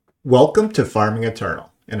Welcome to Farming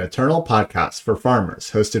Eternal, an eternal podcast for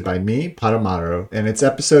farmers, hosted by me, Patamaru, and it's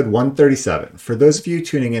episode 137. For those of you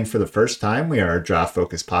tuning in for the first time, we are a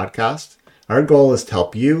draft-focused podcast. Our goal is to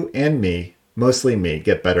help you and me, mostly me,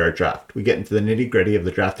 get better at draft. We get into the nitty-gritty of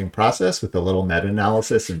the drafting process with a little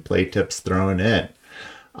meta-analysis and play tips thrown in.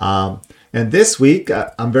 And this week,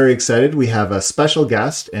 I'm very excited. We have a special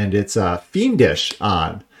guest, and it's Fiendish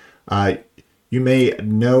on. You may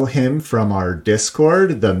know him from our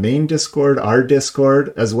Discord, the main Discord, our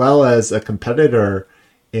Discord, as well as a competitor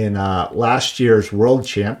in last year's World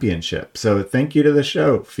Championship. So thank you to the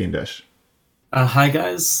show, Fiendish. Hi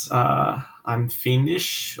guys, I'm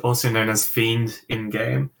Fiendish, also known as Fiend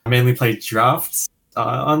in-game. I mainly play drafts.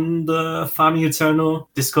 On the Farming Eternal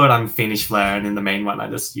Discord, I'm Fiendish Flair, and in the main one, I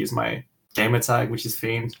just use my gamer tag, which is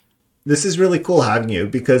Fiend. This is really cool having you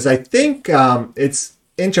because I think it's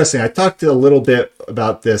interesting. I talked a little bit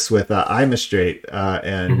about this with Imastrate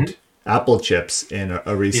and Apple Chips in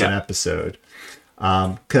a recent episode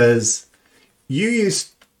because you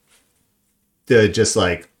used to just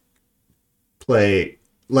like play,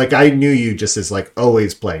 like I knew you just as like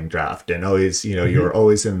always playing draft and always, you know, you were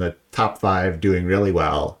always in the top 5 doing really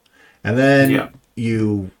well. And then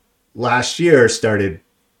you last year started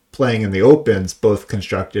playing in the opens, both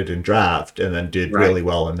constructed and draft, and then did really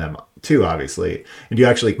well in them too, obviously. And you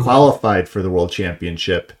actually qualified for the World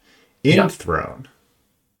Championship in Throne.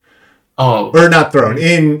 Oh, or not Throne.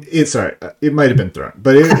 Sorry, it might have been Throne,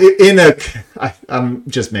 but I'm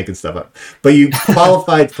just making stuff up. But you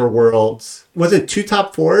qualified for Worlds. Was it 2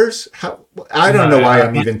 top 4s? I don't know why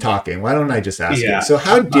I'm even talking. Why don't I just ask you? So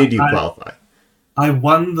how did you qualify? I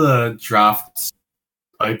won the draft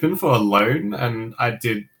open for a loan, and I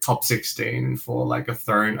did top 16 for like a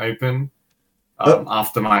Throne open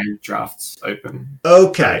after my drafts open.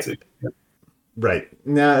 Okay. Right.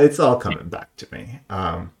 Now it's all coming back to me.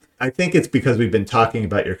 I think it's because we've been talking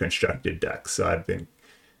about your constructed deck, so I've been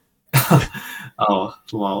oh,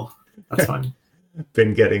 well, that's fine.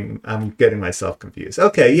 I'm getting myself confused.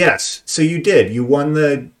 Okay, yes. So you won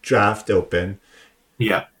the draft open.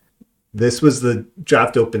 Yeah. This was the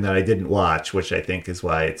draft open that I didn't watch, which I think is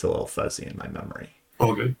why it's a little fuzzy in my memory.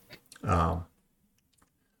 All good.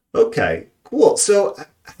 Okay, cool. So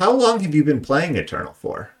how long have you been playing Eternal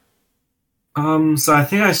for? So I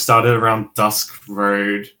think I started around Dusk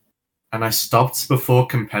Road, and I stopped before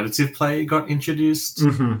competitive play got introduced,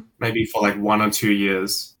 maybe for like 1 or 2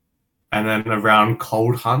 years. And then around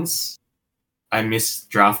Cold Hunts, I missed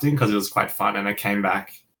drafting because it was quite fun, and I came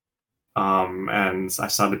back. And I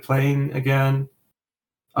started playing again.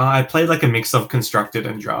 I played like a mix of constructed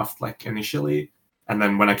and draft, like initially, and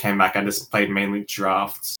then when I came back, I just played mainly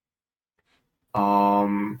drafts.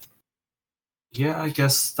 Yeah, I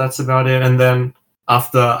guess that's about it. And then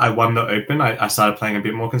after I won the open, I started playing a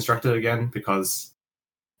bit more constructed again because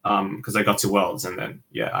I got to Worlds, and then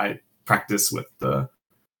I practiced with the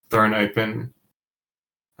Throne Open,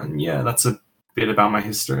 and that's a bit about my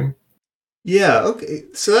history. Yeah, okay.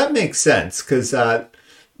 So that makes sense because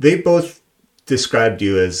they both described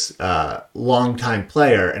you as a longtime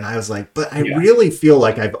player, and I was like, but I really feel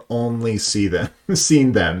like I've only seen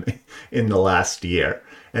them in the last year,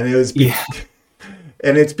 and it was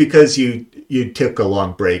and it's because you took a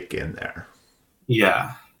long break in there.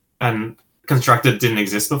 Yeah, and constructed didn't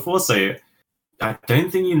exist before, so I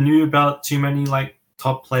don't think you knew about too many like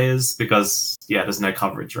top players because there's no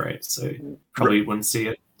coverage, right? So probably wouldn't see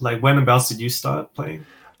it. Like, when about did you start playing?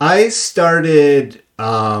 I started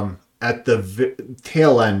at the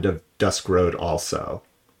tail end of Dusk Road also.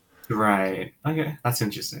 Right. Okay, that's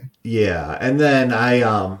interesting. Yeah, and then I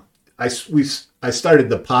started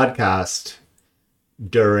the podcast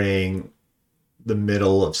during the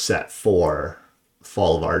middle of Set 4,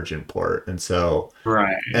 Fall of Argenport, and so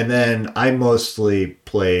and then I mostly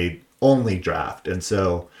played only draft, and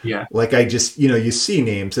so like I just you see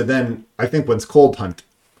names, and then I think once Cold Hunt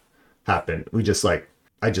happened,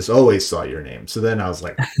 I just always saw your name. So then I was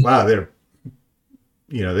like, wow,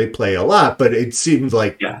 they play a lot, but it seemed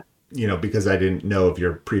like because I didn't know of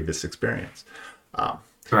your previous experience. But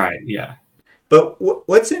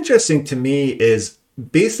what's interesting to me is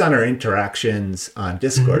based on our interactions on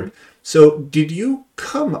Discord. So did you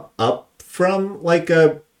come up from like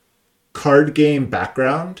a card game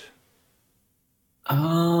background?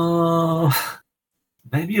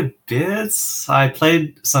 Maybe a bit. I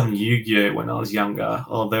played some Yu-Gi-Oh when I was younger,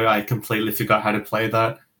 although I completely forgot how to play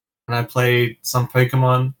that. And I played some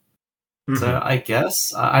Pokemon. So I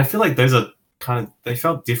guess I feel like those are they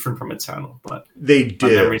felt different from Eternal, but they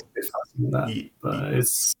do. But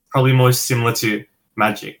it's probably more similar to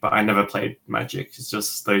Magic, but I never played Magic. It's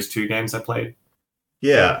just those 2 games I played.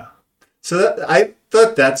 Yeah. So I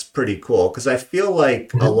thought that's pretty cool because I feel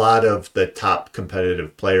like a lot of the top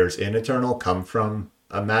competitive players in Eternal come from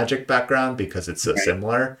a Magic background because it's so Right.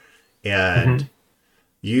 similar, and Hmm.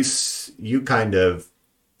 you kind of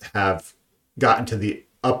have gotten to the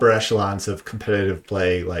upper echelons of competitive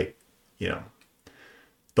play, like, you know,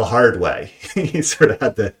 the hard way. You sort of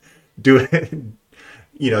had to do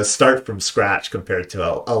it, start from scratch compared to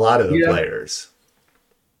a lot of the Yeah. players.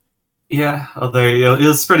 Yeah. Although it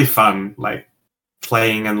was pretty fun, like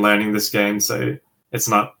playing and learning this game, so it's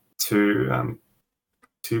not too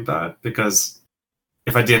bad. Because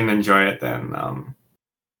if I didn't enjoy it, then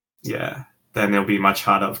yeah, then it'll be much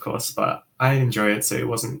harder, of course. But I enjoy it, so it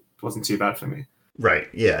wasn't too bad for me. Right.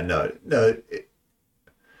 Yeah. No. No.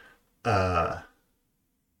 Uh,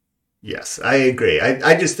 yes, I agree.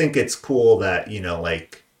 I just think it's cool that,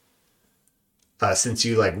 like, since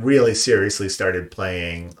you like really seriously started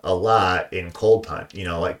playing a lot in Cold Hunt,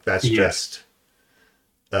 like that's Yeah. just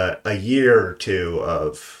a year or two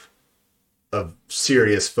of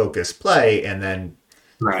serious focused play, and then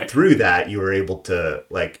Right. through that you were able to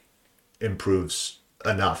like improve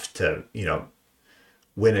enough to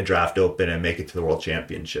win a draft open and make it to the world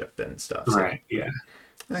championship and stuff. So Right. Yeah.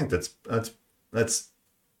 I think that's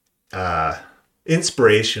uh,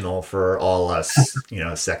 inspirational for all us,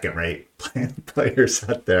 second rate players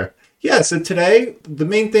out there. Yeah, so today, the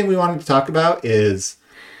main thing we wanted to talk about is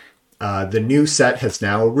the new set has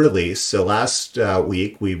now released. So last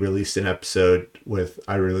week, I released an episode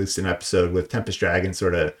with Tempest Dragon,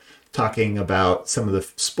 sort of talking about some of the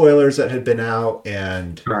spoilers that had been out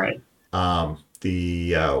and Right.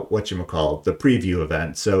 the whatchamacallit, the preview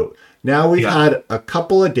event. So now we've Yeah. had a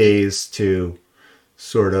couple of days to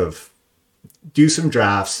sort of do some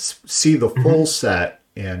drafts, see the Hmm. full set,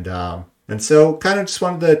 and so kind of just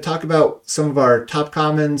wanted to talk about some of our top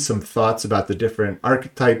commons, some thoughts about the different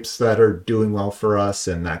archetypes that are doing well for us,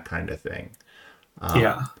 and that kind of thing.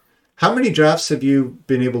 Yeah. How many drafts have you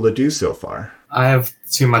been able to do so far? I have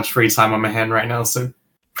too much free time on my hand right now, so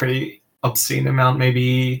pretty obscene amount,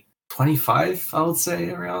 maybe 25, I would say,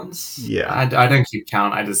 around. Yeah, I don't keep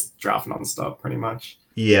count. I just draft nonstop, pretty much.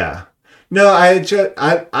 yeah. No, I do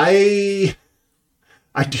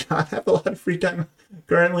not have a lot of free time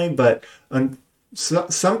currently, but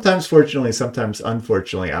sometimes fortunately, sometimes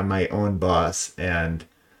unfortunately, I'm my own boss, and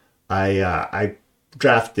I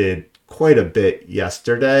drafted quite a bit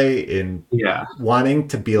yesterday in Yeah. wanting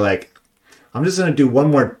to be like, I'm just gonna do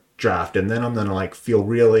one more draft, and then I'm gonna like feel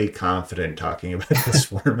really confident talking about this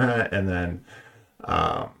format, and then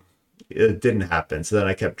um, it didn't happen. So then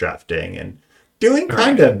I kept drafting and doing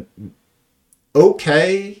kind Right. of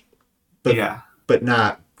okay, but Yeah.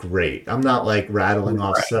 not great. I'm not like rattling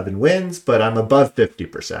off Right. 7 wins, but I'm above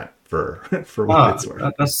 50% for for what Oh, it's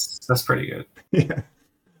worth. that's pretty good. Yeah.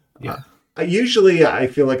 Uh, Yeah. usually I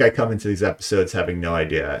feel like I come into these episodes having no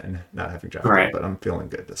idea and not having drafted, Right. but I'm feeling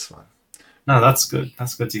good this one. No, that's good.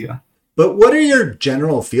 That's good to hear. But what are your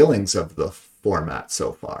general feelings of the format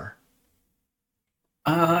so far?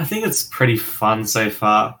 I think it's pretty fun so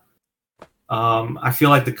far. I feel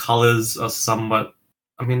like the colors are somewhat,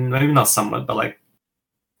 I mean, maybe not somewhat, but like,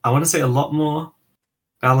 I want to say a lot more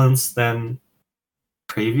balanced than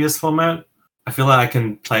previous format. I feel like I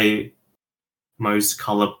can play most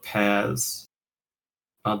color pairs.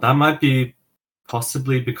 That might be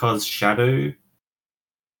possibly because Shadow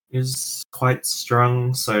is quite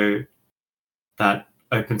strong, so that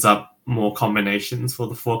opens up more combinations for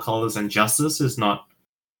the four colors, and Justice is not,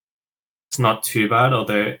 it's not too bad,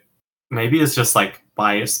 although maybe it's just like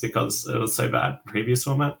biased because it was so bad in previous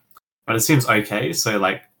format. But it seems okay, so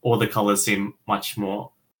like all the colors seem much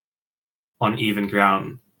more on even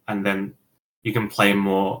ground, and then you can play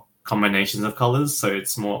more combinations of colors, so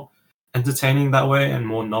it's more entertaining that way and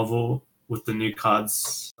more novel with the new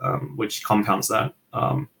cards, which compounds that.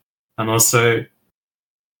 And also,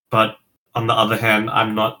 but on the other hand,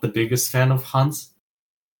 I'm not the biggest fan of Hunt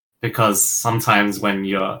because sometimes when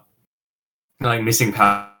you're like missing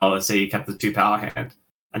power, say you kept the 2 power hand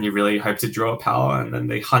and you really hope to draw a power, and then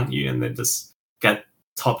they hunt you and they just get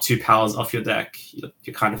top 2 powers off your deck,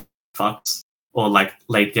 you're kind of fucked. Or like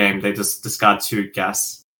late game, they just discard 2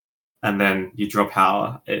 gas and then you draw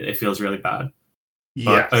power. It feels really bad.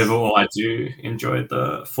 But Yes. overall, I do enjoy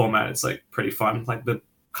the format. It's like pretty fun. Like the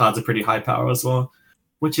cards are pretty high power as well,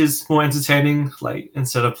 which is more entertaining. Like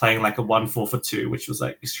instead of playing like a 1/4 for 2, which was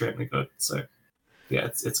like extremely good. So yeah,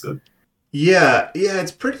 it's good. Yeah,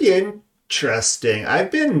 it's pretty interesting. I've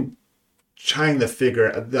been trying to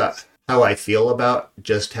figure out how I feel about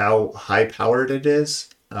just how high powered it is.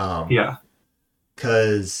 Yeah.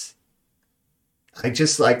 Because I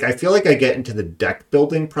just like, I feel like I get into the deck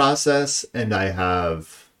building process and I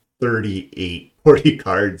have 38, 40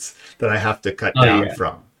 cards that I have to cut down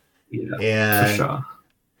from. Yeah, and for sure.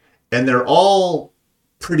 And they're all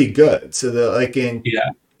pretty good. So the like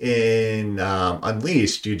in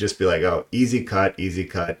Unleashed, you just be like, oh, easy cut, easy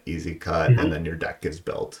cut, easy cut, and then your deck is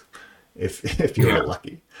built if you're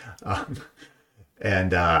lucky.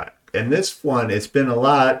 And this one, it's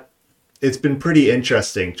been pretty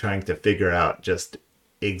interesting trying to figure out just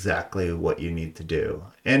exactly what you need to do.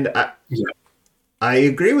 And I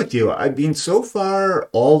agree with you. I mean, so far,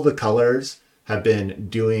 all the colors have been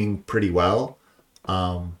doing pretty well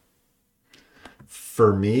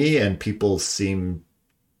for me, and people seem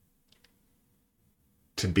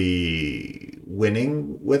to be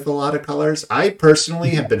winning with a lot of colors. I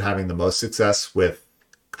personally have been having the most success with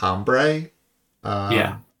Cambrai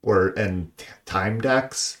and time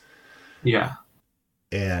decks. Yeah.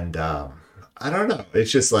 And I don't know.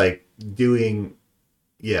 It's just like doing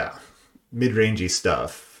mid-rangey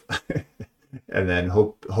stuff and then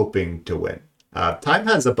hoping to win. Time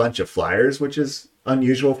has a bunch of flyers, which is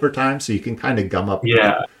unusual for Time, so you can kind of gum up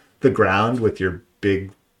the ground with your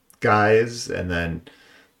big guys and then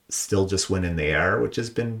still just win in the air, which has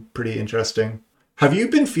been pretty interesting. Have you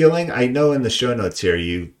been feeling, I know in the show notes here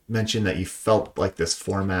you mentioned that you felt like this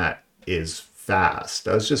format is fast.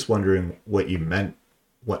 I was just wondering what you meant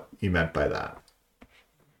by that.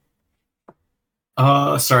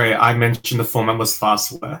 Sorry, I mentioned the format was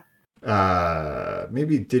fast where?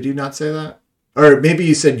 Maybe did you not say that? Or maybe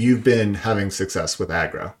you said you've been having success with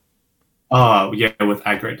aggro. Oh, yeah, with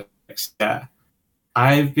aggro decks, yeah.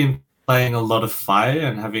 I've been playing a lot of fire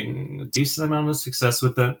and having a decent amount of success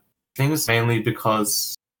with it. I think it's mainly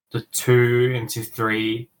because the 2 into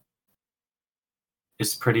 3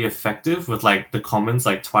 is pretty effective with like the commons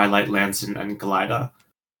like Twilight Lance and Glider.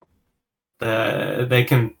 They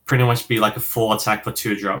can pretty much be like a 4 attack for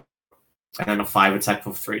 2 drop and then a 5 attack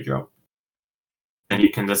for 3 drop. And you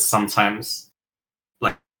can just sometimes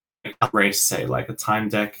like race, say, like a time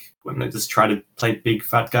deck when they just try to play big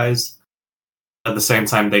fat guys. At the same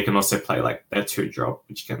time, they can also play like their 2 drop,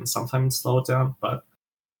 which can sometimes slow it down. But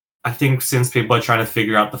I think since people are trying to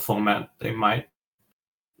figure out the format, they might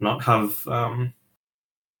not have.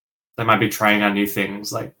 They might be trying out new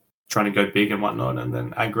things, like trying to go big and whatnot, and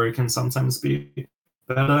then aggro can sometimes be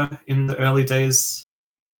better in the early days.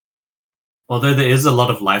 Although there is a lot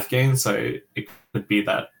of life gain, so it could be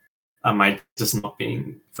that I might just not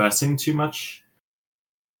be versing too much.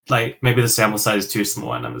 Like maybe the sample size is too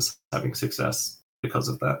small and I'm just having success because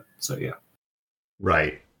of that. So yeah.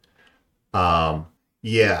 Right.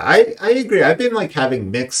 Yeah, I agree. I've been like having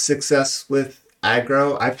mixed success with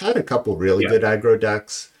aggro. I've had a couple really good aggro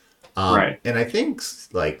decks. And I think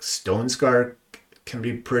like Stone Scar can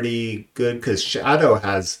be pretty good because Shadow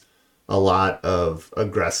has a lot of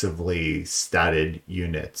aggressively statted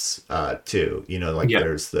units too. You know, like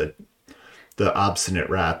there's the Obstinate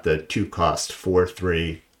Rat, the 2-cost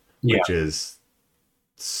 4/3, which is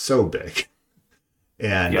so big.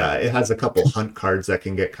 And it has a couple hunt cards that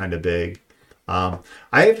can get kind of big.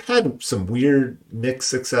 I've had some weird mixed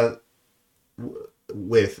success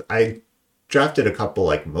with, I drafted a couple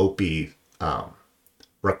like mopey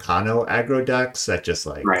Rakano aggro decks that just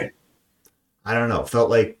like, I don't know, felt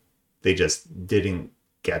like they just didn't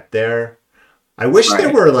get there. I wish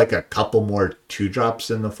there were like a couple more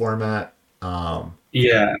 2-drops in the format.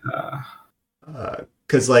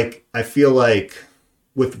 Because like I feel like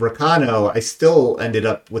with Rakano, I still ended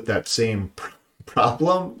up with that same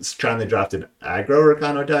problem trying to draft an aggro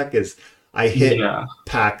Rakano deck. Is I hit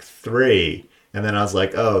pack 3 and then I was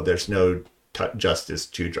like, oh, there's no Justice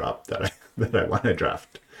 2-drop that I want to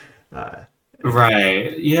draft.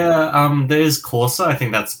 There's Corsair. I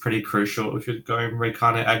think that's pretty crucial if you're going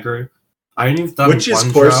Rakano aggro. I only done which is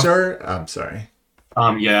Corsair? I'm sorry.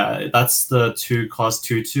 That's the 2-cost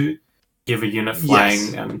 2/2. Give a unit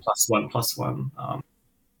flying and +1/+1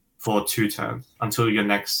 for 2 turns until your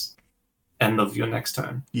end of your next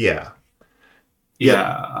turn. That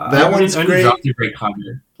I one's great. Drafted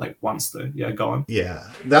Rakano like once though. Yeah, go on.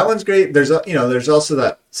 Yeah, that one's great. There's there's also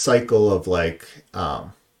that cycle of like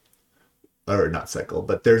or not cycle,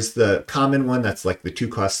 but there's the common one that's like the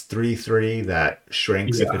 2-cost 3/3 that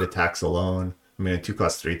shrinks if it attacks alone. I mean, a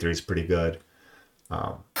 2-cost 3/3 is pretty good.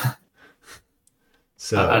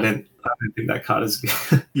 So I don't think that card is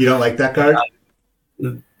good. You don't like that card?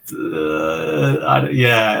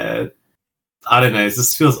 I don't know. It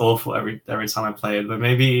just feels awful every time I play it. But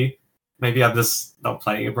maybe I'm just not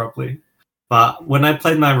playing it properly. But when I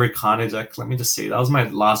played my Rakano deck, let me just see. That was my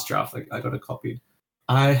last draft. I got it copied.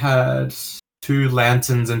 I had 2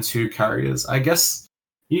 lanterns and 2 carriers. I guess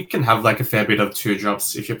you can have like a fair bit of 2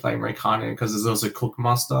 drops if you're playing Raikkonen, because there's also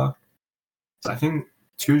Cookmaster. So I think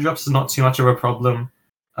 2 drops is not too much of a problem.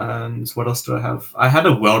 And what else do I have? I had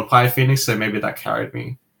a World Pyre Phoenix, so maybe that carried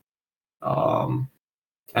me. And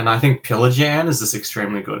I think Pillager Ant is just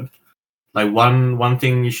extremely good. Like one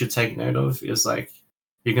thing you should take note of is like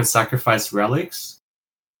you can sacrifice relics.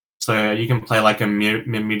 So you can play like a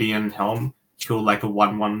Myrmidian Helm, kill like a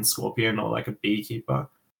 1/1 Scorpion or like a Beekeeper.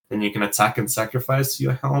 Then you can attack and sacrifice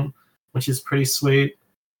your Helm, which is pretty sweet.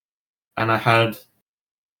 And I had...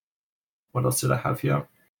 what else did I have here?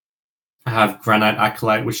 I have Granite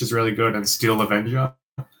Acolyte, which is really good, and Steel Avenger,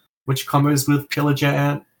 which combos with Pillager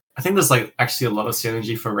Ant. I think there's like actually a lot of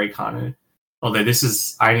synergy for Raikkonen. Although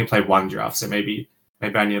I only played 1 draft, so maybe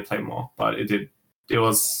I need to play more. But it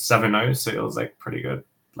was 7-0, so it was like pretty good.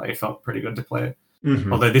 Like it felt pretty good to play.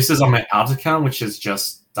 Mm-hmm. Although this is on my out account, which is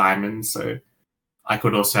just Diamond, so I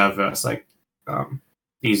could also have versus like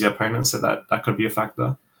easy opponents, so that could be a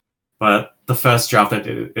factor. But the first draft I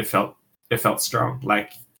did, it felt strong.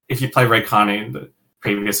 Like if you play Raikkonen in the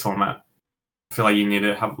previous format, I feel like you need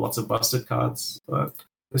to have lots of busted cards. But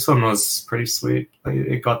this one was pretty sweet. Like,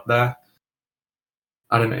 it got there.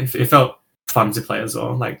 I don't know. It felt fun to play as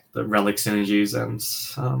well. Like the relic synergies and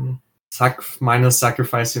minor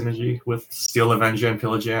sacrifice synergy with Steel Avenger and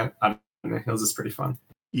Pillager Ant. I don't know. It was just pretty fun.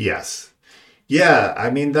 Yes. Yeah. I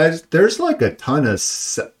mean, there's like a ton of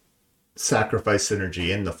sacrifice synergy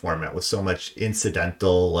in the format with so much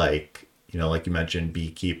incidental, like, you know, like you mentioned,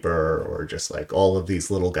 Beekeeper, or just like all of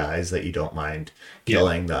these little guys that you don't mind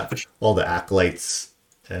killing, all the acolytes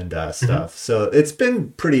and stuff. Mm-hmm. So it's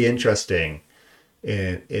been pretty interesting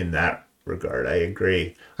in that regard. I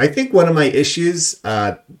agree. I think one of my issues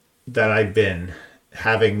that I've been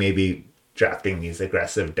having maybe drafting these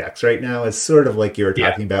aggressive decks right now is sort of like you were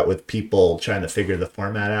talking about with people trying to figure the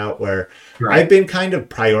format out, where I've been kind of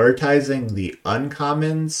prioritizing the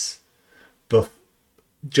uncommons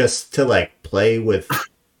just to like play with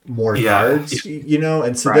more cards, you know?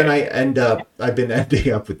 And so then I've been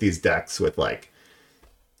ending up with these decks with like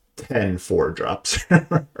 10 4-drops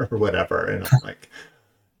or whatever. And I'm like,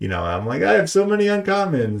 you know, I have so many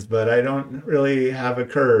uncommons, but I don't really have a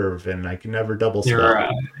curve and I can never double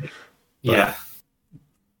spell.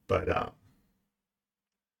 But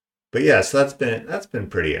yeah, so that's been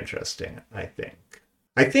pretty interesting, I think.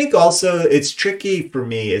 I think also it's tricky for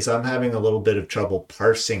me is I'm having a little bit of trouble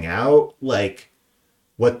parsing out like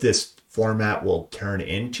what this format will turn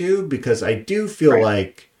into, because I do feel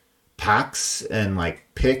like packs and like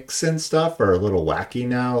picks and stuff are a little wacky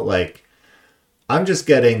now. Like I'm just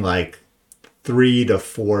getting like 3 to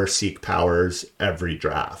 4 Seek powers every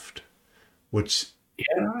draft, which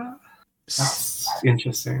that's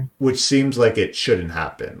interesting. Which seems like it shouldn't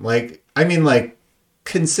happen. Like, I mean, like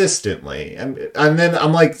consistently, and then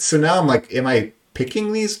I'm like, so now I'm like, am I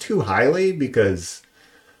picking these too highly? Because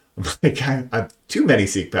I'm like, I have too many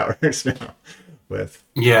Seek powers now with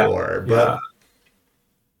 4,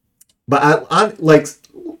 but I like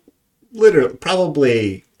literally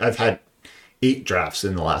probably I've had 8 drafts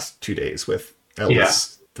in the last 2 days with at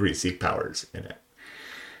least 3 Seek powers in it.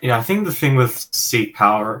 Yeah, I think the thing with Seek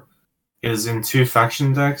power is in 2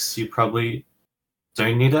 faction decks, you probably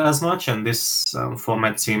don't need it as much, and this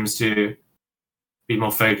format seems to be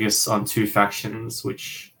more focused on 2 factions,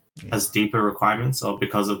 which has deeper requirements, or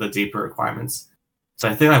because of the deeper requirements. So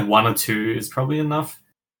I think like 1 or 2 is probably enough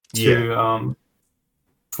to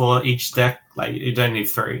for each deck. Like you don't need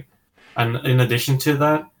 3. And in addition to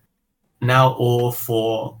that, now all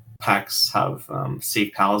 4 packs have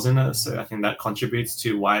Seek powers in it, so I think that contributes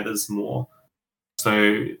to why there's more.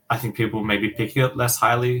 So I think people maybe pick it less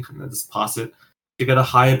highly and then just pass it to get a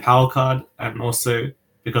higher power card, and also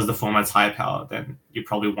because the format's higher power, then you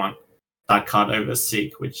probably want that card over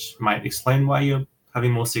Seek, which might explain why you're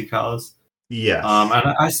having more Seek powers. Yes.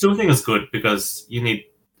 And I still think it's good because you need,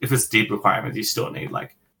 if it's deep requirements, you still need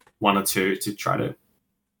like 1 or 2 to try to,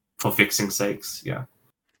 for fixing sakes. Yeah.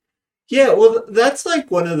 Yeah, well, that's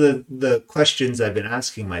like one of the questions I've been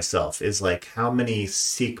asking myself is like, how many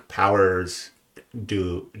Seek powers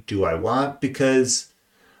do I want? Because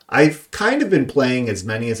I've kind of been playing as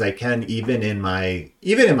many as I can, even in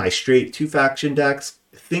my straight 2 faction decks,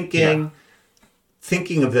 thinking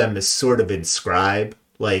of them as sort of inscribe,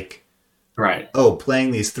 like,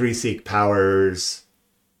 playing these 3 Seek powers,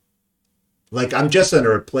 like I'm just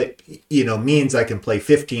under means I can play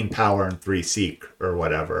 15 power and 3 Seek or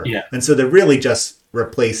whatever. Yeah. And so they're really just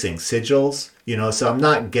replacing sigils, so I'm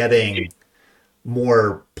not getting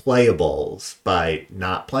more playables by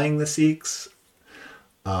not playing the Seeks.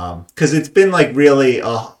 Because it's been like really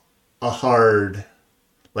a hard,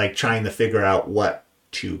 like, trying to figure out what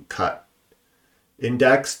to cut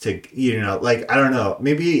index to, like, I don't know,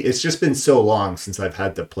 maybe it's just been so long since I've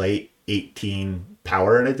had to play 18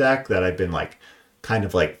 power in a deck that I've been like kind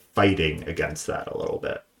of like fighting against that a little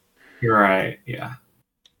bit. You're right. Yeah.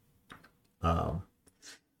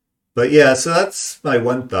 But yeah, so that's my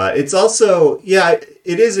one thought. It's also, yeah,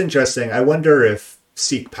 it is interesting. I wonder if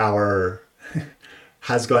Seek Power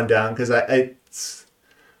has gone down, because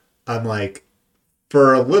I'm like,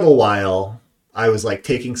 for a little while I was like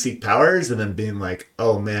taking Seek Powers and then being like,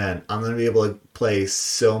 oh man, I'm going to be able to play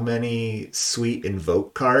so many sweet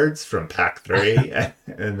Invoke cards from pack 3.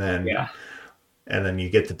 and then you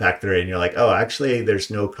get to pack 3 and you're like, oh, actually there's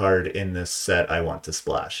no card in this set I want to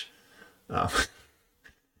splash. I'm sure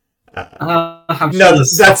no,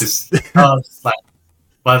 that's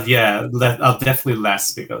but yeah, definitely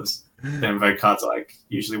less, because the Invoke cards are like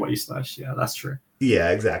usually what you splash. Yeah, that's true.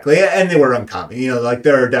 Yeah, exactly. And they were uncommon. Like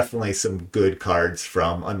there are definitely some good cards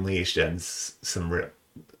from Unleashed and some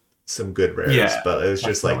good rares, but it was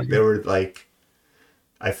just like, they were like,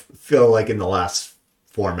 I feel like in the last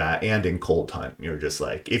format and in Cold Hunt, you're just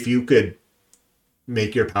like, if you could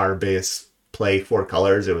make your power base play 4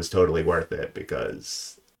 colors, it was totally worth it,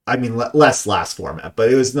 because I mean, less last format,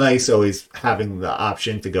 but it was nice always having the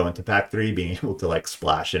option to go into pack 3, being able to like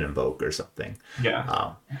splash and Invoke or something.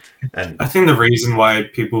 Yeah. And I think the reason why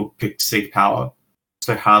people pick Seek Power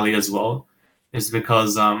so highly as well is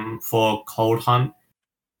because for Cold Hunt,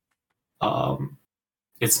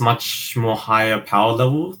 it's much more higher power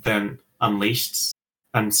level than Unleashed,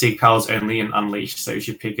 and Seek Power is only in Unleashed. So if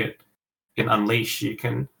you pick it in Unleashed, you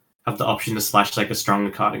can have the option to splash like a stronger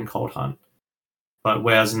card in Cold Hunt. But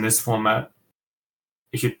whereas in this format,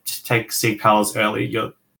 if you take Seek Powers early,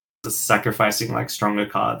 you're just sacrificing like stronger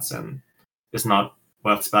cards, and it's not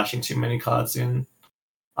worth splashing too many cards in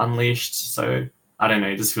Unleashed. So I don't know,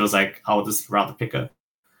 it just feels like I would just rather pick a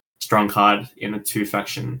strong card in a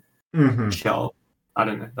 2-faction shell. I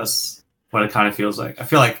don't know, that's what it kind of feels like. I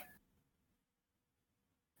feel like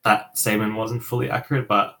that statement wasn't fully accurate,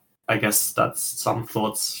 but I guess that's some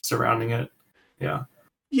thoughts surrounding it. Yeah.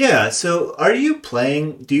 Yeah, so do you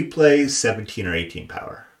play 17 or 18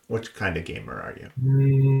 power? What kind of gamer are you?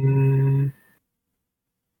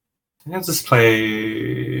 I think I just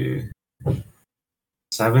play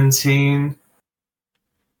 17,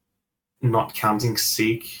 not counting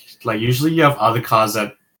Seek. Like, usually you have other cards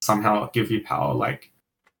that somehow give you power, like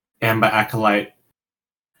Amber Acolyte,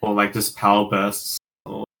 or like just Power Bursts.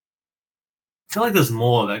 I feel like there's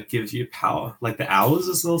more that gives you power. Like the Hours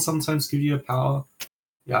as well sometimes give you a power.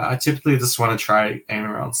 Yeah, I typically just want to try aim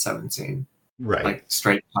around 17. Right. Like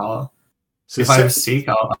straight power. So if I have Seek,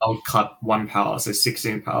 I'll cut 1 power, so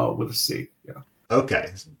 16 power with a Seek. Yeah.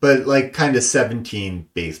 Okay. But like kind of 17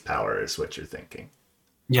 base power is what you're thinking.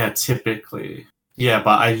 Yeah, typically. Yeah,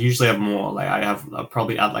 but I usually have more. Like I'll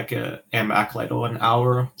probably add like a Amber Acolyte or an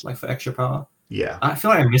Hour, like for extra power. Yeah. I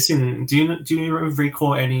feel like I'm missing. Do you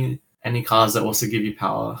recall any cards that also give you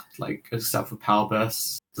power, like except for Power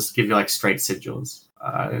Bursts, just give you like straight sigils?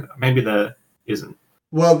 Maybe there isn't.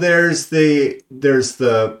 Well, there's that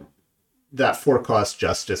 4-cost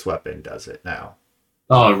Justice weapon does it now.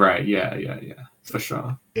 Oh right, yeah, for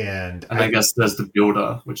sure. And I guess there's the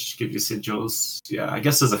Builder, which gives you sigils. Yeah, I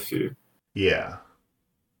guess there's a few. Yeah.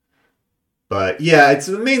 But yeah, it's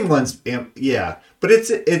the main ones. Yeah, but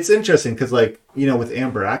it's interesting because, like, with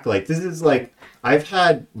Amber Acolyte, this is like, I've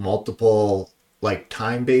had multiple like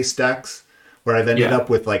time-based decks where I've ended up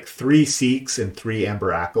with like 3 Seeks and 3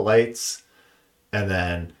 Amber Acolytes, and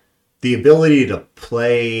then the ability to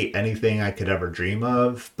play anything I could ever dream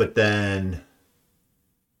of, but then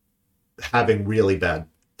having really bad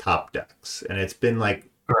top decks. And it's been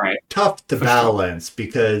like tough to balance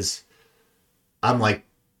because I'm like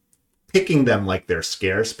picking them like they're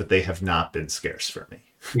scarce, but they have not been scarce for me.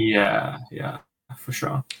 Yeah, for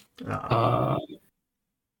sure.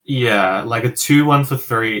 Yeah, like a 2-1 for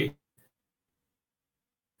 3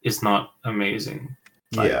 is not amazing.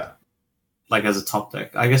 Like as a top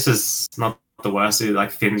deck. I guess it's not the worst. It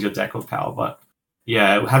like thins your deck with power, but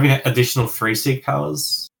yeah, having additional 3 Seek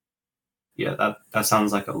powers, yeah, that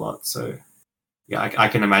sounds like a lot. So yeah, I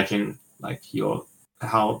can imagine like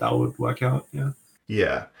how that would work out.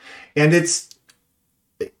 Yeah, and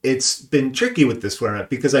it's been tricky with this format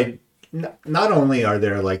because not only are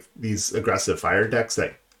there like these aggressive fire decks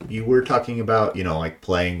that you were talking about, like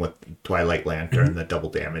playing with Twilight Lantern, the double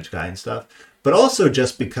damage guy and stuff, but also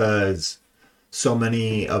just because so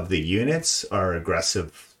many of the units are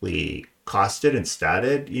aggressively costed and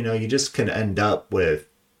statted, you just can end up with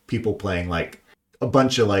people playing like a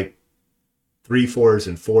bunch of like 3/4s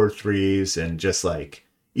and 4/3s, and just like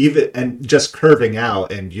even and just curving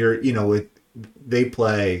out, and you're they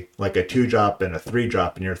play like a 2-drop and a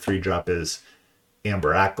 3-drop, and your 3-drop is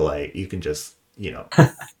Amber Acolyte. You can just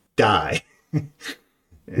die.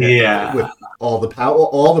 Yeah, with all the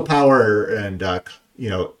power and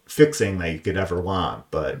fixing that you could ever want,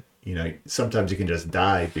 but sometimes you can just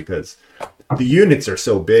die because the units are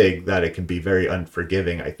so big that it can be very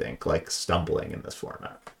unforgiving, I think, like stumbling in this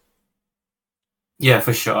format. Yeah,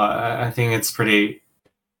 for sure. I think it's pretty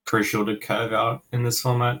crucial to curve out in this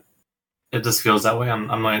format. It just feels that way. I'm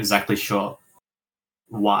not exactly sure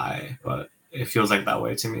why, but it feels like that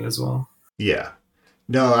way to me as well. Yeah.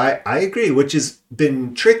 No, I agree, which has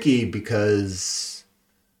been tricky because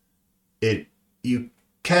you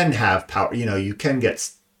can have power, you can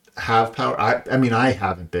have power. I mean, I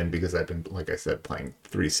haven't been because I've been, like I said, playing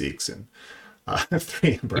 3 Seeks and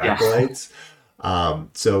 3 Amber Acolytes.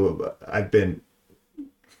 So I've been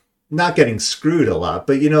not getting screwed a lot,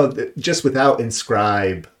 but just without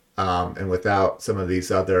Inscribe and without some of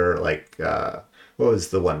these other, like what was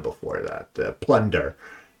the one before that, the Plunder,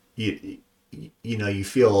 you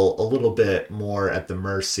feel a little bit more at the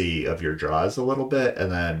mercy of your draws a little bit.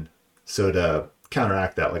 And then so to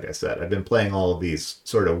counteract that, like I said, I've been playing all of these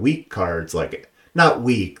sort of weak cards, like not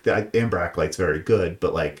weak, the Amber Acolyte's very good,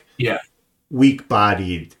 but like weak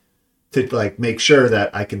bodied, to like make sure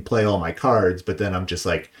that I can play all my cards, but then I'm just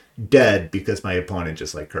like dead because my opponent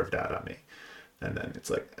just like curved out on me. And then it's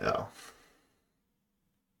like, oh.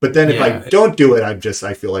 But then if I don't do it, I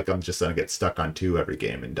feel like I'm just going to get stuck on 2 every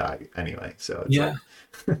game and die anyway. So it's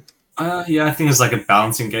I think it's like a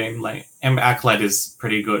balancing game. Like Amber Acolyte is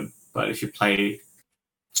pretty good, but if you play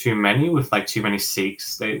too many with like too many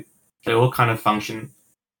Seeks, they all kind of function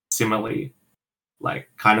similarly.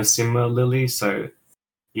 So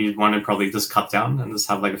you want to probably just cut down and just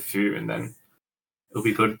have like a few, and then it'll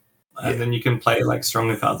be good. And then you can play like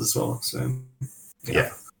stronger cards as well. So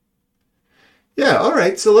yeah, all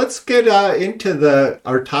right. So let's get into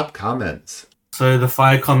our top comments. So the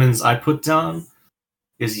 5 comments I put down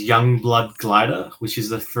is Youngblood Glider, which is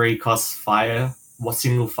the 3-cost fire,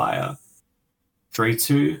 single fire,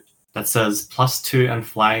 3/2 that says +2 and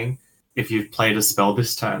flying if you've played a spell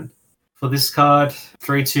this turn. For this card,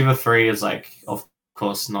 3/2 for 3 is like, of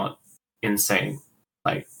course, not insane.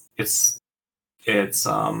 Like it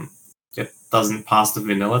doesn't pass the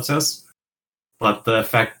vanilla test, but the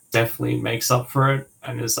effect definitely makes up for it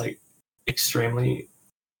and is like extremely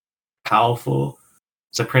powerful.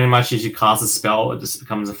 So pretty much as you cast a spell, it just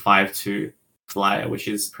becomes a 5/2 flyer, which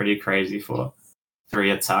is pretty crazy for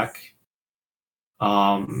 3 attack.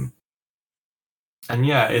 And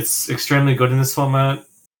yeah, it's extremely good in this format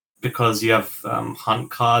because you have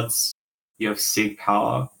hunt cards, you have seek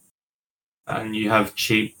power, and you have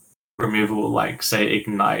cheap removal like say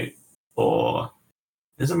Ignite, or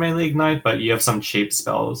is it mainly Ignite? But you have some cheap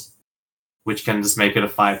spells which can just make it a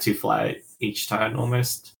 5/2 flyer each turn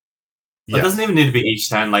almost. But it doesn't even need to be each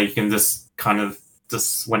turn. Like you can just kind of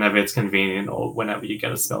just whenever it's convenient or whenever you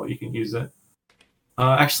get a spell, you can use it.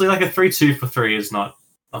 Actually, like a 3/2 for 3 is not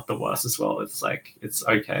the worst as well. It's like it's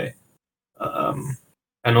okay.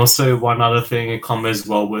 And also one other thing it combos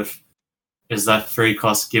well with is that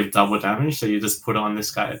 3-cost give double damage. So you just put it on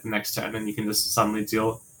this guy at the next turn, and you can just suddenly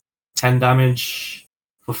deal 10 damage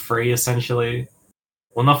for free, essentially.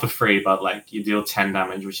 Well, not for free, but like you deal 10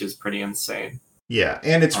 damage, which is pretty insane. Yeah,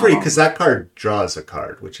 and it's free because that card draws a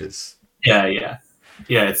card, which is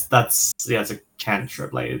it's a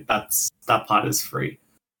cantrip. Like that part is free.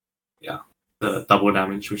 Yeah, the double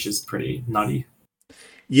damage, which is pretty nutty.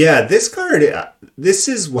 Yeah, this card, this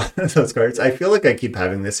is one of those cards. I feel like I keep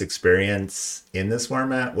having this experience in this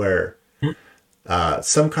format where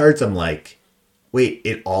some cards I'm like, wait,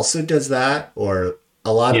 it also does that? Or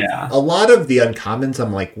a lot of the uncommons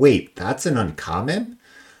I'm like, wait, that's an uncommon?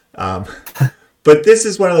 But this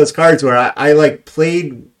is one of those cards where I like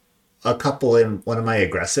played a couple in one of my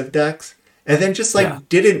aggressive decks and then just like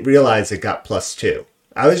didn't realize it got +2.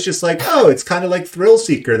 I was just like, oh, it's kind of like Thrill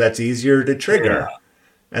Seeker that's easier to trigger. Yeah.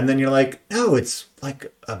 And then you're like, no, it's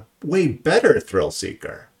like a way better Thrill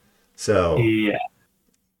Seeker. So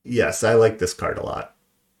yes, I like this card a lot.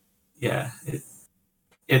 Yeah,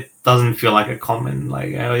 it doesn't feel like a common. Like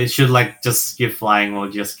it should like just give flying or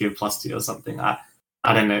just give +2 or something. I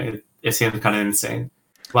don't know. It seems kind of insane.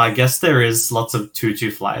 Well, I guess there is lots of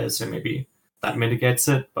 2/2 flyers, so maybe that mitigates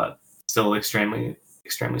it, but still extremely,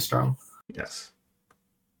 extremely strong. Yes.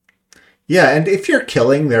 Yeah, and if you're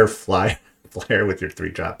killing their flyer with your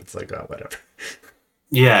 3-drop, it's like, oh, whatever.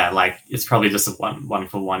 Yeah, like it's probably just a one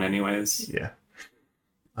for one anyways. Yeah.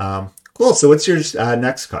 Cool. So what's your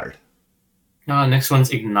next card? Next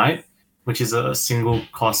one's Ignite, which is a single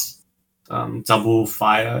cost double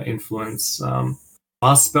fire influence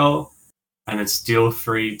blast spell, and it's deal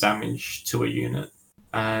 3 damage to a unit.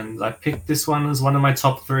 And I picked this one as one of my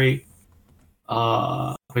top 3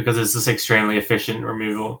 because it's just extremely efficient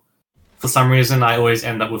removal. For some reason, I always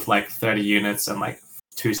end up with like 30 units and like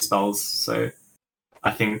 2 spells, so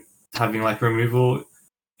I think having like removal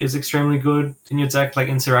is extremely good in your deck, like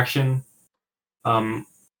interaction.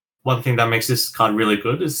 One thing that makes this card really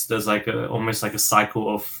good is there's like almost like a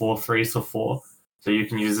cycle of 4 3s for 4. So you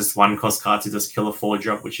can use this 1-cost card to just kill a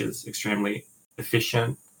 4-drop, which is extremely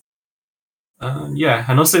efficient.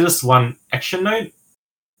 And also just one action note.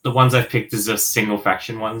 The ones I've picked is just single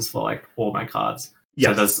faction ones for like all my cards.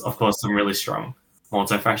 Yes. So there's of course some really strong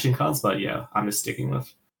multi-faction cards, but yeah, I'm just sticking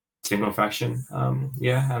with single faction.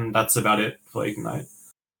 And that's about it for Ignite.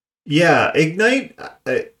 Yeah, Ignite.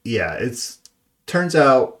 It's turns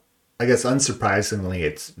out, I guess unsurprisingly,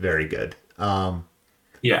 it's very good.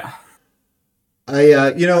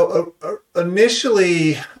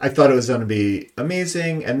 Initially I thought it was going to be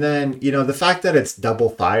amazing, and then the fact that it's double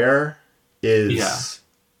fire is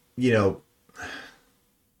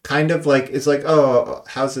kind of like, it's like, oh,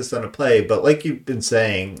 how's this going to play? But like you've been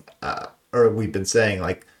saying, or we've been saying,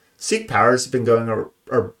 like Seek Powers have been going or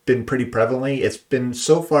been pretty prevalently. It's been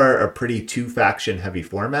so far a pretty 2-faction heavy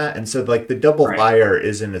format, and so like the double fire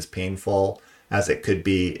isn't as painful as it could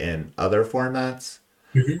be in other formats.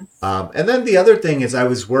 Mm-hmm. And then the other thing is, I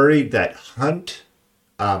was worried that Hunt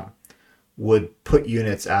would put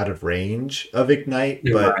units out of range of Ignite,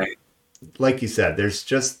 but like you said,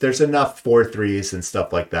 there's enough 4/3s and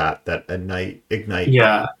stuff like that Ignite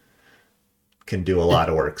can do a lot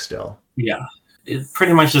of work still. Yeah, it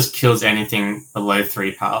pretty much just kills anything below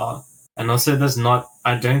 3 power, and also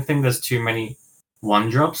I don't think there's too many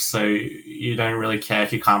 1-drops, so you don't really care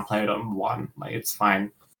if you can't play it on 1. Like, it's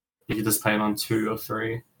fine if you just play it on 2 or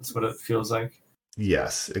 3. That's what it feels like.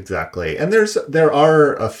 Yes, exactly. And there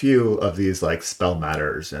are a few of these like Spell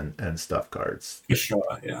Matters and stuff cards. For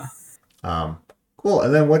sure, yeah. Cool.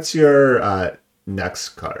 And then what's your next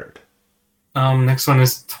card? Next one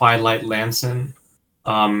is Twilight Lantern.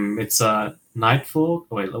 It's a Nightfall.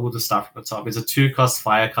 Wait, we'll just start from the top. It's a 2-cost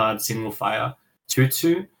fire card, single fire,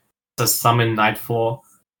 2/2. It says Summon Nightfall,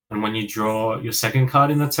 and when you draw your second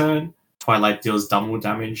card in the turn, Twilight deals double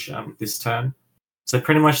damage this turn. So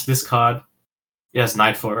pretty much this card, it's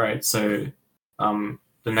Nightfall, right? So the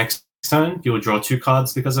next turn, you will draw 2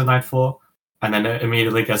 cards because of Nightfall, and then it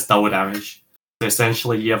immediately gets double damage. So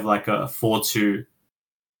essentially, you have like a 4/2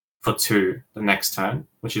 for 2 the next turn,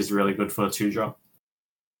 which is really good for a 2-drop.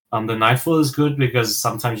 The Nightfall is good because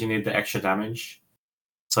sometimes you need the extra damage.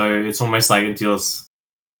 So it's almost like it deals...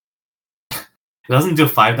 It doesn't deal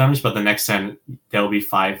 5 damage, but the next turn, there will be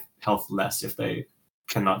 5 health less if they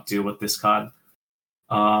cannot deal with this card.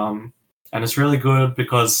 And it's really good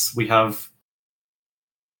because we have,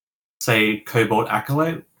 say, Cobalt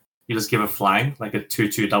Acolyte. You just give it flying, like a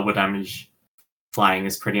 2/2 double damage. Flying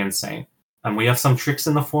is pretty insane. And we have some tricks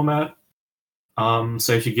in the format.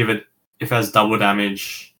 So if it has double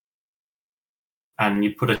damage and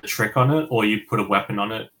you put a trick on it, or you put a weapon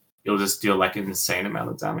on it, you'll just deal like an insane amount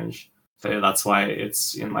of damage. So that's why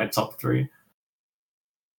it's in my top 3.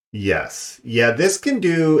 Yes. Yeah, this can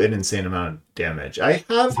do an insane amount of damage. I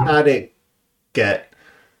have had it get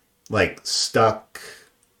like stuck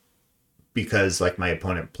because like my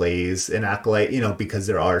opponent plays an Acolyte, because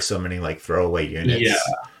there are so many like throwaway units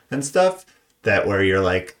and stuff that where you're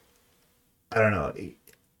like, I don't know,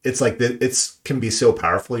 it's like it's can be so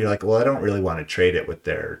powerful. You're like, well, I don't really want to trade it with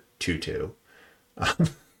their 2/2.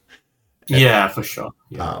 Yeah, for sure.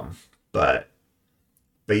 Yeah. But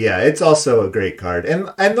yeah, it's also a great card. And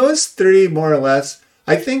those 3 more or less,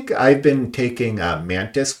 I think I've been taking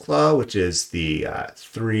Mantis Claw, which is the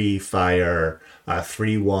 3 fire,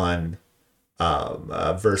 3/1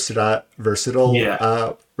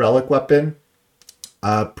 versatile relic weapon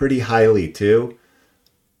pretty highly too.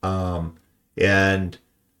 And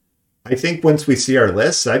I think once we see our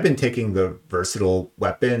lists, I've been taking the versatile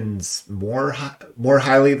weapons more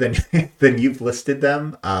highly than you've listed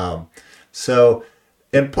them.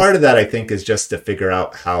 And part of that, I think, is just to figure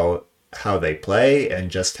out how they play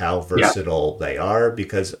and just how versatile they are,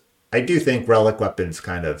 because I do think relic weapons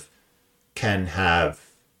kind of can have...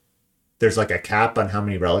 There's like a cap on how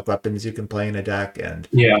many relic weapons you can play in a deck, and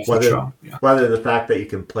whether the fact that you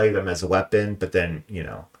can play them as a weapon, but then,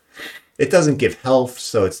 it doesn't give health,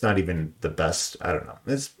 so it's not even the best. I don't know.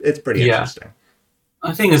 It's pretty interesting.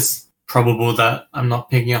 I think it's probable that I'm not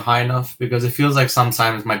picking it high enough because it feels like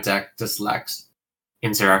sometimes my deck just lacks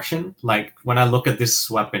interaction. Like when I look at this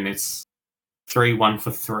weapon, it's 1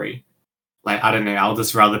 for 3. Like, I don't know, I'll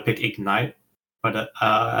just rather pick Ignite, but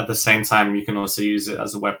at the same time, you can also use it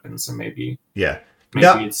as a weapon, so maybe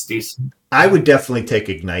it's decent. I would definitely take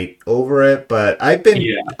Ignite over it, but I've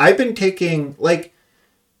been taking, like,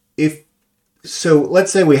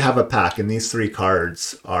 let's say we have a pack and these 3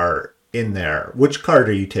 cards are in there. Which card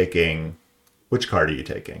are you taking?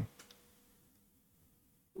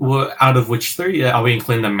 Well, out of which 3? Are we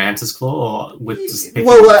including the Mantis Claw, or with just picking?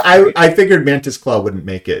 Well, I figured Mantis Claw wouldn't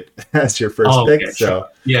make it as your first pick. Okay, so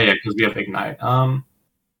yeah, because we have Ignite.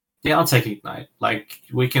 Yeah, I'll take Ignite. Like,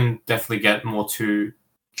 we can definitely get more 2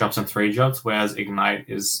 drops and 3 drops, whereas Ignite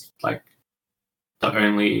is like the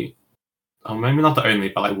only, or maybe not the only,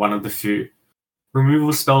 but like one of the few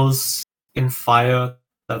removal spells in fire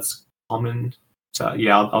that's common. So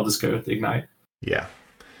yeah, I'll just go with Ignite.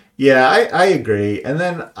 Yeah, I agree. And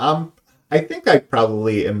then I think I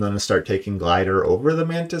probably am going to start taking Glider over the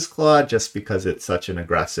Mantis Claw just because it's such an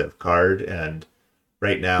aggressive card. And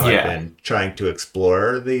right now I've been trying to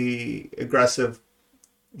explore the aggressive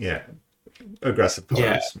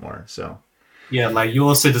cards more. So yeah, like you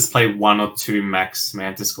also just play 1 or 2 max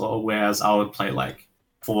Mantis Claw, whereas I would play like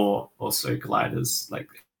 4 or so Gliders, like,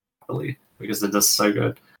 really, because they're just so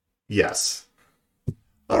good. Yes.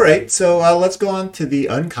 All right, so let's go on to the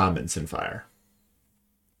uncommons in Fire.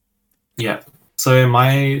 Yeah. So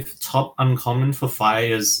my top uncommon for Fire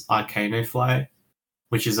is Arcanofly,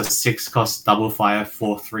 which is a 6-cost double fire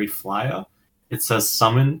 4/3 flyer. It says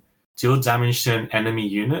summon, deal damage to an enemy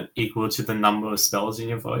unit equal to the number of spells in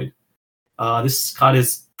your void. This card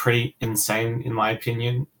is pretty insane in my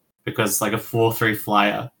opinion, because like a 4/3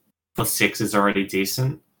 flyer for 6 is already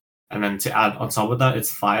decent. And then to add on top of that, it's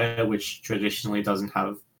Fire, which traditionally doesn't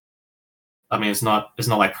have, I mean, it's not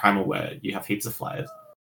like Primal where you have heaps of flyers.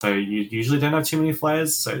 So you usually don't have too many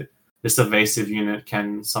flyers, so this evasive unit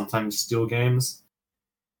can sometimes steal games.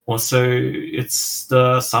 Also, it's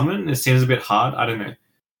the summon. It seems a bit hard. I don't know.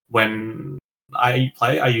 When I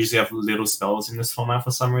play, I usually have little spells in this format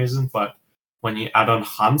for some reason, but when you add on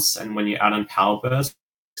Hunts and when you add on Power Burst,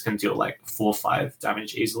 it can deal like 4-5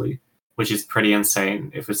 damage easily, which is pretty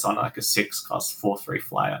insane if it's on like a 6-cost 4/3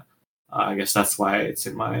 flyer. I guess that's why it's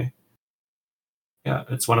in my... Yeah,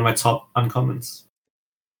 it's one of my top uncommons.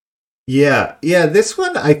 Yeah, this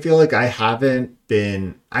one I feel like I haven't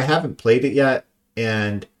played it yet,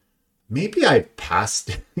 and maybe I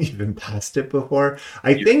even passed it before.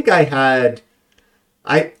 I think I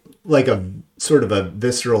like a sort of a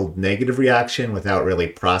visceral negative reaction without really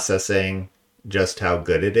processing just how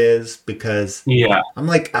good it is, because I'm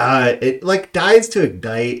like, it like dies to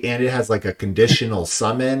ignite and it has like a conditional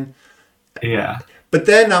summon. Yeah. But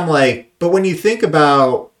then I'm like, but when you think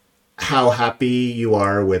about how happy you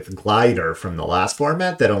are with Glider from the last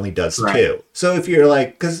format that only does 2. So if you're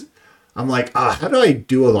like, because I'm like, how do I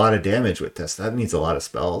do a lot of damage with this? That needs a lot of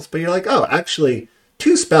spells. But you're like, actually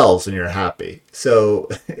 2 spells and you're happy. So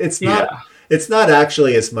it's not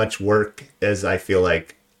actually as much work as I feel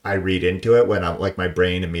like I read into it, when I'm like, my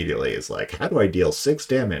brain immediately is like, how do I deal 6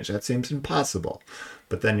 damage? That seems impossible.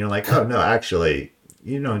 But then you're like, oh no, actually,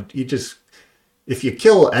 you just, if you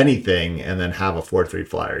kill anything and then have a 4/3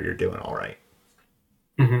 flyer, you're doing all right.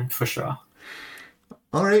 For sure.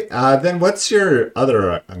 All right. Then what's your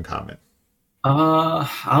other uncommon?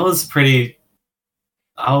 I was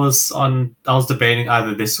debating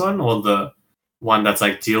either this one or the one that's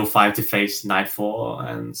like deal 5 to face Nightfall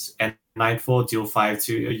and Nightfall deal 5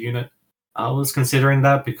 to a unit. I was considering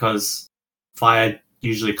that because Fire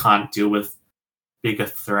usually can't deal with bigger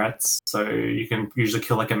threats, so you can usually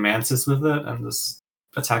kill like a Mantis with it and just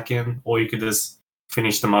attack in, or you could just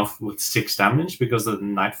finish them off with 6 damage because of the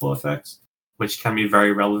Nightfall effect, which can be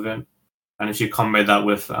very relevant. And if you combo that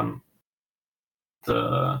with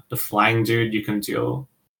the flying dude, you can deal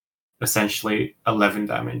essentially 11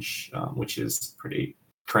 damage, which is pretty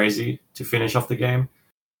crazy to finish off the game.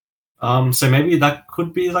 So maybe that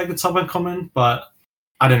could be like the top uncommon, but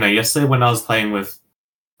I don't know. Yesterday when I was playing with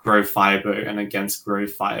Grove Firebow and against Grove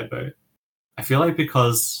Firebow, I feel like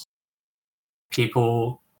because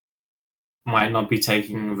people might not be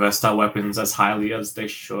taking versatile weapons as highly as they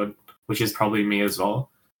should, which is probably me as well.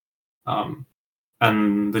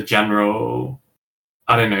 And the general,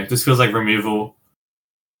 I don't know, this feels like removal.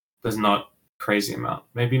 There's not crazy amount.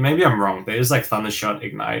 Maybe I'm wrong. There's like Thundershot,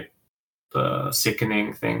 Ignite, the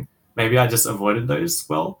Sickening thing. Maybe I just avoided those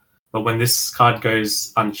well. But when this card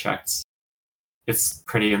goes unchecked, it's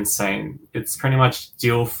pretty insane. It's pretty much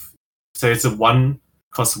deal. So it's a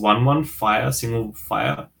 1-cost 1/1 fire, single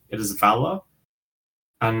fire. It is Valor.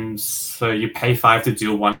 And so you pay 5 to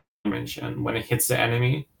deal 1 damage. And when it hits the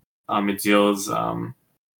enemy, it deals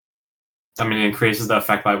it increases the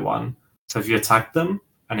effect by 1. So if you attack them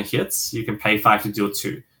and it hits, you can pay 5 to deal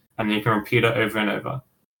 2, and then you can repeat it over and over.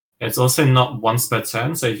 It's also not once per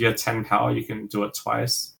turn, so if you have 10 power, you can do it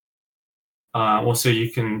twice. Also,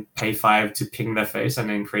 you can pay 5 to ping their face, and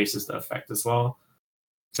it increases the effect as well.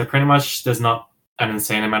 So pretty much there's not an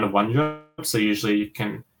insane amount of 1-drops, so usually you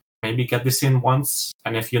can maybe get this in once,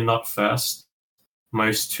 and if you're not first,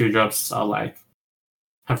 most 2-drops are like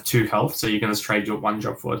have 2 health, so you can just trade your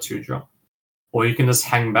 1-drop for a 2-drop. Or you can just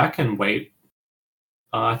hang back and wait.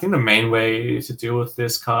 I think the main way to deal with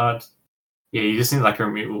this card, you just need like a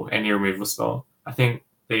removal, any removal spell. I think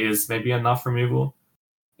there is maybe enough removal.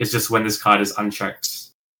 It's just when this card is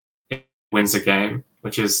unchecked, it wins the game,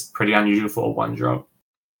 which is pretty unusual for a 1-drop.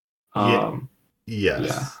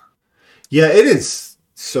 Yes. Yeah, it is.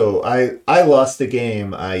 So I lost the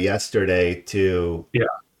game yesterday to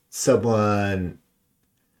someone.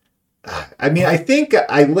 I mean, I think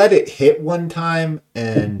I let it hit one time,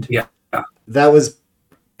 and that was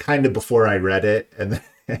kind of before I read it, and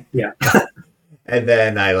then, and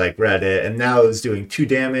then I like read it, and now it was doing 2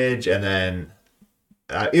 damage, and then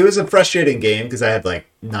it was a frustrating game because I had like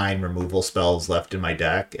 9 removal spells left in my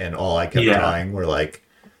deck, and all I kept drawing were like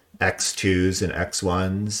X2s and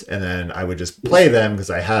X1s, and then I would just play them because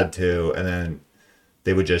I had to, and then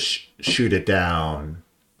they would just shoot it down,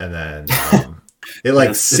 and then it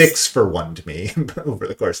like 6 for 1 to me over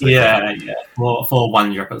the course of the game. for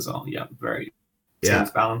 1-drop as well. Very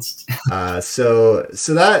seems balanced. So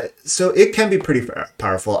it can be pretty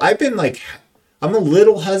powerful. I've been like, I'm a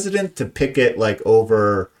little hesitant to pick it like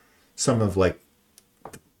over some of like,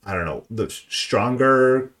 I don't know, the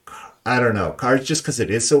stronger, I don't know, cards, just because it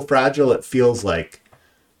is so fragile. It feels like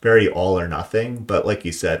very all or nothing. But like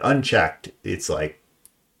you said, unchecked, it's like,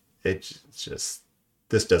 it's just,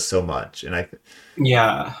 this does so much. And I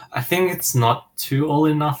think it's not too all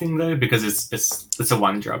or nothing though, because it's a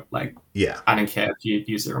 1-drop. Like, I don't care if you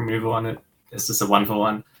use a removal on it. It's just a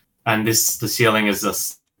 1-for-1, and the ceiling is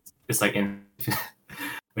just, it's like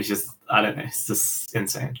which is, I don't know, it's just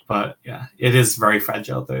insane. But yeah, it is very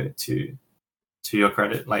fragile though. To your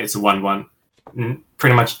credit, like it's a 1/1.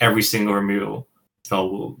 Pretty much every single removal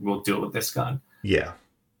spell will deal with this card. Yeah.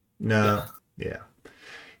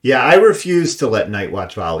 I refuse to let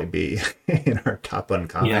Nightwatch Volley be in our top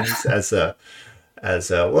uncommons as a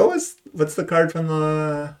what's the card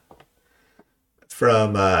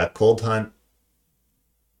from Cold Hunt?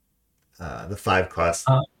 The 5 cost,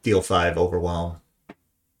 deal 5, overwhelm.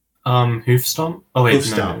 Hoofstomp? Oh wait,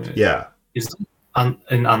 Hoofstomp, no. yeah. Is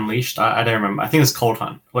in Unleashed? I don't remember. I think it's Cold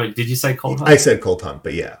Hunt. Wait, did you say Cold Hunt? I said Cold Hunt,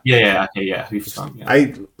 but yeah. Hoofstomp.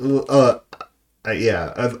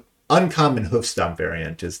 Of uncommon Hoofstomp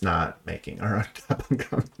variant is not making our top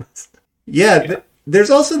uncommon list.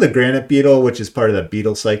 There's also the Granite Beetle, which is part of the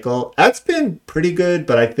Beetle cycle. That's been pretty good,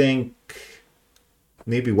 but I think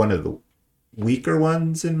maybe one of the weaker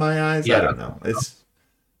ones in my eyes. I don't know. It's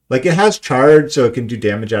like it has charge, so it can do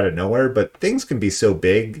damage out of nowhere, but things can be so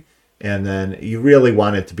big, and then you really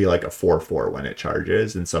want it to be like a 4/4 when it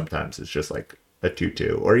charges, and sometimes it's just like a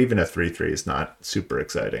 2/2, or even a 3/3 is not super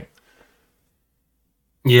exciting.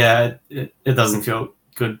 Yeah, it doesn't feel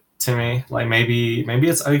good to me. Like maybe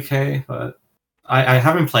it's okay, but I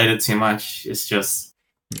haven't played it too much. It's just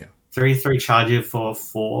 3/3 charge it for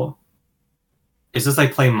 4. It's just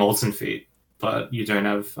like playing Molten Feet, but you don't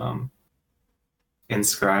have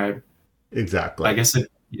Inscribe. Exactly. I guess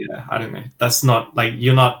I don't know. That's not like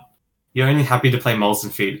you're only happy to play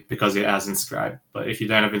Molten Feet because it has Inscribe. But if you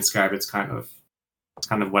don't have Inscribe, it's kind of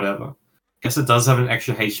whatever. I guess it does have an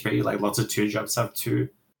extra HP. Like lots of 2-drops have 2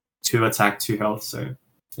 attack, 2 health, so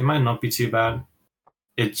it might not be too bad.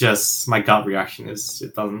 It just, my gut reaction is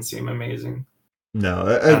it doesn't seem amazing. No,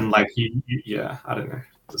 and like I don't know.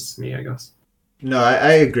 Just me, I guess. No,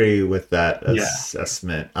 I agree with that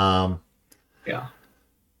assessment. Another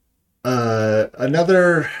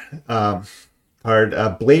card,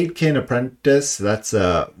 Bladekin Apprentice. That's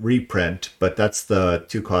a reprint, but that's the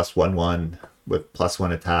 2-cost 1/1 with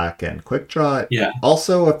 +1 attack and quick draw.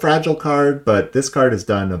 Also a fragile card, but this card has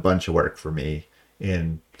done a bunch of work for me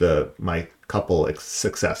in my couple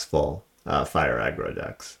successful fire aggro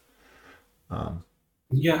decks. I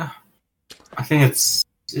think it's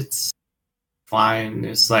fine.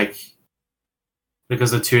 It's like,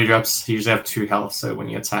 because the 2-drops usually have 2 health, so when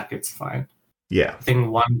you attack, it's fine. Yeah. I think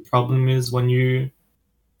one problem is when you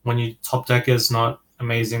top deck is not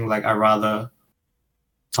amazing. Like I rather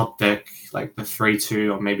top deck like the 3/2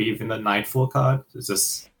 or maybe even the Nightfall card. It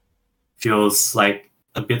just feels like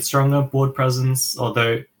a bit stronger board presence.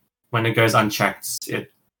 Although when it goes unchecked,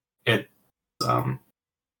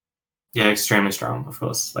 Yeah, extremely strong, of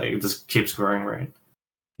course. Like, it just keeps growing, right?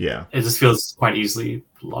 Yeah. It just feels quite easily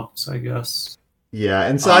blocked, I guess. Yeah,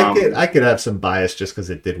 and so I could have some bias just because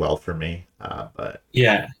it did well for me, but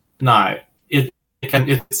yeah, no,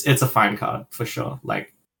 it's a fine card for sure.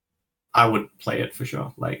 Like, I would play it for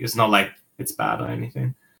sure. Like, it's not like it's bad or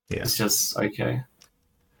anything. yeah. It's just okay.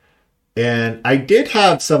 And I did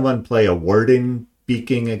have someone play a Warden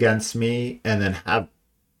Beaking against me, and then have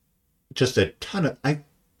just a ton of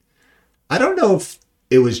I don't know if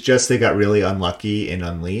it was just they got really unlucky in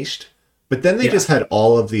Unleashed, but then they just had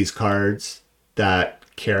all of these cards that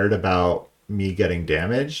cared about me getting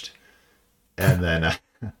damaged, and then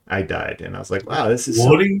I died, and I was like, wow, this is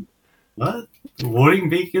Warding. What? Warding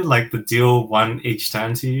Beacon, like the deal one each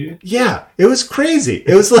turn to you? Yeah, it was crazy.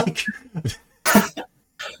 It was like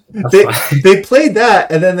they played that,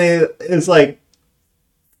 and then it was like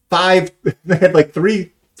they had like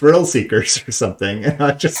 3 Thrill Seekers or something, and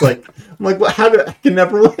I'm like, well, I can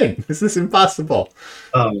never win. This is impossible.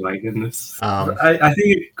 Oh my goodness. I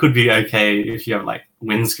think it could be okay if you have like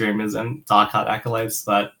Wind Screamers and Dark Heart Acolytes,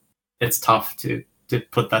 but it's tough to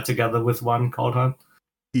put that together with one Cold Hunt.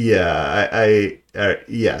 Yeah,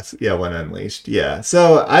 yes, yeah, when Unleashed, yeah.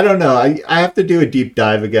 So I don't know. I have to do a deep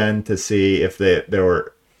dive again to see if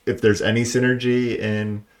there's any synergy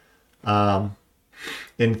in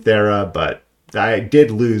Thera, but I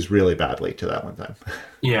did lose really badly to that one time.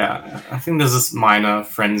 Yeah, I think there's this minor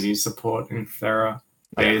frenzy support in Thera.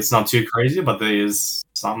 Like, it's not too crazy, but there is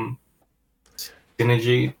some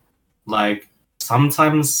synergy. Like,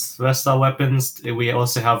 sometimes Versatile weapons, we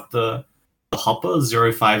also have the Hopper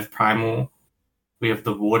 05 Primal. We have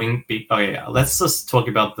the Warding Beak. Oh yeah, let's just talk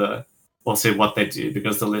about also what they do,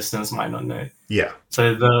 because the listeners might not know. Yeah.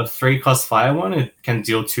 So the 3-cost fire one, it can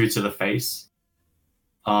deal 2 to the face.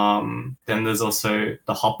 Then there's also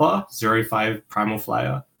the Hopper 05 Primal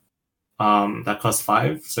Flyer. That costs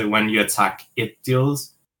 5. So when you attack, it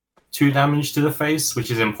deals 2 damage to the face,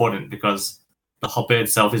 which is important because the Hopper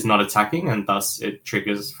itself is not attacking, and thus it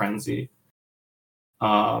triggers Frenzy.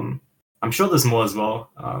 I'm sure there's more as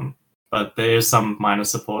well, but there is some minor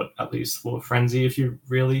support, at least for Frenzy, if you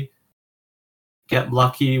really get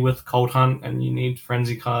lucky with Cold Hunt and you need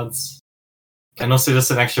Frenzy cards. And also,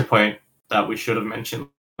 just an extra point that we should have mentioned,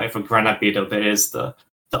 like for Granite Beetle, there is the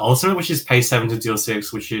ultimate, which is pay 7 to deal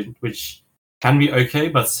 6, which can be okay,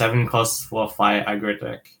 but 7 costs for a fire aggro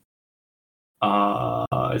deck.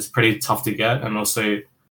 It's pretty tough to get, and also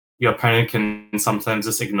your opponent can sometimes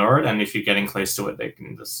just ignore it, and if you're getting close to it, they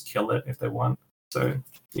can just kill it if they want. So,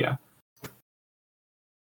 yeah.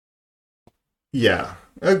 Yeah,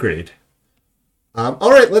 agreed.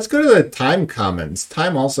 All right, let's go to the Time commons.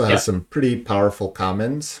 Time also has some pretty powerful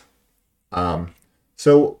commons.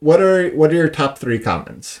 So what are your top 3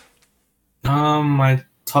 commons? My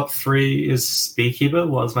top 3 is Speedkeeper,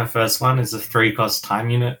 was my first one. It's a 3-cost time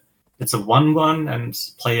unit. It's a 1/1 and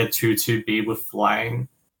play a 2/2B with flying.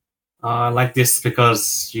 I like this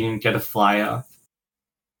because you can get a flyer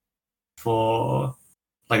for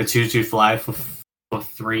like a 2/2 flyer for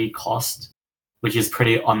 3 cost, which is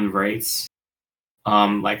pretty on rates.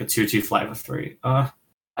 Like a 2/2 flyer for 3. I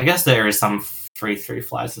guess there is some 3/3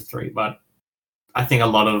 flyers for 3, but I think a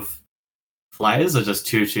lot of flyers are just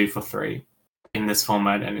 2/2 for 3 in this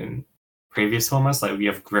format and in previous formats. Like we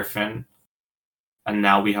have Griffin, and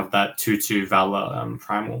now we have that 2/2 Valor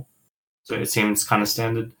Primal. So it seems kind of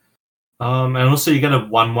standard. And also you get a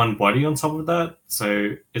 1/1 body on top of that.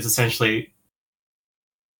 So it's essentially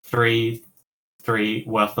 3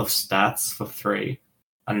 worth of stats for 3,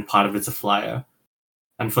 and part of it's a flyer.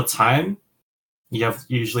 And for time, you have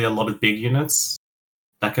usually a lot of big units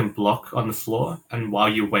that can block on the floor, and while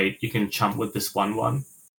you wait, you can chump with this 1/1.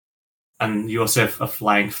 And you also have a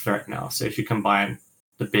flying threat now. So if you combine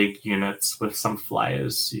the big units with some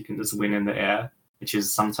flyers, you can just win in the air, which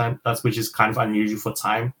is kind of unusual for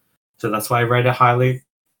time. So that's why I rate it highly.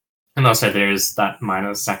 And also there is that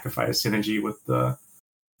minor sacrifice synergy with the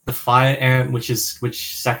Fire Ant, which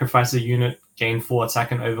sacrifices a unit, gain 4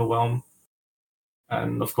 attack and overwhelm.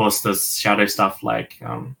 And of course there's shadow stuff like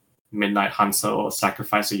Midnight Hunter, or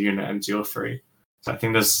sacrifice a unit and deal 3. So I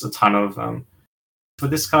think there's a ton of for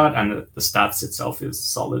this card, and the stats itself is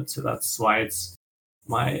solid. So that's why it's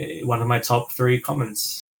one of my top 3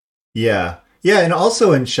 commons. Yeah, and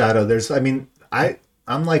also in Shadow,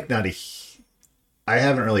 I'm like I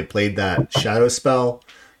haven't really played that Shadow spell,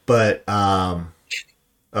 but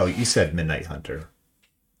you said Midnight Hunter.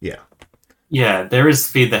 Yeah, there is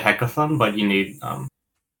Feed the Hackathon, but you need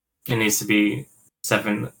it needs to be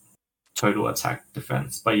 7 total attack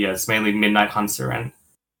defense. But yeah, it's mainly Midnight Hunter and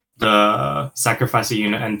the sacrifice a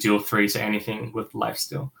unit and deal 3 to anything with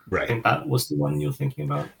lifesteal. Right. I think that was the one you were thinking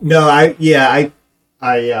about. No, I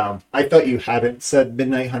thought you hadn't said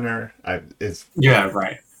Midnight Hunter. Yeah,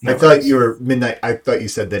 right. No, I thought you were Midnight. I thought you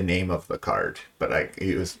said the name of the card, but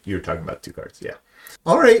you were talking about 2 cards. Yeah.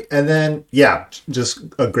 All right, and then just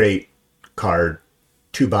a great card.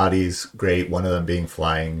 2 bodies, great. One of them being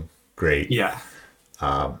flying, great. Yeah.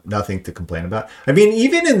 Nothing to complain about. I mean,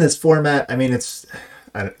 even in this format, I mean,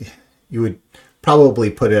 you would probably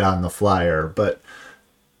put it on the flyer, but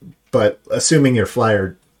assuming your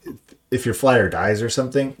flyer, if your flyer dies or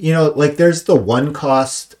something, like there's the 1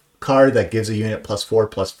 cost card that gives a unit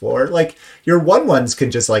 +4/+4. Like your 1/1s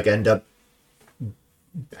can just like end up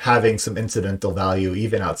having some incidental value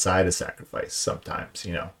even outside of sacrifice sometimes.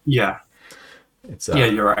 Yeah. It's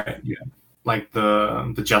you're right. Yeah, like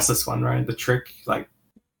the justice one, right? The trick, like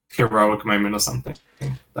heroic moment or something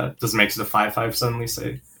that just makes it a 5/5 suddenly.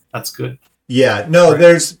 So that's good. Yeah. No,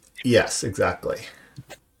 right. Yes, exactly.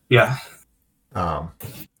 Yeah. All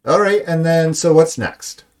right, and then so what's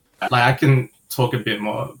next? Like I can talk a bit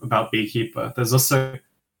more about Beekeeper. There's also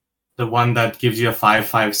the one that gives you a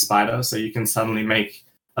 5/5 spider, so you can suddenly make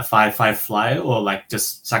a 5/5 flyer, or like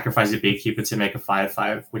just sacrifice your Beekeeper to make a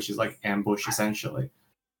 5/5, which is like ambush essentially.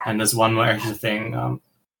 And there's one more extra thing.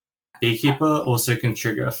 Beekeeper also can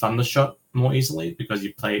trigger a Thundershot more easily because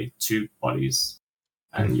you play 2 bodies.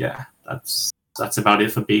 And yeah, that's about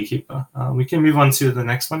it for Beekeeper. We can move on to the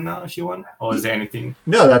next one now if you want, or is there anything?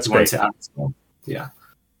 No, that's you great. Want to add as well? Yeah.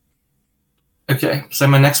 Okay, so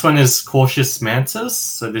my next one is Cautious Mantis.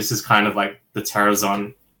 So this is kind of like the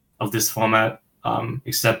Terrazon of this format,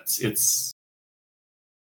 except it's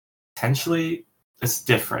potentially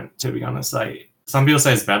different, to be honest. Like some people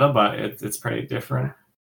say it's better, but it's pretty different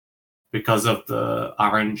because of the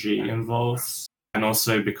RNG involved, and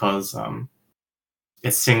also because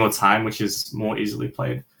it's single time, which is more easily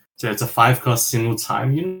played. So it's a 5-cost single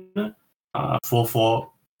time unit, 4/4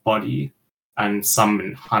 body, and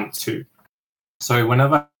summon hunt 2. So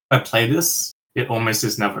whenever I play this, it almost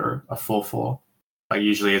is never a 4/4. Like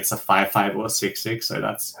usually it's a 5/5 or a 6/6, so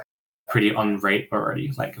that's pretty on rate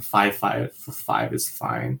already. Like a 5/5 for 5 is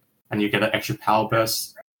fine, and you get an extra power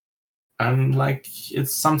burst. And like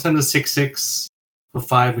it's sometimes a 6/6 for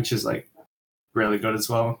 5, which is like really good as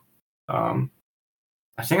well. I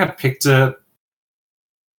think I picked it.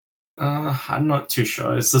 I'm not too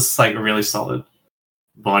sure. It's just like a really solid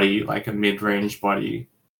body, like a mid-range body.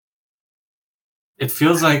 It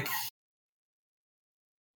feels like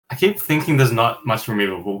I keep thinking there's not much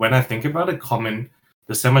removable. When I think about it,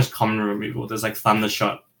 there's so much common removal. There's like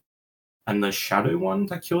Thundershot and the Shadow one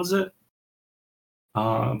that kills it.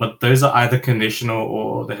 But those are either conditional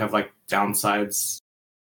or they have like downsides.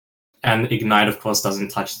 And Ignite, of course, doesn't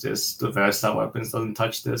touch this. The Versatile Weapons doesn't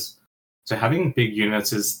touch this. So having big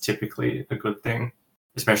units is typically a good thing,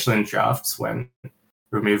 especially in drafts when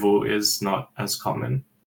removal is not as common.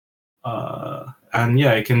 And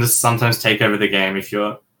yeah, it can just sometimes take over the game if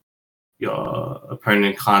your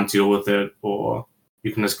opponent can't deal with it, or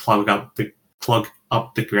you can just clog up the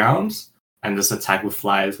ground and just attack with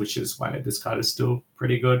flyers, which is why this card is still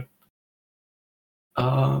pretty good.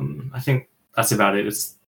 I think that's about it.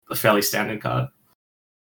 It's a fairly standard card.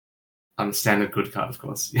 Standard good card, of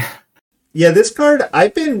course. Yeah. Yeah, this card,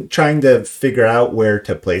 I've been trying to figure out where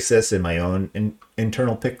to place this in my own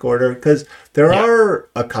internal pick order, because there are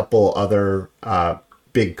a couple other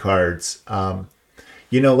big cards.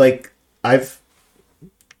 Like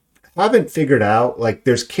haven't figured out, like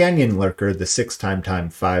there's Canyon Lurker, the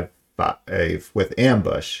 6x5/5 with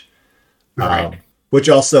Ambush. Right. Which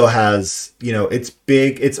also has, it's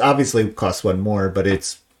big. It's obviously costs 1 more, but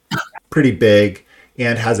it's pretty big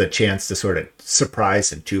and has a chance to sort of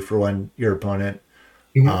surprise and 2-for-1 your opponent.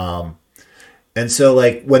 Mm-hmm. And so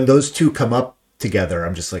like when those 2 come up together,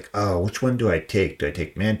 I'm just like, oh, which one do I take? Do I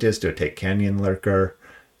take Mantis? Do I take Canyon Lurker?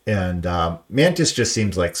 And Mantis just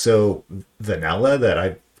seems like so vanilla that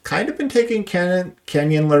I've kind of been taking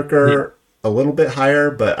Canyon Lurker a little bit higher,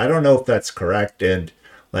 but I don't know if that's correct. And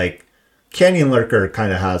like Canyon Lurker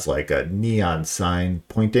kind of has like a neon sign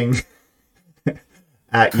pointing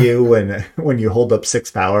at you when you hold up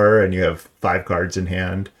 6 power and you have 5 cards in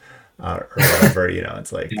hand, or whatever.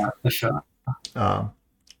 It's like for sure. And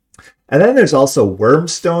then there's also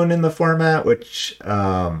Wormstone in the format, which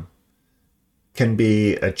can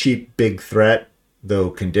be a cheap big threat, though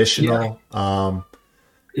conditional.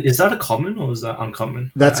 Is that a common or is that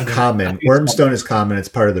uncommon? That's common. Wormstone is common. It's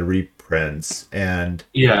part of the reprints, and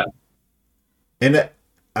I've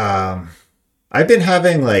been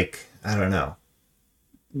having like, I don't know.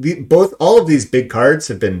 All of these big cards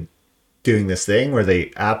have been doing this thing where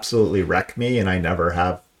they absolutely wreck me and I never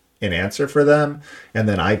have an answer for them. And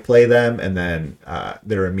then I play them and then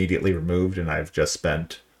they're immediately removed and I've just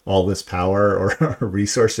spent all this power or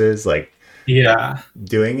resources like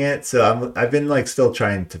doing it. So I've been like still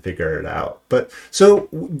trying to figure it out. But so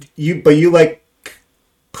you like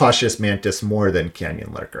Cautious Mantis more than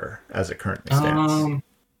Canyon Lurker as it currently stands?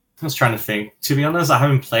 I was trying to think. To be honest, I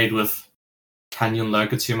haven't played with Canyon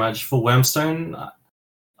Lurker too much. For Wormstone,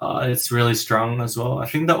 it's really strong as well. I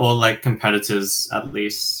think they're all like competitors, at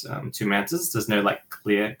least to Mantis. There's no like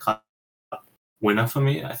clear cut winner for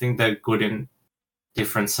me. I think they're good in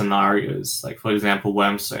different scenarios. Like for example,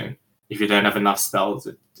 Wormstone. If you don't have enough spells,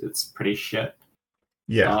 it's pretty shit.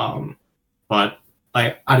 Yeah. But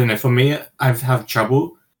like I don't know. For me, I have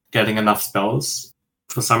trouble getting enough spells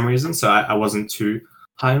for some reason. So I wasn't too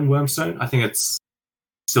high on Wormstone. I think it's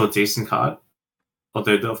still a decent card.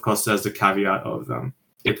 Although of course there's the caveat of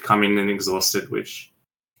it coming in exhausted, which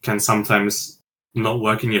can sometimes not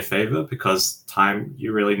work in your favor because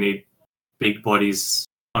you really need big bodies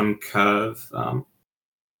on curve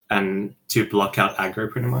and to block out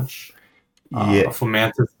aggro pretty much. For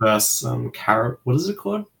Mantis versus what is it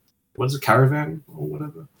called? What is it, Caravan or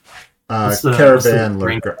whatever? Caravan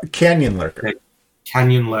Lurker. Canyon Lurker.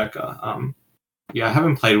 Canyon Lurker. I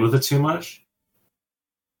haven't played with it too much.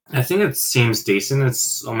 I think it seems decent.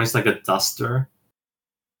 It's almost like a duster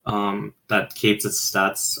that keeps its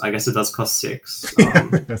stats. I guess it does cost 6.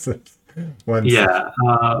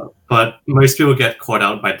 But most people get caught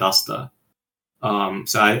out by duster.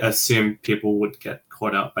 So I assume people would get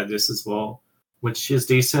caught out by this as well, which is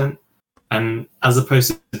decent. And as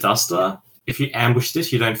opposed to duster, if you ambush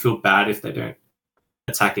this, you don't feel bad if they don't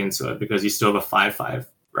attack into it because you still have a 5/5,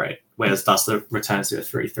 right? Whereas duster returns to a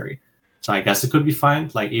 3/3. So I guess it could be fine,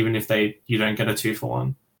 like even if you don't get a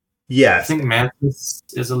 2-for-1. Yes. I think Mantis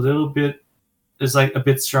is a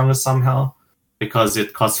bit stronger somehow because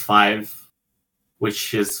it costs 5,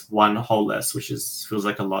 which is 1 whole less, which feels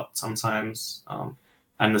like a lot sometimes.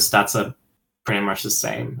 And the stats are pretty much the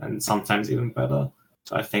same and sometimes even better.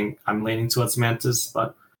 So I think I'm leaning towards Mantis,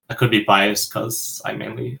 but I could be biased because I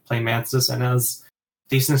mainly play Mantis and has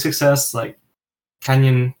decent success. Like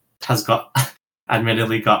Canyon has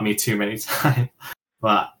admittedly got me too many times,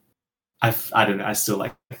 but I don't know. I still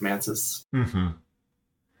like Mantis. Mm-hmm.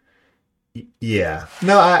 Yeah,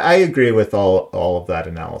 no, I agree with all of that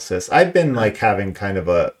analysis. I've been like having kind of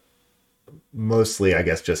a mostly, I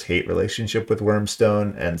guess, just hate relationship with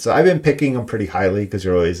Wormstone, and so I've been picking them pretty highly because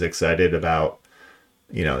you're always excited about,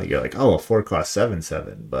 you're like, oh, a 4 cost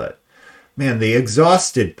 7/7, but man, the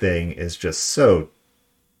exhausted thing is just so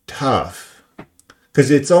tough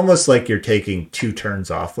because it's almost like you're taking 2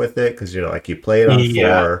 turns off with it because you're like you play it on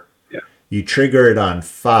 4, you trigger it on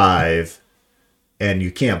 5. And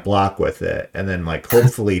you can't block with it, and then like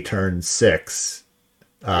hopefully turn 6,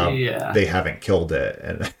 they haven't killed it,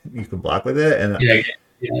 and you can block with it. And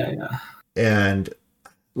and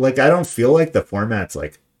like I don't feel like the format's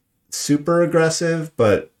like super aggressive,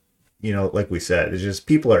 but like we said, it's just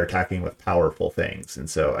people are attacking with powerful things, and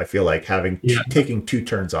so I feel like taking 2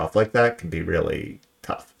 turns off like that can be really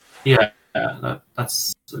tough.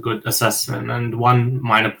 That's a good assessment. And one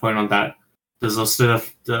minor point on that, there's also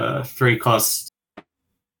the 3 cost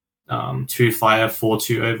 2 fire,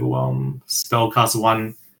 4/2 overwhelm, spell cast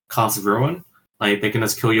 1 cast ruin. Like they can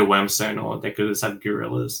just kill your Wormstone, or they could just have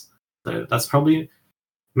gorillas. So that's probably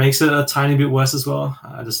makes it a tiny bit worse as well.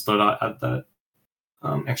 I just thought I'd add that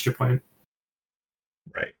extra point.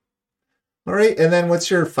 Right. All right, and then what's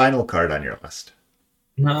your final card on your list?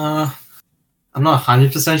 I'm not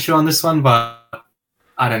 100% sure on this one, but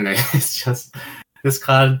I don't know. It's just this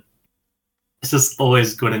card. It's just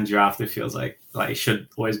always good in draft. It feels like it should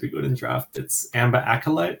always be good in draft. It's Amber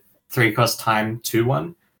Acolyte, 3 cost time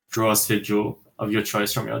 2/1, draw a sigil of your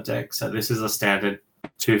choice from your deck. So this is a standard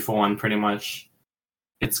 2-for-1 pretty much.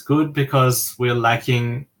 It's good because we're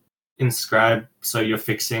lacking Inscribe, so your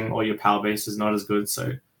fixing or your power base is not as good.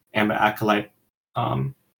 So Amber Acolyte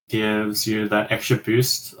gives you that extra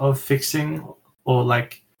boost of fixing or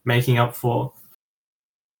like making up for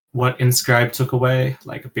what Inscribe took away,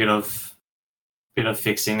 like a bit of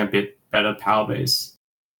fixing, a bit better power base.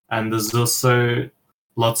 And there's also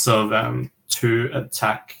lots of 2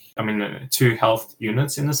 health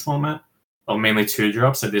units in this format, or mainly 2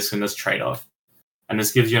 drops, so this can just trade off. And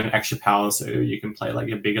this gives you an extra power so you can play like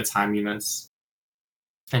your bigger time units.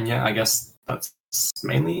 And yeah, I guess that's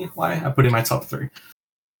mainly why I put in my top 3.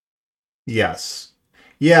 Yes.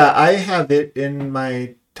 Yeah, I have it in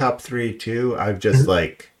my top 3 too. I've just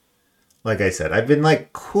like I said, I've been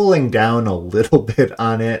like cooling down a little bit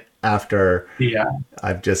on it. after Yeah.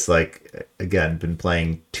 I've just like again been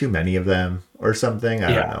playing too many of them or something.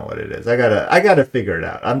 I don't know what it is. I gotta figure it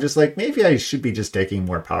out. I'm just like, maybe I should be just taking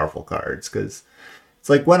more powerful cards, because it's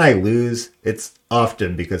like when I lose, it's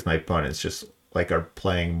often because my opponents just like are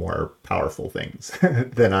playing more powerful things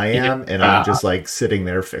than I am, and I'm just like sitting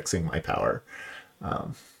there fixing my power. I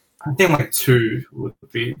think like 2 would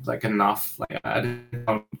be like enough. Like I didn't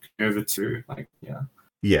go over 2. Like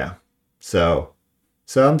Yeah. So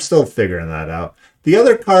I'm still figuring that out. The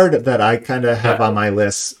other card that I kind of have on my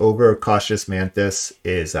list over Cautious Mantis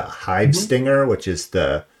is a Hive Stinger, which is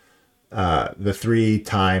the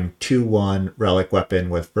 3-time 2/1 relic weapon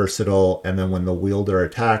with versatile, and then when the wielder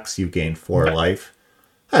attacks, you gain 4 life.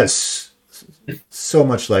 That's so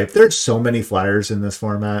much life. There's so many flyers in this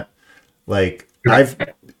format. Like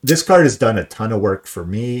this card has done a ton of work for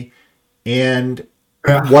me, and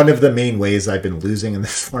one of the main ways I've been losing in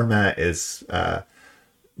this format is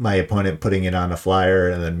my opponent putting it on a flyer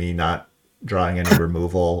and then me not drawing any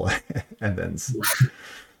removal and then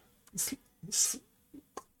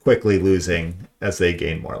quickly losing as they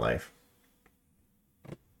gain more life.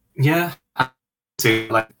 Yeah,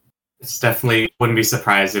 like it's definitely wouldn't be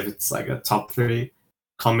surprised if it's like a top 3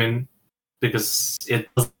 common, because it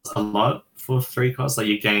does a lot for 3 costs. Like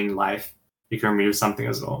you gain life, you can remove something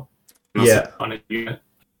as well. On a unit,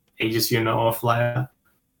 Aegis unit or a flyer,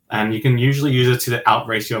 and you can usually use it to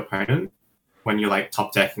outrace your opponent when you're like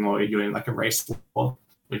top decking or you're doing like a race war,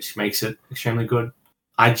 which makes it extremely good.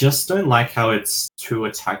 I just don't like how it's 2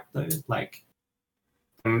 attack though. Like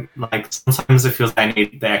sometimes it feels like I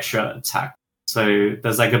need the extra attack. So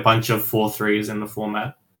there's like a bunch of 4/3s in the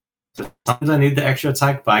format. So sometimes I need the extra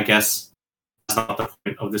attack, but I guess that's not the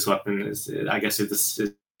point of this weapon. I guess if this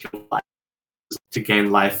is to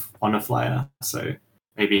gain life on a flyer. So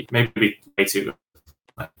maybe way too good.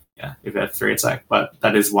 If it had 3 attack, but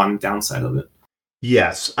that is one downside of it.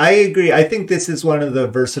 Yes, I agree. I think this is one of the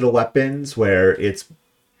versatile weapons where it's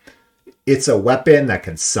a weapon that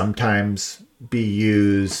can sometimes be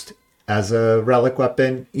used as a relic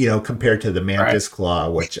weapon, compared to the Mantis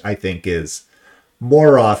Claw, which I think is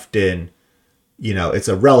more often, it's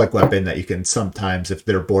a relic weapon that you can sometimes, if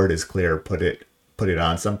their board is clear, put it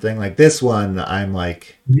on something. Like this one, I'm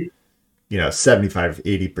like,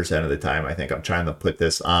 75-80% of the time, I think I'm trying to put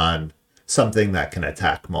this on something that can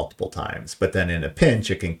attack multiple times. But then in a pinch,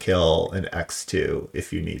 it can kill an X2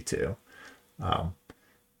 if you need to.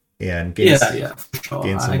 And gain for sure.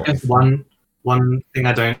 I guess one thing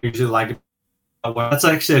I don't usually like, that's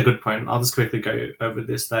actually a good point. I'll just quickly go over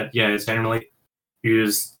this, that it's generally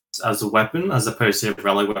used as a weapon as opposed to a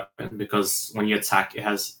relic weapon, because when you attack, it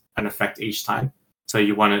has an effect each time. So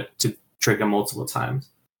you want it to trigger multiple times.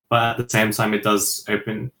 But at the same time, it does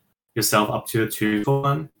open yourself up to a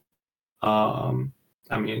 2-for-1.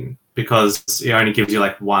 Because it only gives you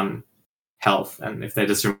like 1 health, and if they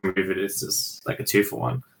just remove it, it's just like a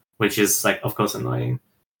 2-for-1, which is like, of course, annoying.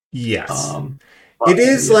 Yes, it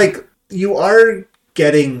is like you are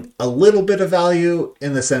getting a little bit of value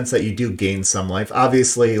in the sense that you do gain some life.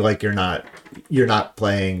 Obviously, like you're not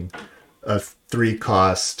playing a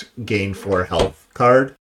 3-cost gain 4 health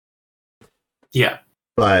card. Yeah.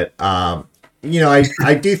 But, I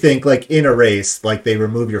do think, like, in a race, like, they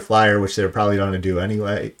remove your flyer, which they're probably going to do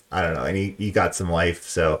anyway. I don't know. And you got some life,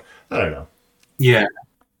 so I don't know. Yeah.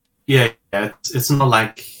 It's not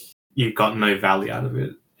like you got no value out of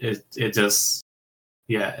it. It just,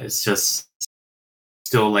 it's just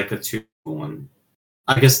still like a 2-for-1.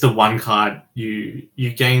 I guess the 1 card, you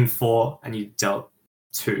gain 4 and you dealt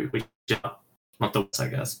 2, which is not the worst, I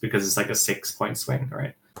guess, because it's like a 6-point swing,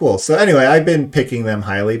 right? Cool. So anyway, I've been picking them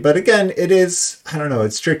highly, but again, it is, I don't know,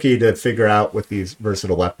 it's tricky to figure out with these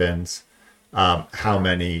versatile weapons how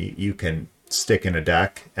many you can stick in a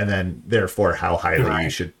deck, and then therefore how highly you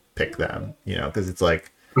should pick them, because it's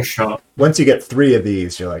like, for sure, once you get 3 of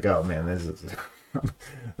these, you're like, oh man, this is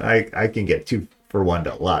I can get 2-for-1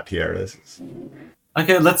 a lot here. This is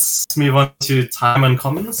okay. Let's move on to time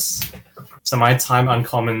uncommons. So my time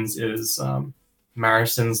uncommons is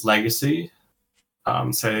Marison's Legacy.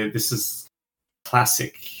 So this is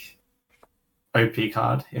classic OP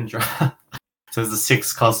card in draft. So it's a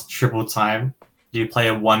 6-cost triple time. You play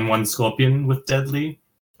a 1/1 Scorpion with Deadly,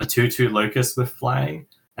 a 2/2 Locust with Flying,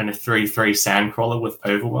 and a 3/3 Sandcrawler with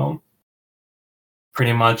Overwhelm.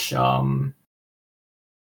 Pretty much,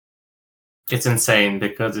 it's insane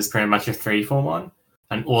because it's pretty much a 3-for-1,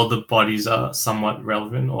 and all the bodies are somewhat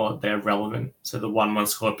relevant, or they're relevant. So the 1/1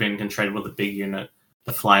 Scorpion can trade with a big unit.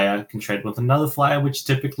 The flyer can trade with another flyer, which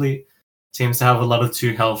typically seems to have a lot of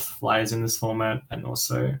 2 health flyers in this format, and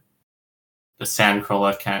also the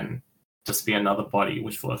Sandcrawler can just be another body,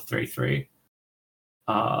 which for a 3/3.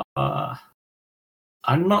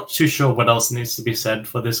 I'm not too sure what else needs to be said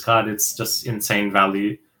for this card. It's just insane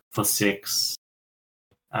value for 6.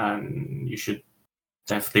 And you should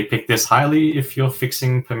definitely pick this highly if your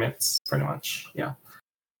fixing permits, pretty much. Yeah.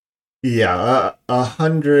 Yeah,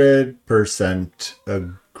 100%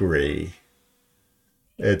 agree.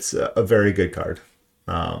 It's a very good card.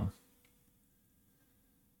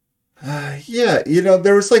 Yeah,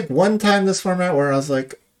 there was like one time this format where I was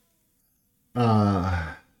like,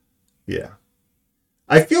 yeah.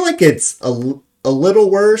 I feel like it's a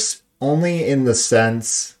little worse, only in the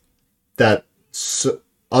sense that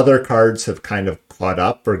other cards have kind of caught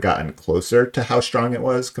up or gotten closer to how strong it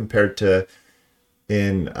was compared to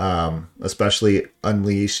in especially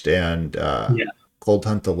Unleashed and Cold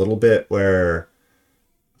Hunt a little bit, where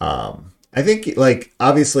I think, like,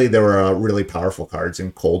 obviously there were really powerful cards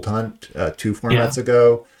in Cold Hunt 2 formats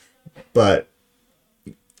ago, but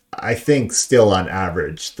I think still on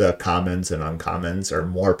average the commons and uncommons are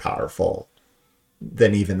more powerful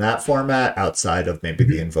than even that format outside of maybe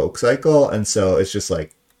the Invoke cycle. And so it's just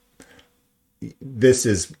like, this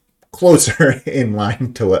is closer in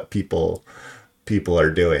line to what people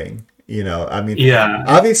are doing. I mean,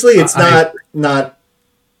 obviously it's not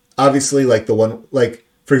obviously like the one, like,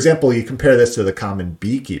 for example, you compare this to the common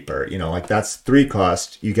Beekeeper, like that's 3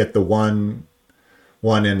 cost. You get the 1/1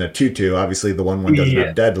 and a 2/2. Obviously the 1/1 doesn't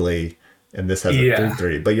have deadly, and this has a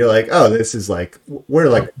 3/3. But you're like, oh, this is like, we're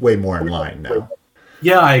like way more in line now.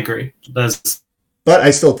 Yeah, I agree. But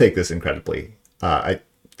I still take this incredibly.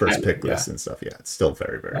 First pick list and stuff. Yeah, it's still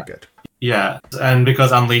very, very good. Yeah, and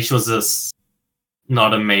because Unleash was this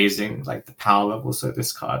not amazing, like the power level, so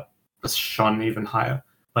this card was shone even higher.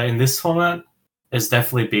 But in this format, it's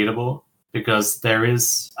definitely beatable because there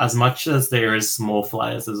is, as much as there is small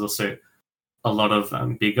flyers, there's also a lot of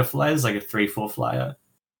bigger flyers, like a 3/4 flyer,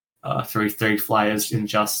 3/3 flyers in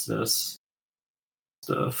Justice,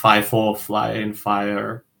 the 5/4 flyer in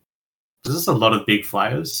Fire. There's just a lot of big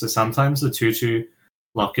flyers. So sometimes the 2/2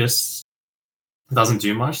 Locust doesn't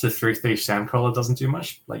do much. The 3/3 Sandcrawler doesn't do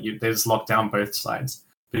much. Like they just lock down both sides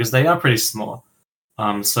because they are pretty small.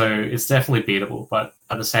 So it's definitely beatable, but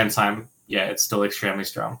at the same time, yeah, it's still extremely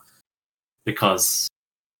strong because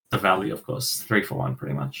the value, of course, 3 for 1,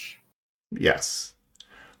 pretty much. Yes.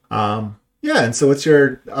 Yeah, and so what's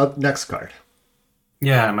your next card?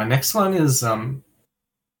 Yeah, my next one is I'm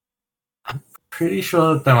pretty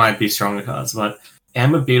sure there might be stronger cards, but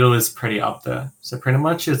Amber Beetle is pretty up there. So pretty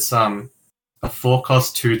much it's a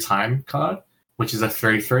 4-cost 2-time card, which is a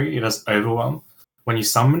 3/3. It has Overwhelm. When you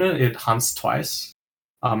summon it, it hunts twice.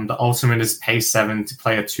 The ultimate is pay 7 to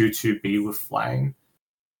play a 2/2 with flying.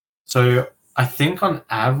 So I think on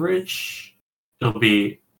average it'll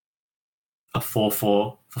be a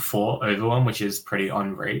 4/4 for 4 Overwhelm, which is pretty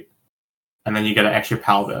on rate. And then you get an extra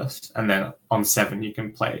Power Burst, and then on 7 you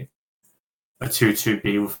can play a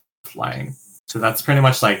 2/2 with flying. So that's pretty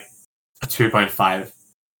much like a 2.5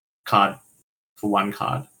 card for 1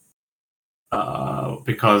 card.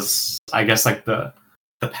 Because I guess like the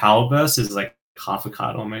Power Burst is like half a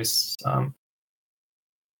card almost.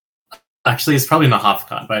 Actually, it's probably not half a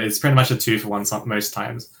card, but it's pretty much a 2 for 1 most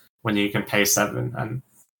times when you can pay 7, and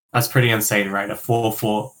that's pretty insane, right? A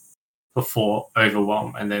 4/4 for 4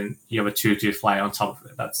 Overwhelm, and then you have a 2/2 fly on top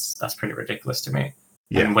of it. That's pretty ridiculous to me.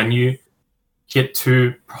 Yeah. And when you hit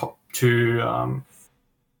two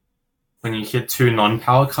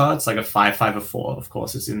non-power cards, like a 5/5 or 4, of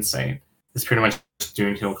course, it's insane. It's pretty much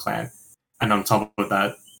Doomhill Clan, and on top of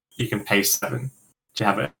that, you can pay 7 to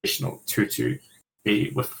have an additional 2/2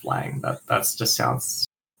 with flying. That just sounds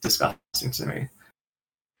disgusting to me.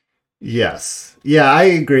 Yes. Yeah, I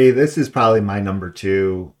agree. This is probably my number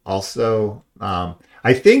 2 also.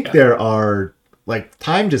 I think there are, like,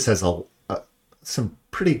 Time just has some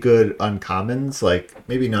pretty good uncommons. Like,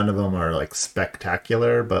 maybe none of them are, like,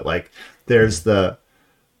 spectacular, but, like, there's the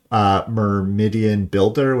Myrmidian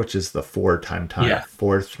Builder, which is the 4x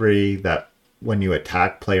 4/3 that when you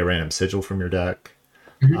attack, play a random sigil from your deck.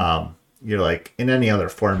 Mm-hmm. You're like, in any other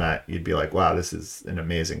format, you'd be like, wow, this is an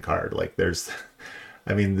amazing card. Like, there's,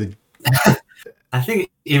 I mean, I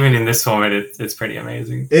think even in this format, it's pretty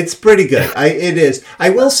amazing. It's pretty good. It is.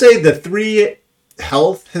 I will say the 3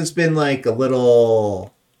 health has been like a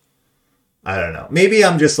little, I don't know. Maybe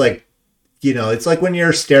I'm just like, it's like when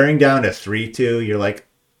you're staring down a 3/2, you're like,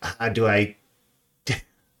 do I?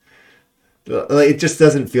 It just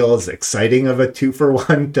doesn't feel as exciting of a 2 for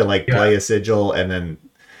 1 to like play a sigil and then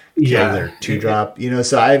kill their 2-drop.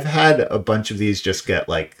 So I've had a bunch of these just get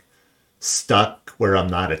like stuck where I'm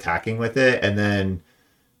not attacking with it, and then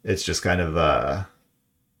it's just kind of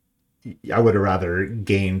I would have rather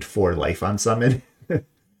gained 4 life on summon.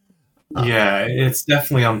 Yeah, it's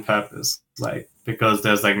definitely on purpose. Like, because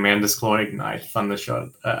there's like Mantis Claw, Ignite,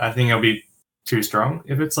 Thundershot. I think it'll be too strong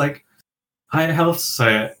if it's like higher health.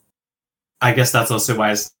 So I guess that's also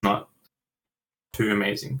why it's not too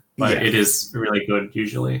amazing. But it is really good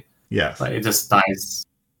usually. Yeah. Like, it just dies.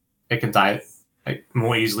 It can die like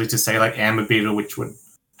more easily to say like Amber Beetle, which would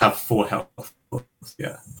have 4 health.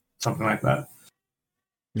 Yeah, something like that.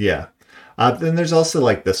 Yeah. Then there's also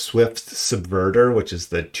like the Swift Subverter, which is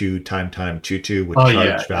the 2/2/2/2 with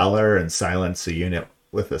charge Valor and silence a unit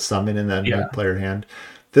with a summon in the player hand.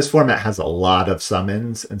 This format has a lot of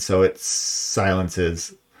summons, and so it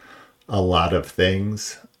silences a lot of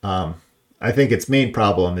things. I think its main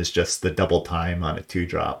problem is just the double time on a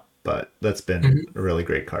 2-drop, but that's been a really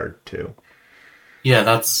great card too. Yeah,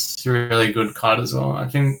 that's a really good card as well. I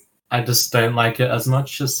think I just don't like it as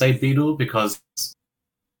much as, say, Beetle, because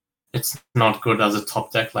it's not good as a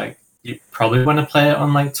top deck. Like, you probably want to play it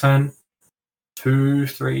on like turn 2,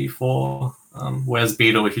 3, 4. Whereas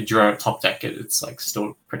Beetle, if you draw a top deck, it's like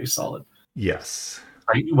still pretty solid. Yes.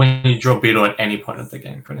 Like, when you draw Beetle at any point of the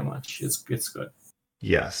game, pretty much, it's good.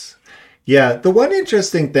 Yes. Yeah, the one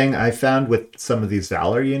interesting thing I found with some of these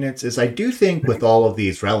Valor units is I do think with all of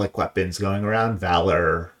these relic weapons going around,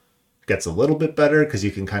 Valor gets a little bit better because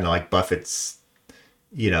you can kind of like buff its,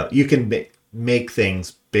 you can make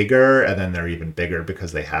things bigger, and then they're even bigger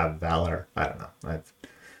because they have Valor. I don't know.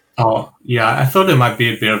 Oh, yeah, I thought it might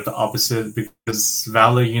be a bit of the opposite, because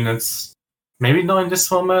Valor units, maybe not in this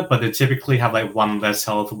format, but they typically have like 1 less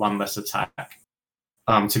health, 1 less attack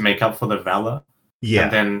to make up for the Valor. Yeah.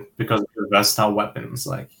 And then because of the versatile weapons,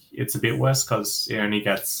 like, it's a bit worse because it only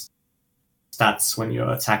gets stats when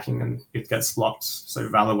you're attacking and it gets blocked. So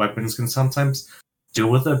Valor weapons can sometimes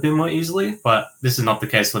deal with it a bit more easily, but this is not the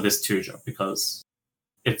case for this 2-drop because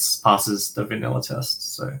it passes the vanilla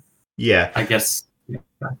test. So yeah, I guess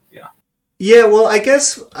yeah. Well, I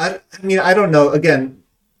guess I mean I don't know. Again,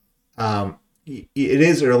 it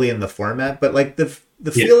is early in the format, but like the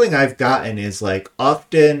feeling I've gotten is like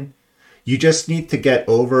often you just need to get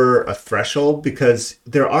over a threshold because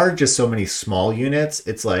there are just so many small units.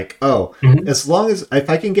 It's like, as long as if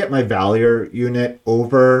I can get my Valor unit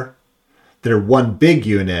over their one big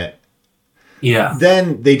unit,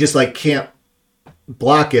 then they just like can't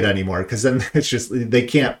block it anymore, because then it's just they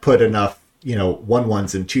can't put enough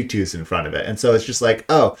 1/1s and 2/2s in front of it, and so it's just like,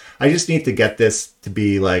 I just need to get this to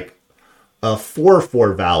be like a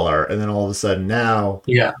 4/4 Valor, and then all of a sudden now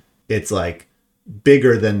it's like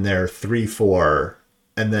bigger than their 3/4,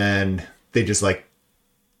 and then they just like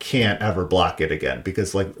can't ever block it again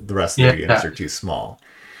because like the rest of their units are too small.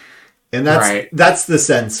 And that's the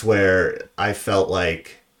sense where I felt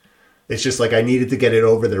like it's just like I needed to get it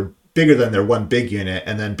over their bigger than their one big unit,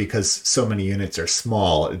 and then because so many units are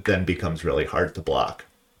small, it then becomes really hard to block.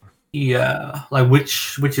 Yeah, like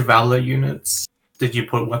which Valor units did you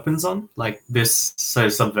put weapons on? Like this, so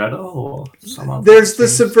Subverter or some other? There's the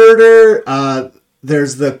Subverter.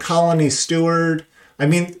 There's the Colony Steward. I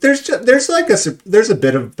mean, there's a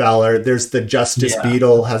bit of Valor. There's the Justice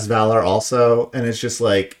Beetle has Valor also, and it's just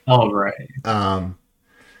like,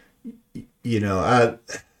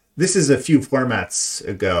 this is a few formats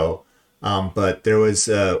ago, but there was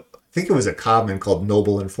I think it was a common called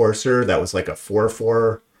Noble Enforcer that was like a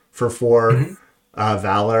 4/4 for 4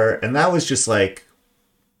 Valor, and that was just like,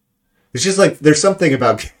 it's just like there's something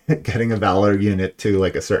about getting a Valor unit to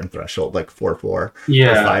like a certain threshold, like 4/4 or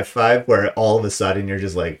 5/5, where all of a sudden you're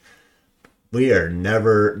just like, we are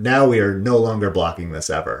no longer blocking this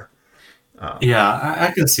ever.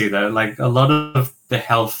 I can see that. Like a lot of the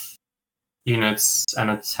health units and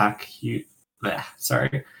attack a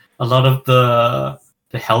lot of the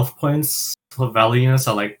health points for Valor units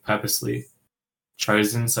are like purposely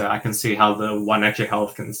chosen, so I can see how the 1 extra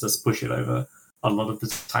health can just push it over a lot of the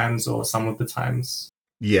times, or some of the times.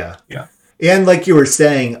 Yeah. And like you were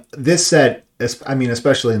saying, this set, I mean,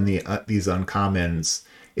 especially in these uncommons,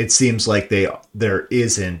 it seems like there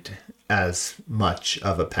isn't as much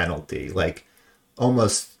of a penalty. Like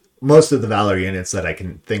almost most of the Valor units that I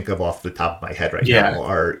can think of off the top of my head right now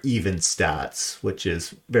are even stats, which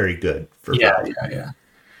is very good for Valor.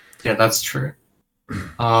 Yeah, that's true.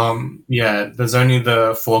 There's only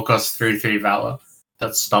the 4-cost 3/3 Valor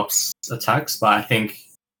that stops attacks, but I think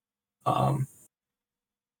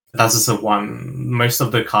that's just a 1. Most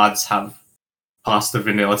of the cards have passed the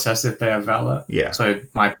vanilla test if they have Valor. Yeah. So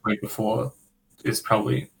my point before is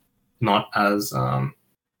probably not as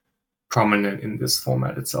prominent in this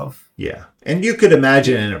format itself. Yeah. And you could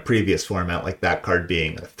imagine in a previous format like that card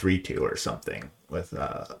being a 3/2 or something with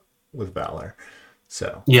Valor.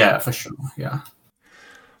 So yeah, for sure. Yeah.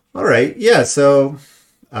 all right, yeah. So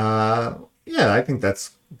yeah, I think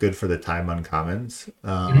that's good for the time uncommons.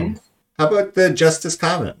 How about the Justice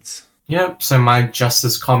Commons? Yep. So my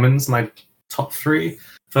Justice Commons, my top three.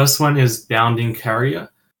 First one is Bounding Courier.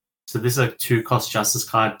 So this is a 2-cost Justice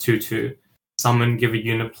card, 2/2. Summon, give a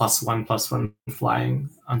unit +1/+1 flying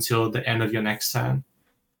until the end of your next turn.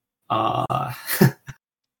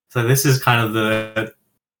 So this is kind of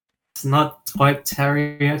it's not quite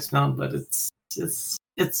Terry X Mount, but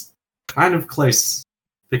it's kind of close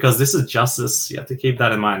because this is Justice. You have to keep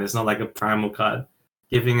that in mind. It's not like a primal card.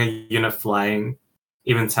 Giving a unit flying,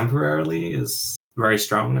 even temporarily, is very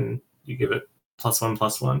strong, and you give it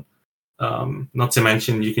 +1/+1. Not to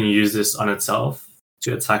mention, you can use this on itself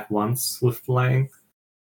to attack once with flying,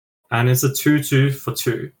 and it's a 2/2 for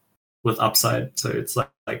 2 with upside. So it's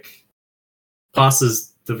like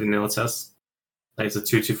passes the vanilla test. Like it's a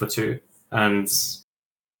 2/2 for 2, and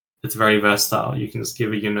it's very versatile. You can just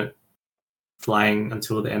give a unit flying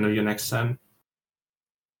until the end of your next turn.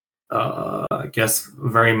 I guess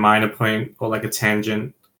very minor point or like a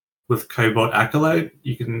tangent with Cobalt Acolyte.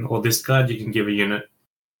 You can, or this card, you can give a unit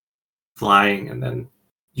flying and then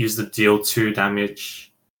use the deal 2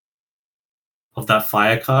 damage of that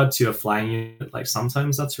fire card to a flying unit. Like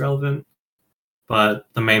sometimes that's relevant, but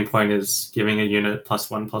the main point is giving a unit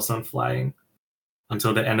 +1/+1 flying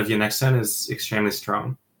until the end of your next turn is extremely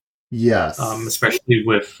strong. Yes. Especially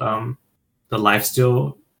with the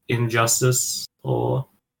lifesteal Injustice, or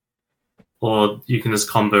you can just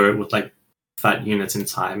combo it with like fat units in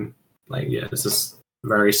time. Like, yeah, it's just a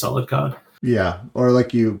very solid card. Yeah, or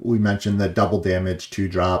like we mentioned, the double damage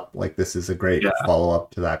 2-drop. Like this is a great follow-up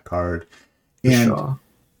to that card. And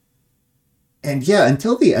yeah,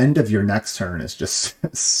 until the end of your next turn is just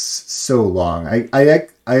so long. I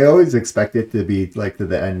always expect it to be like to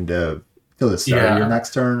the end of till the start of your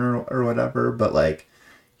next turn or whatever. But like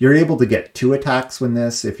you're able to get 2 attacks when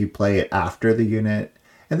this if you play it after the unit,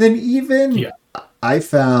 and then even I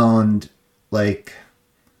found like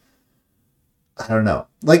I don't know,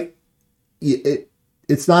 like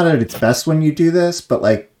it's not at its best when you do this, but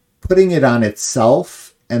like putting it on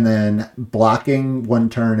itself and then blocking one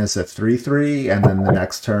turn as a 3/3 and then the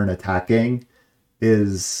next turn attacking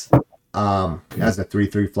is as a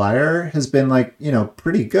 3/3 flyer has been like, you know,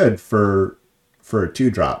 pretty good for a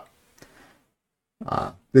 2-drop.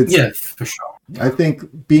 Yeah, for sure. I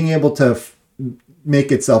think being able to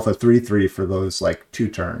make itself a 3/3 for those like 2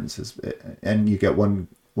 turns is, and you get one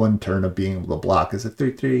turn of being able to block as a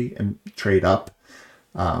 3/3 and trade up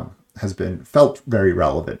has been felt very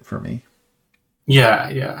relevant for me.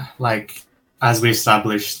 Yeah. Like as we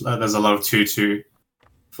established, there's a lot of 2/2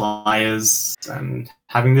 flyers, and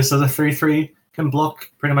having this as a 3/3 can block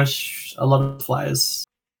pretty much a lot of flyers.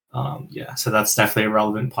 So that's definitely a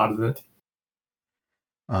relevant part of it.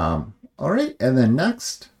 All right, and then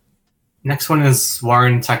next one is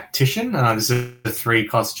Warren Tactician. This is a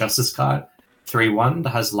 3-cost Justice card, 3/1 that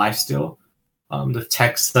has lifesteal. The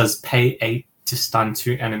text says pay 8 to stun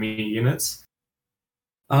 2 enemy units.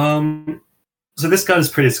 So this card is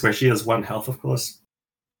pretty squishy. It has 1 health, of course,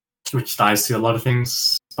 which dies to a lot of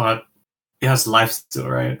things, but it has lifesteal,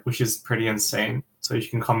 right? Which is pretty insane. So you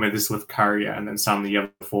can combo this with Courier, and then suddenly you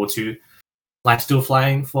have 4/2 lifesteal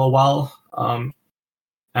flying for a while.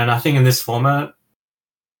 And I think in this format,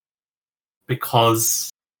 because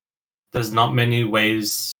there's not many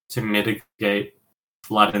ways to mitigate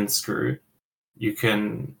Flood and Screw, you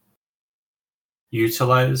can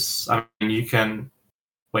utilize...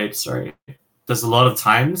 There's a lot of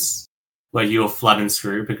times where you'll Flood and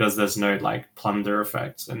Screw because there's no like plunder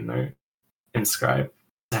effect and no inscribe.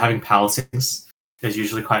 So having Power Sinks is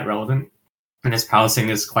usually quite relevant. And this Power Sink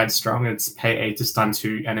is quite strong. It's pay 8 to stun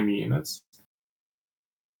 2 enemy units.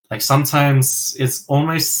 Like sometimes it's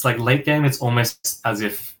almost like late game, it's almost as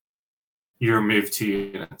if you remove 2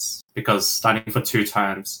 units, because stunning for 2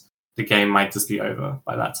 turns, the game might just be over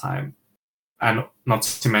by that time. And not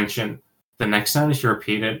to mention, the next turn, if you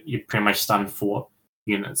repeat it, you pretty much stun 4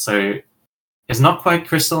 units. So it's not quite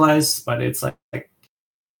crystallized, but it's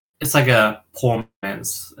like a poor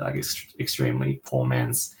man's, like extremely poor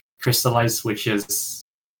man's crystallized, which is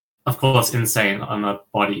of course insane on a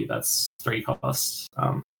body that's 3 costs.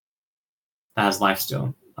 That has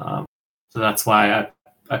lifesteal. So that's why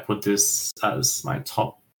I put this as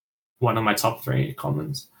one of my top 3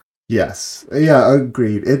 commons. Yes. Yeah,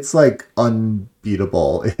 agreed. It's like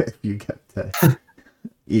unbeatable if you get to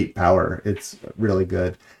eat power. It's really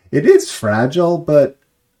good. It is fragile, but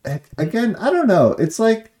again, I don't know. It's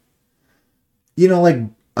like, you know, like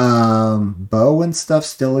bow and stuff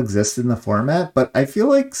still exist in the format, but I feel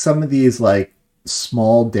like some of these like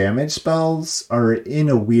small damage spells are in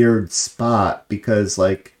a weird spot because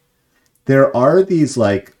like there are these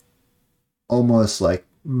like almost like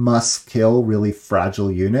must kill really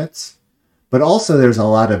fragile units, but also there's a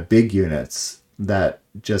lot of big units that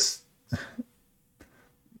just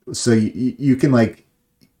so you can like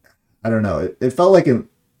I don't know. It felt like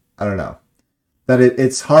I don't know that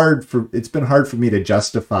it's been hard for me to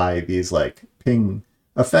justify these like ping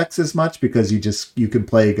effects as much because you can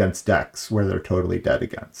play against decks where they're totally dead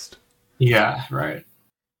against. Yeah, right.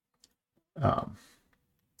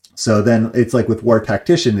 So then it's like with War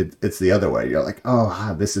Tactician, it's the other way. You're like,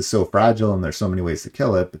 this is so fragile and there's so many ways to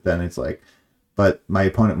kill it. But then it's like, but my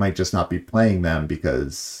opponent might just not be playing them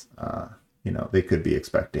because, they could be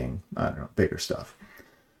expecting, I don't know, bigger stuff.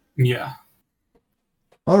 Yeah.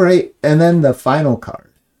 All right. And then the final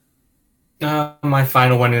card. My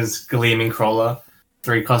final one is Gleaming Crawler.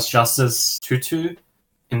 3-cost Justice, 2/2.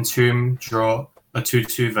 Entomb, draw a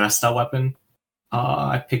 2/2 versatile weapon.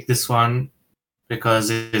 I picked this one because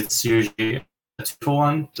it's usually a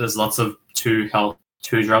 2-for-1. There's lots of 2 health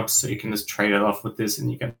 2-drops, so you can just trade it off with this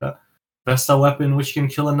and you get a versatile weapon which can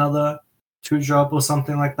kill another 2-drop or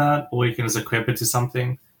something like that, or you can just equip it to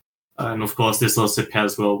something. And of course, this also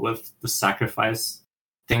pairs well with the sacrifice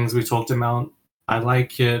things we talked about. I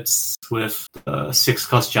like it with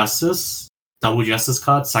 6-cost Justice, double Justice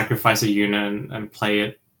card, sacrifice a unit and play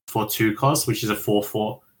it for 2 costs, which is a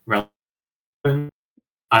 4/4 weapon.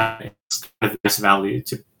 It's kind of nice value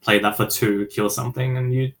to play that for 2, kill something,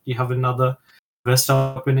 and you have another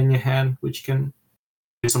versatile weapon in your hand, which can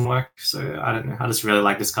do some work. So I don't know. I just really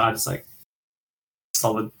like this card. It's like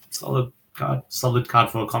solid card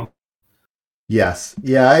for a comp. Yes.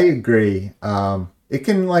 Yeah, I agree. It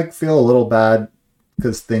can like feel a little bad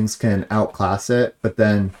because things can outclass it, but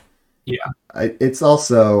then it's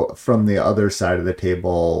also from the other side of the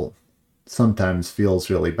table sometimes feels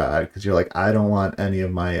really bad because you're like, I don't want any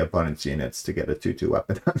of my opponent's units to get a 2/2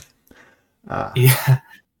 weapon.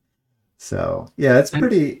 So yeah, it's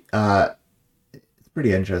pretty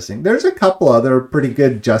interesting. There's a couple other pretty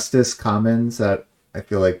good Justice commons that I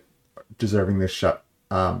feel like are deserving this shout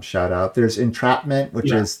out. There's Entrapment,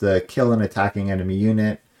 which is the kill an attacking enemy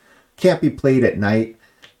unit. Can't be played at night.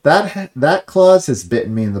 That clause has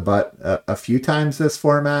bitten me in the butt a few times this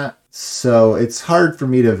format. So it's hard for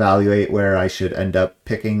me to evaluate where I should end up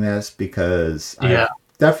picking this because I've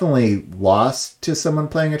definitely lost to someone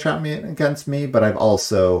playing Entrapment against me, but I've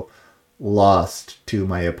also lost to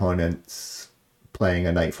my opponents playing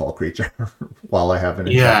a Nightfall creature while I have an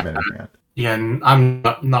Entrapment in hand. Yeah, and I'm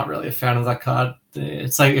not really a fan of that card.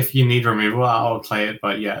 It's like if you need removal, I'll play it,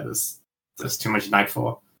 but yeah, there's too much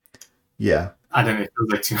Nightfall. Yeah. I don't know, it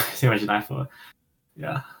feels like too much Nightfall.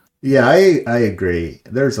 Yeah. Yeah, I agree.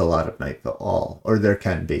 There's a lot of Nightfall, or there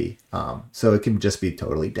can be. So it can just be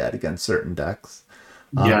totally dead against certain decks.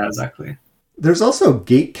 Yeah, exactly. There's also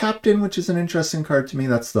Gate Captain, which is an interesting card to me.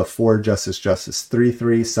 That's the 4 Justice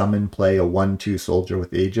 3/3 summon, play a 1/2 soldier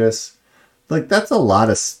with Aegis. Like that's a lot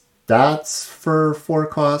of stats for 4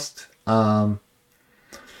 cost.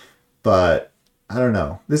 But I don't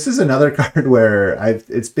know. This is another card where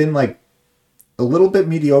it's been like a little bit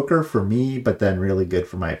mediocre for me, but then really good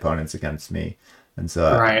for my opponents against me. And so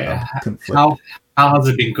how has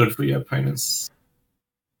it been good for your opponents?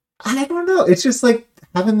 I don't know. It's just like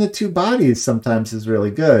having the 2 bodies sometimes is really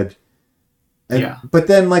good. But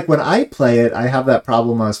then like when I play it, I have that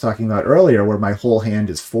problem I was talking about earlier where my whole hand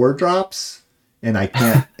is 4 drops and I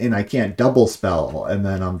can't double spell, and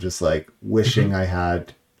then I'm just like wishing I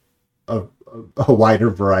had a wider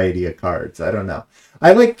variety of cards. I don't know.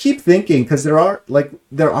 I like keep thinking because there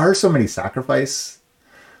are so many sacrifice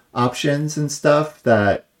options and stuff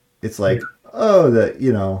that it's like,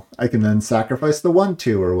 I can then sacrifice the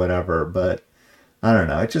 1/2 or whatever, but I don't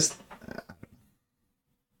know. It just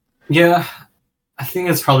I think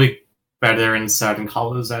it's probably better in certain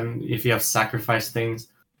colors, and if you have sacrifice things,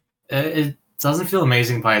 it doesn't feel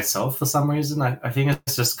amazing by itself for some reason. I think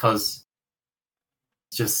it's just because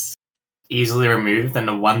it's just easily removed, and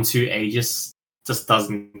the 1/2 Aegis just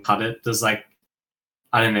doesn't cut it. There's like,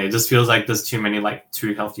 I don't know, it just feels like there's too many like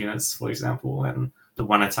 2 health units, for example, and the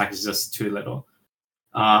 1 attack is just too little.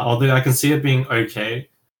 Although I can see it being okay.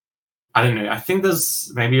 I don't know. I think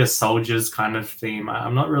there's maybe a soldiers kind of theme.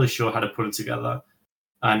 I'm not really sure how to put it together.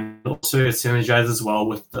 And also it synergizes well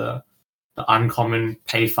with the uncommon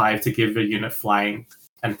pay 5 to give a unit flying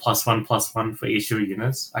and +1/+1 for each of your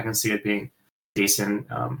units. I can see it being decent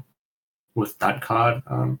with that card.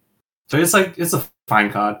 So it's a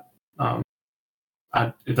fine card.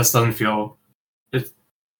 It just doesn't feel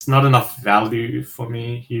it's not enough value for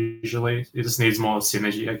me usually. It just needs more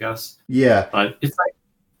synergy, I guess. Yeah. But it's like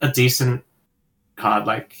a decent card.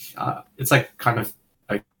 Like it's like kind of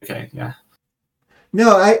okay, yeah.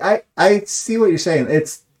 No, I see what you're saying.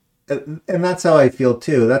 It's and that's how I feel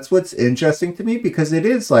too. That's what's interesting to me because it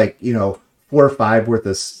is like 4 or 5 worth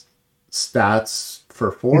of stats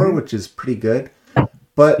for 4, which is pretty good.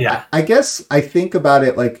 But yeah. I guess I think about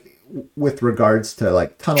it like with regards to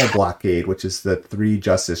like Tunnel Blockade, which is the 3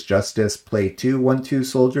 Justice, play 2 1/2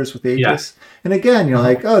 soldiers with Aegis. Yeah. And again, you're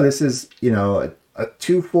like, oh, this is a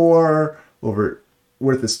 2/4 over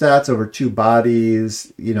worth of stats over 2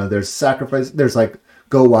 bodies. There's sacrifice. There's like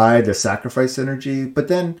go wide, the sacrifice energy. But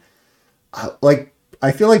then, like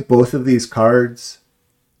I feel like both of these cards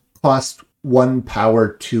cost 1 power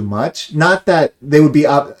too much. Not that they would be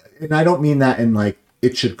up, and I don't mean that in like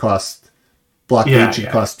it should cost. Blockade should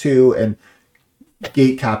cost 2, and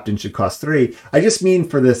Gate Captain should cost 3. I just mean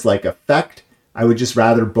for this like effect, I would just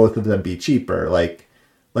rather both of them be cheaper. Like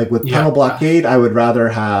with Tunnel Blockade, I would rather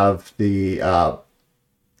have the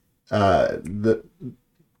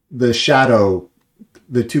shadow,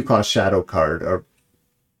 the 2-cost shadow card or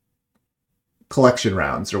collection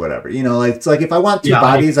rounds or whatever. It's like if I want 2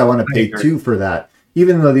 bodies, I want to pay 2 for that.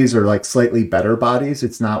 Even though these are like slightly better bodies,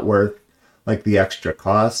 it's not worth like the extra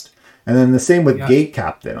cost. And then the same with Gate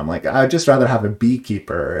Captain. I'm like, I'd just rather have a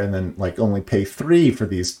Beekeeper and then like only pay 3 for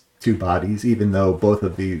these 2 bodies, even though both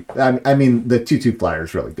of the, I mean, the 2/2 flyer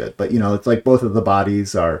is really good, but it's like both of the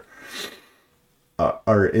bodies are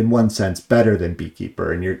in one sense better than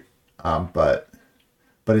Beekeeper, and you're, but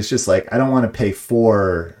it's just like I don't want to pay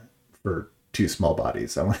 4 for 2 small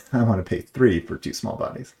bodies. I want to pay 3 for 2 small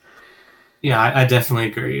bodies. Yeah, I definitely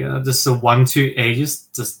agree. Just the 1/2 Aegis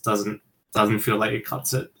just doesn't feel like it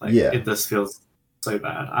cuts it. Like it just feels so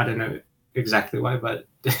bad. I don't know exactly why, but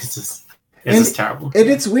it's just terrible. And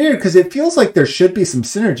it's weird because it feels like there should be some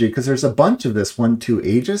synergy because there's a bunch of this 1/2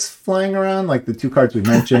 Aegis flying around, like the 2 cards we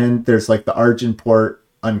mentioned. There's like the Argenport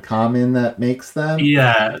uncommon that makes them.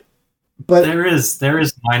 Yeah. But there is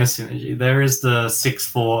minor synergy. There is the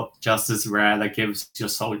 6/4 Justice rare that gives your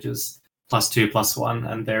soldiers +2/+1,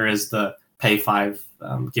 and there is the pay 5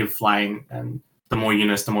 give flying, and the more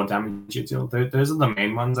units, the more damage you deal. Those are the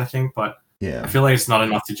main ones, I think. But I feel like it's not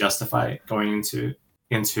enough to justify going into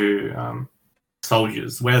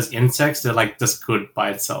soldiers. Whereas insects, they're like just good by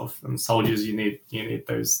itself, and soldiers, you need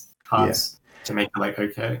those cards to make it like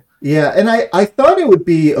okay. Yeah, and I thought it would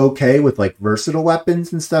be okay with like versatile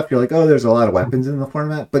weapons and stuff. You're like, oh, there's a lot of weapons in the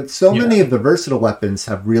format, but so many of the versatile weapons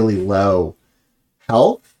have really low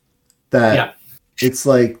health that it's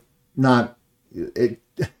like not it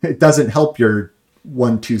doesn't help your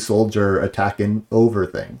 1/2 soldier attacking over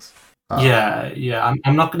things.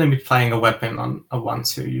 I'm not going to be playing a weapon on a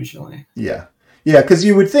 1/2 usually. Because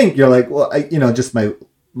you would think you're like, well, just my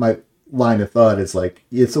line of thought is like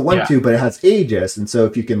it's a 1/2, but it has Aegis, and so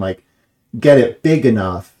if you can like get it big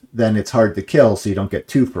enough, then it's hard to kill, so you don't get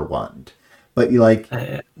 2 for 1. But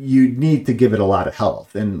you need to give it a lot of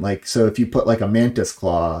health, and like so if you put like a Mantis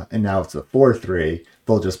Claw and now it's a 4/3,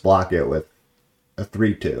 they'll just block it with a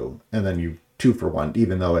 3/2, and then you 2 for 1,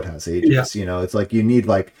 even though it has Aegis. It's like you need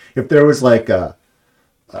like if there was like a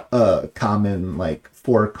common like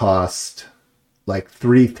 4-cost like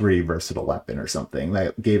 3/3 versatile weapon or something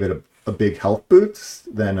that gave it a big health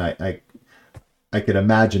boost, then I could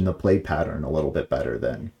imagine the play pattern a little bit better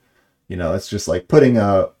than it's just like putting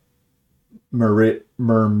a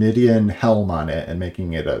Myrmidian helm on it and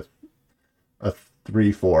making it a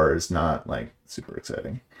 3/4 is not like super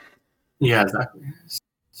exciting. Yeah, exactly.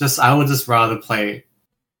 I would just rather play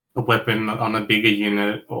a weapon on a bigger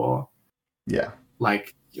unit or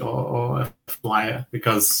like or a flyer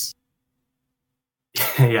because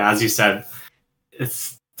as you said,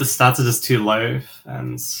 it's the stats are just too low,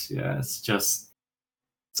 and it's just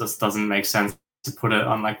doesn't make sense to put it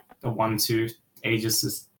on like a 1/2 Aegis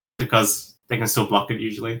just because they can still block it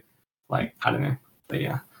usually. Like I don't know, but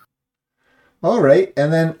yeah. All right,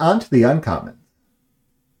 and then on to the uncommon.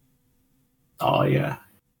 Oh yeah,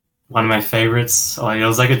 one of my favorites. Oh, it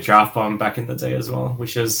was like a draft bomb back in the day as well,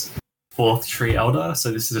 which is 4th Tree Elder.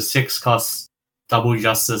 So this is a 6-cost double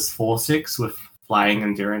justice 4/6 with flying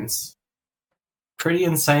endurance. Pretty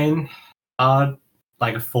insane.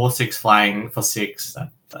 Like a 4/6 flying for 6.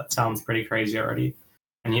 That sounds pretty crazy already.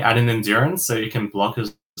 And you add in endurance, so you can block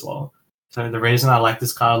as well. So the reason I like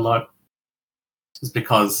this card a lot is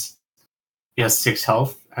because it has 6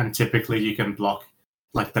 health, and typically you can block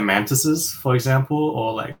like the Mantises, for example,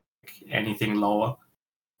 or like anything lower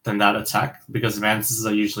than that attack, because Mantises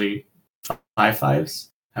are usually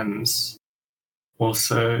 5/5s, and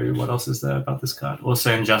Also, what else is there about this card?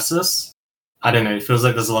 Also, Injustice. I don't know. It feels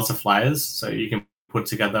like there's lots of flyers, so you can put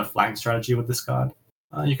together a flying strategy with this card.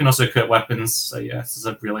 You can also equip weapons, so yeah, this is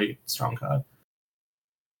a really strong card.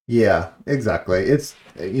 Yeah, exactly. It's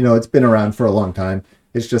it's been around for a long time.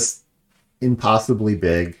 It's just impossibly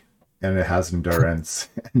big, and it has endurance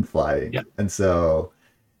and flying. Yeah. And so,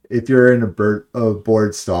 if you're in a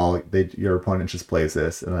board stall, your opponent just plays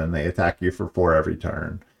this, and then they attack you for 4 every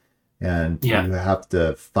turn. And you have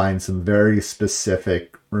to find some very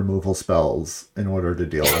specific removal spells in order to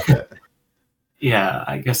deal with it. Yeah,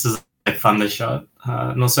 I guess it's like Thundershot.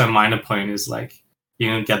 And also a minor point is like you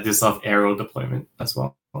can get this off aerial deployment as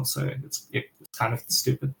well. So it's kind of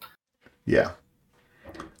stupid. Yeah.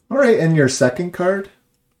 All right, and your second card?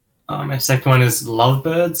 My second one is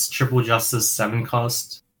Lovebirds, Triple Justice, 7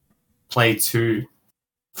 cost. Play 2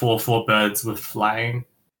 4/4 birds with flying.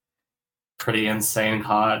 Pretty insane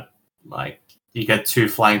card. Like you get 2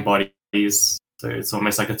 flying bodies, so it's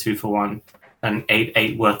almost like a 2-for-1, and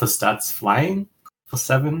 8/8 worth of stats flying for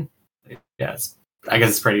 7. Yeah, I guess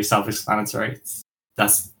it's pretty self-explanatory.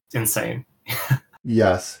 That's insane.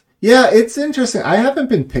 Yes. Yeah, it's interesting. I haven't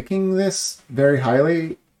been picking this very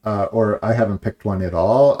highly, or I haven't picked one at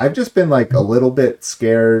all. I've just been like a little bit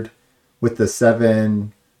scared with the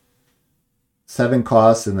 7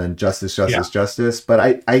 costs and then justice. But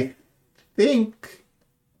I think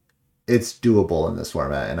it's doable in this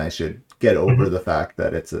format, and I should get over the fact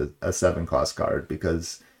that it's a 7 cost card,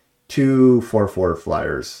 because 2 4/4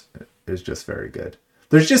 flyers is just very good.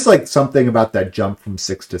 There's just like something about that jump from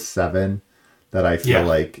 6 to 7 that I feel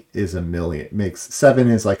like is a million. Makes 7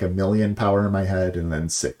 is like a million power in my head, and then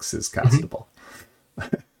 6 is castable.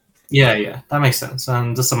 Yeah, that makes sense.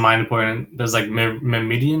 And just a minor point, there's like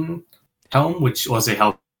Myrmidon Helm, which also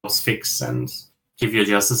helps fix and give you a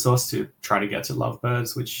justice source to try to get to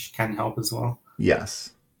Lovebirds, which can help as well.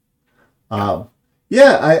 Yes. I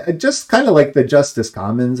just kind of like the Justice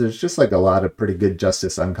Commons. There's just like a lot of pretty good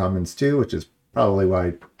Justice Uncommons too, which is probably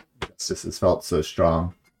why Justice has felt so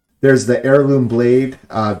strong. There's the Heirloom Blade,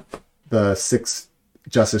 the 6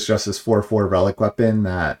 Justice 4/4 relic weapon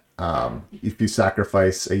that if you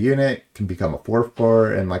sacrifice a unit can become a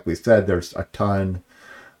 4/4, and like we said, there's a ton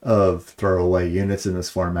of throwaway units in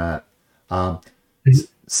this format.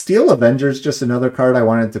 Steel Avenger's just another card I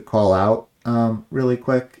wanted to call out really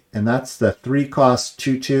quick, and that's the 3 cost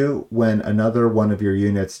 2/2. When another one of your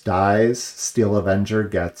units dies, Steel Avenger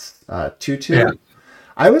gets 2/2. Yeah.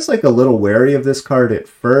 I was like a little wary of this card at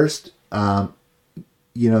first.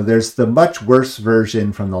 There's the much worse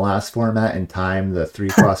version from the last format in Time, the 3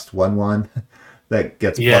 cost 1/1 that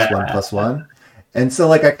gets +1/+1. And so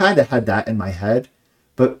like I kind of had that in my head.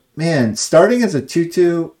 But man, starting as a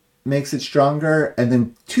 2/2 makes it stronger, and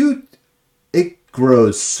then 2 it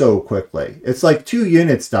grows so quickly. It's like 2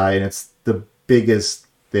 units die, and it's the biggest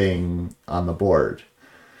thing on the board.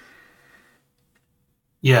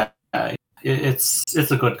 Yeah,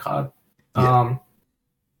 it's a good card.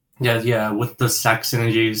 With the stack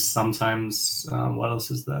synergies sometimes. What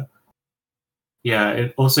else is there? Yeah,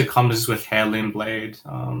 it also comes with Heirloom Blade.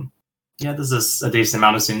 There's a decent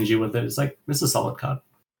amount of synergy with it. It's a solid card.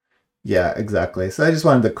 Yeah, exactly. So I just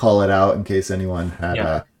wanted to call it out in case anyone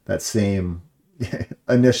had that same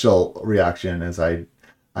initial reaction as I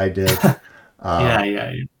did.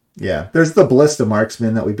 Yeah. There's the Ballista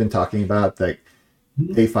Marksman that we've been talking about, that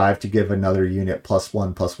pay 5 to give another unit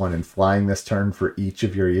 +1/+1 in flying this turn for each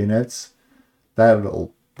of your units.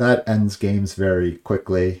 That ends games very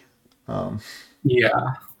quickly.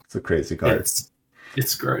 It's a crazy card.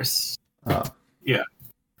 It's gross. Yeah.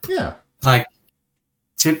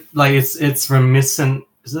 It's reminiscent.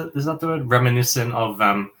 Is that the word? Reminiscent of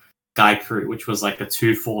Gaikuru, which was like a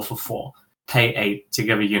 2/4 for 4. Pay 8 to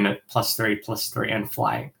give a unit +3/+3 and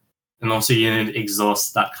flying, and also unit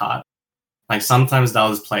exhaust that card. Like sometimes that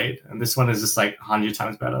was played, and this one is just like 100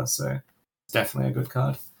 times better. So it's definitely a good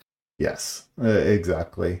card. Yes,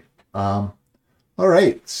 exactly. All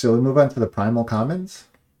right, so we move on to the Primal Commons.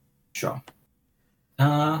 Sure.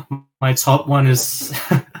 My top one is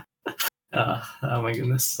oh my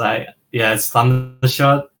goodness. It's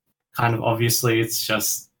Thundershot. Kind of obviously, it's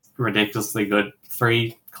just ridiculously good.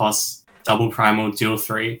 3 costs, double primal, deal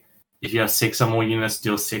 3. If you have 6 or more units,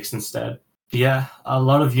 deal 6 instead. Yeah, a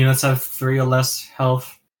lot of units have 3 or less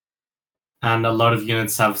health, and a lot of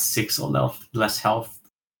units have 6 or less health.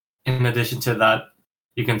 In addition to that,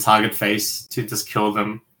 you can target face to just kill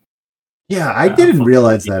them. Yeah, I didn't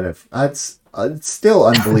realize that. It's still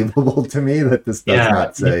unbelievable to me that this does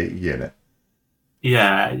not say unit.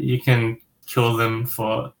 Yeah, you can kill them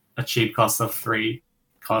for a cheap cost of 3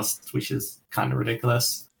 costs, which is kind of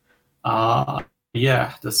ridiculous.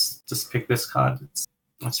 Yeah, just pick this card.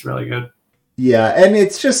 That's really good. Yeah, and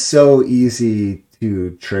it's just so easy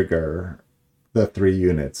to trigger the 3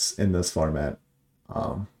 units in this format.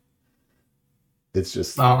 It's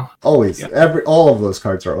just always all of those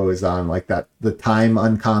cards are always on, like that. The time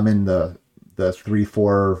uncommon, the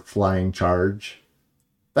 3/4 flying charge.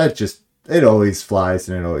 That just it always flies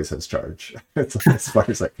and it always has charge. It's like, as far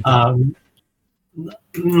as I can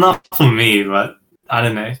not for me, but I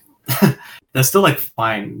don't know. They're still like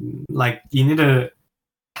fine. Like you need to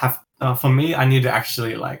have. For me, I need to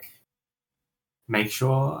actually like make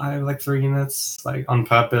sure I have like 3 units like on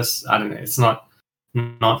purpose. I don't know. It's not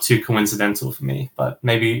too coincidental for me, but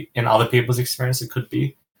maybe in other people's experience it could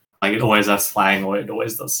be. Like it always has flying or it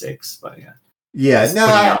always does 6. But yeah. Yeah,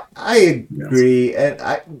 no, I agree, and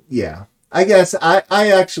I guess I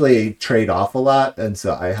actually trade off a lot, and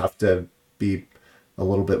so I have to be a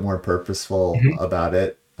little bit more purposeful about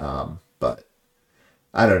it. But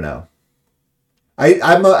I don't know.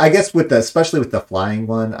 I guess especially with the flying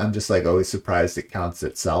one, I'm just like always surprised it counts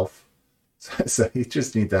itself. So you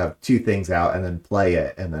just need to have 2 things out and then play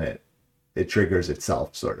it, and then it triggers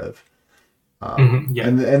itself, sort of.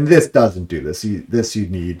 And this doesn't do this. You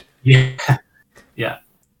need to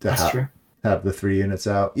have the 3 units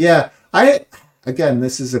out. Yeah, again,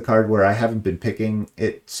 this is a card where I haven't been picking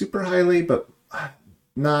it super highly, but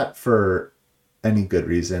not for any good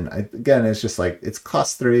reason. Again, it's just like it's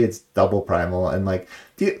cost 3, it's double primal, and like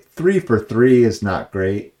 3 for 3 is not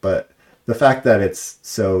great, but the fact that it's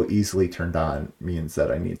so easily turned on means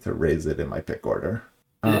that I need to raise it in my pick order.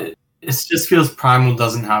 It just feels primal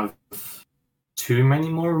doesn't have too many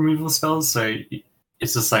more removal spells, so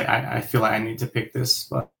it's just like I feel like I need to pick this,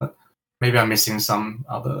 but maybe I'm missing some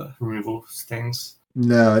other removal things.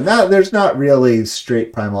 No, there's not really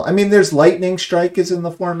straight primal. I mean, there's Lightning Strike is in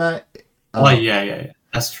the format. Yeah.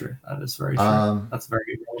 That's true. That is very true. That's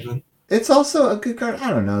very relevant. It's also a good card. I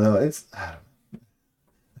don't know though.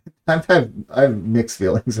 I have mixed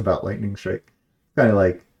feelings about Lightning Strike. Kind of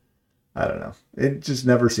like, I don't know. It just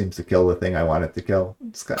never seems to kill the thing I want it to kill.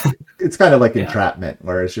 It's kind of like Entrapment,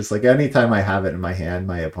 where it's just like anytime I have it in my hand,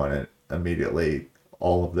 my opponent immediately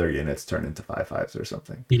all of their units turn into 5/5s or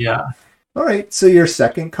something. Yeah. All right. So your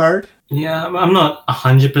second card? Yeah, I'm not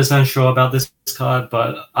 100% sure about this card,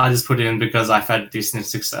 but I just put it in because I've had decent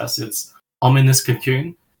success. It's Ominous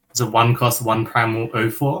Cocoon. It's a 1-cost 1 primal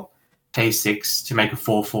 0/4. Pay 6 to make a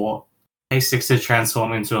 4/4. Pay 6 to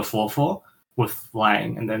transform into a 4/4 with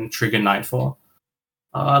flying, and then trigger Nightfall.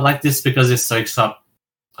 I like this because it soaks up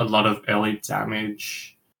a lot of early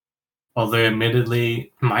damage, although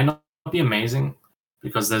admittedly might not be amazing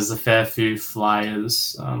because there's a fair few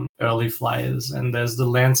flyers, early flyers, and there's the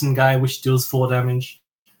Lantern guy which deals 4 damage.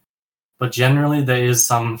 But generally there is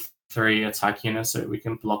some 3 attack units so we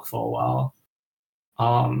can block for a while.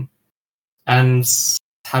 And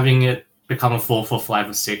having it become a 4/4 fly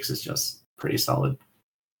for 6 is just pretty solid.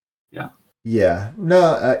 Yeah. Yeah.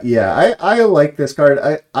 No, I like this card.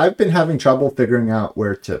 I've been having trouble figuring out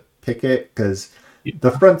where to pick it because the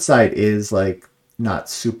front side is like not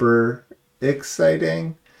super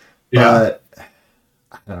exciting. But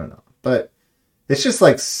I don't know. But it's just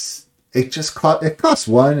like it costs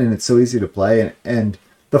 1 and it's so easy to play, and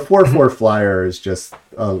the 4/4 flyer is just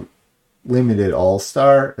a limited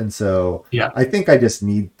all-star, and so I think I just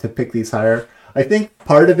need to pick these higher. I think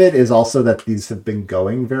part of it is also that these have been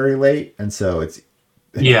going very late, and so it's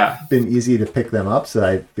been easy to pick them up, so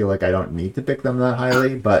I feel like I don't need to pick them that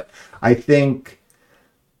highly, but I think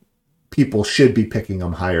people should be picking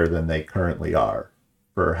them higher than they currently are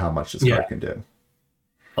for how much this card can do.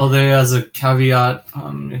 Although as a caveat,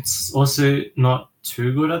 it's also not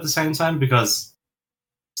too good at the same time, because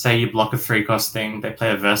say you block a 3-cost thing, they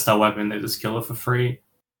play a versatile weapon, they just kill it for free.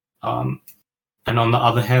 And on the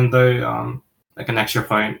other hand though, like an extra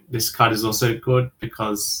point, this card is also good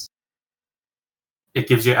because it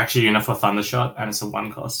gives you extra unit for Thundershot, and it's a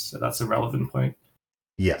 1-cost, so that's a relevant point.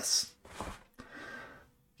 Yes.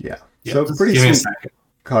 Yeah. So pretty sweet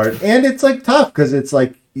card, and it's like tough because it's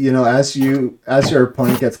like, you know, as your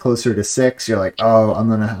opponent gets closer to 6, you're like, oh, I'm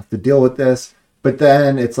gonna have to deal with this. But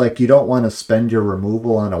then it's like you don't want to spend your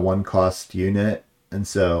removal on a 1-cost unit, and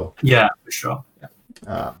so for sure.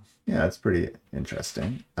 It's pretty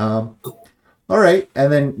interesting. All right,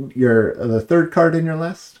 and then the third card in your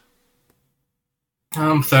list.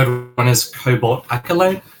 Third one is Cobalt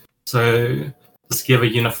Acolyte. So just give a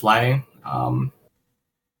unit flying.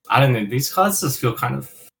 I don't know. These cards just feel kind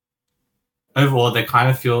of overall. They kind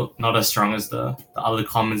of feel not as strong as the other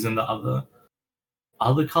commons in the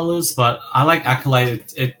other colors. But I like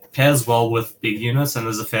Acolyte. It pairs well with big units, and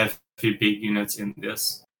there's a fair few big units in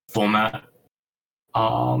this format.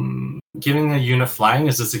 giving a unit flying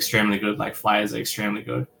is just extremely good. Like flyers are extremely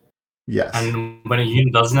good. Yes. And when a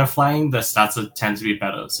unit doesn't have flying, the stats tend to be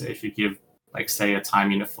better. So if you give, like, say, a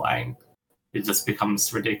time unit flying, it just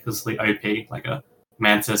becomes ridiculously OP, like a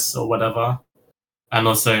Mantis or whatever. And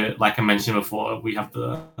also, like I mentioned before, we have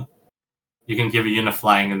you can give a unit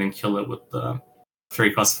flying and then kill it with the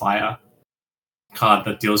 3-cost fire card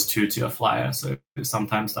that deals 2 to a flyer. So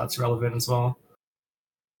sometimes that's relevant as well.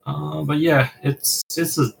 But yeah, it's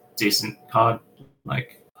a decent card.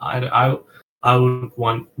 Like I would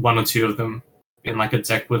want 1 or 2 of them in like a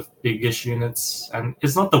deck with big-ish units, and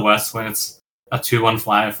it's not the worst when it's a 2/1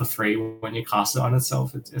 flyer for 3 when you cast it on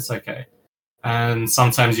itself. It's okay. And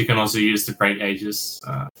sometimes you can also use the Great Aegis.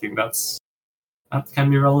 I think that can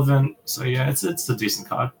be relevant. So yeah, it's a decent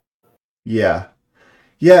card. Yeah.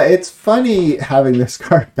 Yeah, it's funny having this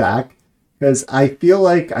card back because I feel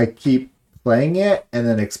like I keep playing it and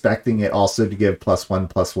then expecting it also to give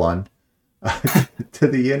 +1/+1 to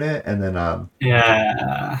the unit, and then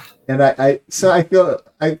yeah. And I feel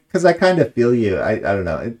because I kind of feel you. I don't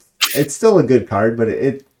know. It's still a good card, but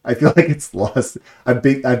I feel like it's lost. I've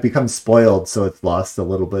become spoiled, so it's lost a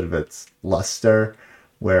little bit of its luster.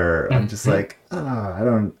 Where I'm just like, I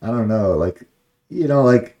don't know. Like,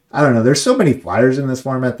 like I don't know. There's so many flyers in this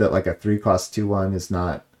format that like a 3-cost 2/1 is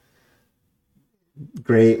not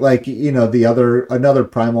great. Like, another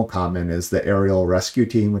primal common is the Aerial Rescue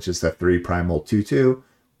Team, which is the 3 primal 2/2,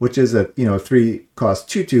 which is a 3-cost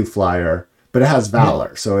 2/2 flyer, but it has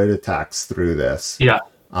Valor, so it attacks through this. Yeah.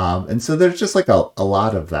 And so there's just like a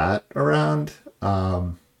lot of that around.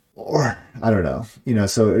 Or I don't know,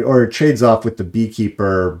 or it trades off with the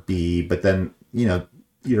Beekeeper B, but then,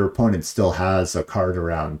 your opponent still has a card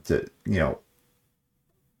around to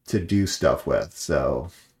do stuff with. So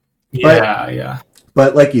yeah.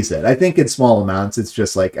 But like you said, I think in small amounts, it's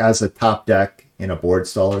just like as a top deck in a board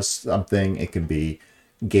stall or something, it can be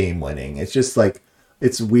game winning. It's just like,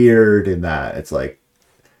 it's weird in that it's like,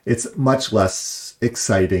 it's much less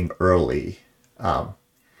exciting early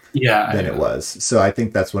than it was. So I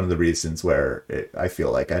think that's one of the reasons where I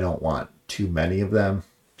feel like I don't want too many of them,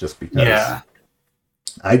 just because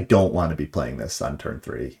I don't want to be playing this on turn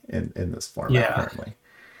 3 in this format currently.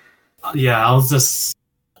 Yeah,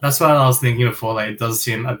 that's what I was thinking before. Like, it does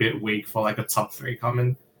seem a bit weak for like a top 3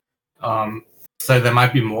 common. So there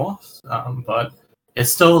might be more, but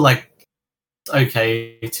it's still like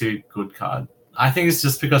okay to good card. I think it's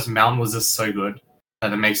just because Mountain was just so good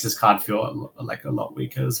that it makes this card feel like a lot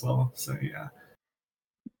weaker as well. So yeah.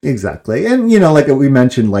 Exactly. And like we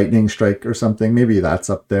mentioned Lightning Strike or something, maybe that's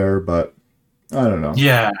up there, but I don't know.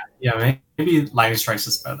 Yeah, maybe Lightning Strike's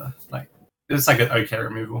just better. Like, it's like an okay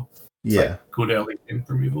removal. It's like good early game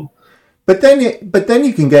removal. But then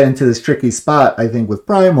you can get into this tricky spot, I think, with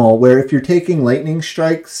Primal, where if you're taking Lightning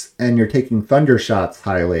Strikes and you're taking Thunder Shots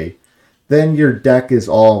highly, then your deck is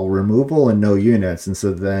all removal and no units, and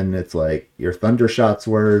so then it's like your Thunder Shots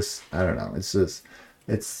worse. I don't know. It's just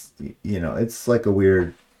it's like a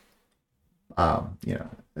weird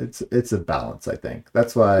it's a balance, I think.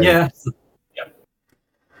 That's why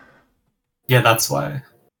that's why.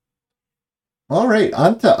 All right,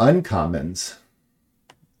 on to uncommons.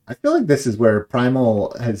 I feel like this is where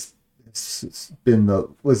Primal has been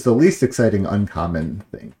was the least exciting uncommon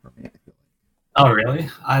thing for me. Oh, really?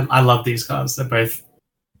 I love these cards. They both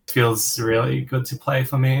feels really good to play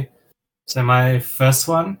for me. So my first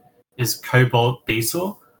one is Cobalt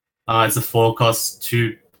Beetle. It's a 4-cost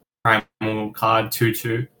 2 primal card,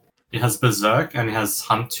 2/2. It has Berserk and it has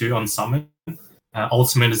Hunt 2 on summon.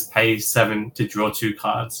 Ultimate is pay 7 to draw 2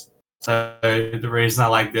 cards. So the reason I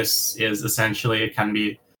like this is essentially it can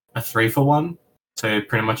be a 3-for-1. So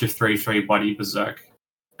pretty much a 3/3 body Berserk.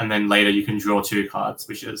 And then later you can draw 2 cards,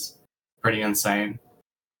 which is pretty insane.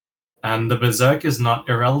 And the Berserk is not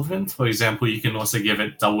irrelevant. For example, you can also give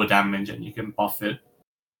it double damage and you can buff it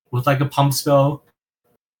with like a pump spell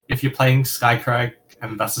if you're playing Skycrag,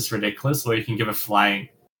 and that's just ridiculous. Or you can give it flying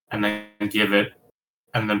and then give it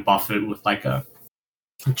and then buff it with like a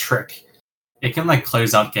trick. It can like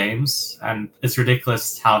close out games, and it's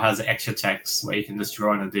ridiculous how it has extra text where you can just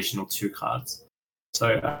draw an additional 2 cards.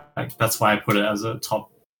 So that's why I put it as a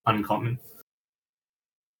top uncommon.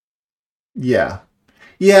 Yeah,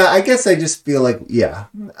 I guess I just feel like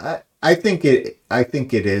I think it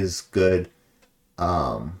is good.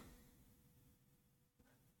 I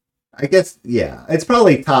guess it's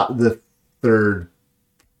probably the third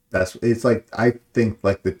best. It's like I think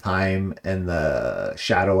like the Time and the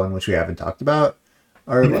Shadow one, which we haven't talked about,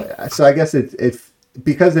 are so I guess it's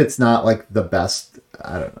because it's not like the best.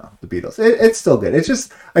 I don't know, the Beatles. It's still good. It's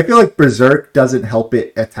just I feel like Berserk doesn't help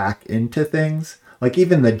it attack into things. Like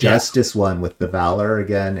even the Justice one with the Valor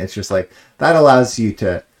again, it's just like that allows you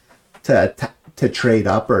to trade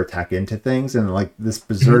up or attack into things, and like this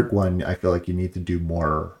Berserk one, I feel like you need to do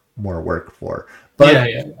more work for.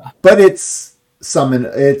 But but it's summon.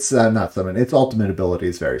 It's not summon. Its ultimate ability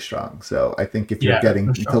is very strong. So I think if you're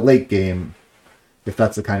getting to late game, if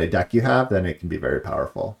that's the kind of deck you have, then it can be very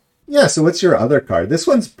powerful. Yeah, so what's your other card? This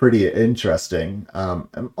one's pretty interesting.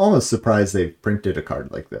 I'm almost surprised they printed a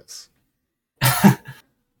card like this.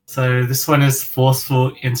 So this one is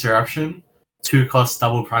Forceful Interruption. 2-cost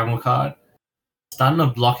double primal card. Stun a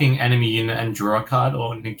blocking enemy unit and draw a card,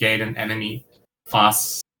 or negate an enemy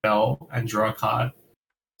fast spell and draw a card.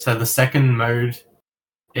 So the second mode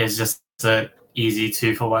is just an easy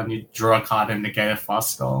 2-for-1. You draw a card and negate a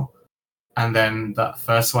fast spell. And then the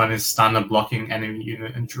first one is stun a blocking enemy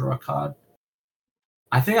unit and draw a card.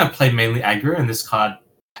 I think I played mainly aggro, and this card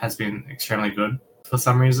has been extremely good for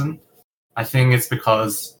some reason. I think it's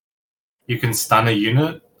because you can stun a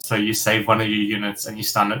unit, so you save one of your units and you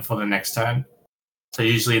stun it for the next turn. So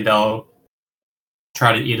usually they'll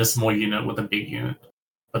try to eat a small unit with a big unit,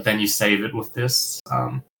 but then you save it with this.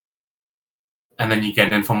 And then you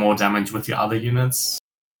get in for more damage with your other units.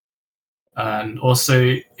 And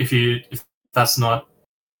also, if that's not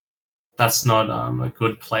a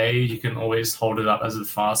good play, you can always hold it up as a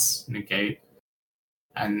fast negate,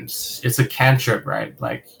 and it's a cantrip, right?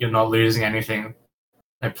 Like you're not losing anything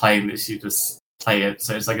by playing this; you just play it,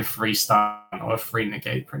 so it's like a free stun or a free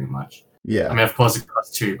negate, pretty much. Yeah. I mean, of course it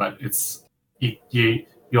costs 2, but it's you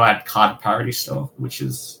add card parity still, which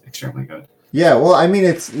is extremely good. Yeah. Well, I mean,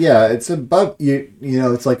 it's above you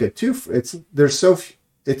know, it's like a 2.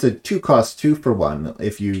 It's a 2-cost 2-for-1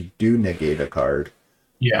 if you do negate a card.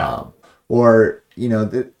 Yeah. Or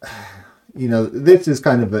this is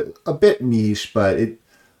kind of a bit niche, but you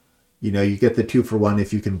get the 2-for-1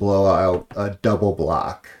 if you can blow out a double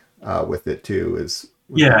block with it too.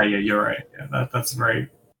 Yeah, you're right. Yeah, that's very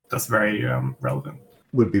relevant.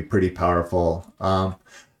 Would be pretty powerful. I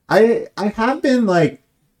have been like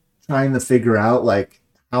trying to figure out like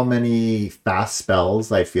how many fast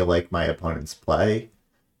spells I feel like my opponents play.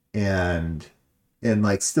 And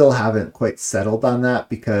like still haven't quite settled on that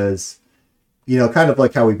because, kind of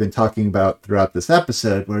like how we've been talking about throughout this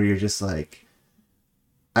episode, where you're just like,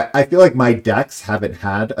 I feel like my decks haven't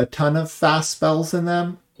had a ton of fast spells in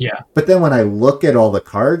them. Yeah. But then when I look at all the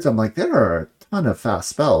cards, I'm like, there are a ton of fast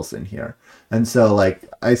spells in here. And so like,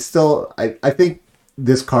 I think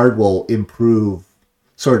this card will improve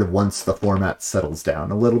sort of once the format settles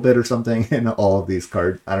down a little bit or something in all of these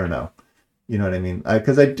cards. I don't know. You know what I mean?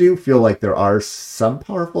 Because I do feel like there are some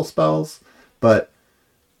powerful spells, but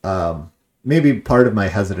maybe part of my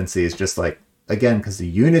hesitancy is just like, again, because the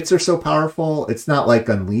units are so powerful. It's not like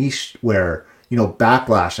Unleashed where,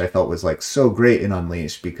 Backlash I felt was like so great in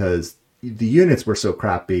Unleashed because the units were so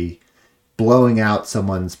crappy. Blowing out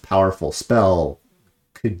someone's powerful spell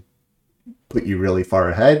could put you really far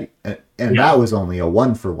ahead. And that was only a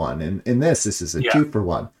 1-for-1. And in this is a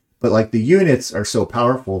 2-for-1. But like the units are so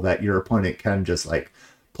powerful that your opponent can just like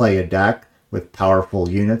play a deck with powerful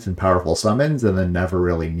units and powerful summons and then never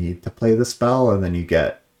really need to play the spell, and then you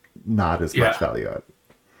get not as much value out of it.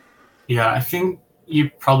 Yeah, I think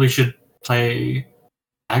you probably should play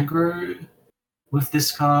aggro with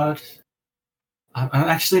this card.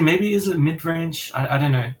 Actually, maybe is it mid-range? I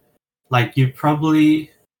don't know. Like you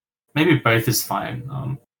probably maybe both is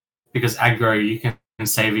fine. Because aggro you can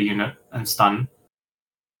save a unit and stun.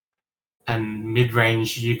 And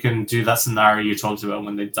mid-range, you can do that scenario you talked about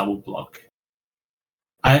when they double block.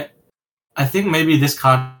 I think maybe this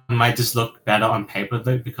card might just look better on paper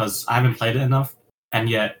though, because I haven't played it enough, and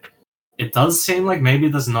yet it does seem like maybe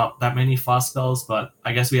there's not that many fast spells, but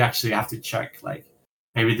I guess we actually have to check. Like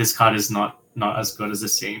maybe this card is not as good as it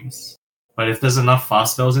seems. But if there's enough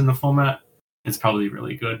fast spells in the format, it's probably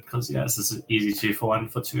really good because it's just an easy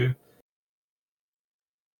 2-for-1 for 2.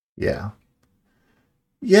 Yeah.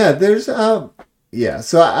 Yeah, there's so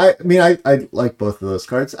I mean I like both of those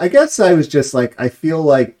cards. I guess I was just like, I feel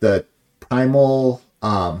like the primal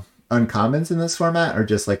uncommons in this format are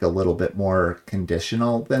just like a little bit more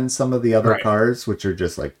conditional than some of the other cards, which are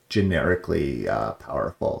just like generically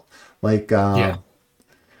powerful. Like I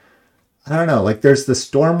don't know, like there's the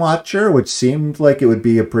Stormwatcher, which seemed like it would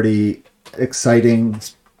be a pretty exciting,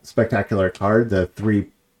 spectacular card. The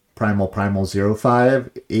 3 Primal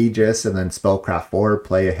 0/5, Aegis, and then Spellcraft 4,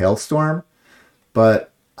 play a Hailstorm.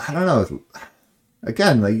 But I don't know.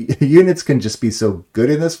 Again, like units can just be so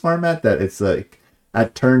good in this format that it's like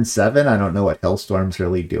at turn 7, I don't know what Hailstorm's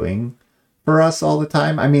really doing for us all the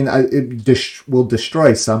time. I mean, it will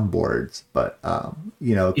destroy some boards, but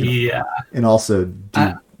and also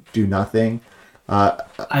do nothing.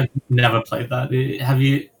 I've never played that. Have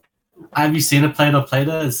you? Have you seen it played or played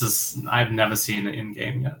it? It's just I've never seen it in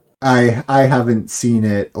game yet. I haven't seen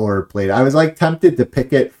it or played it. I was like tempted to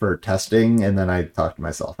pick it for testing, and then I talked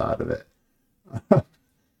myself out of it.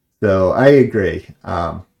 So I agree.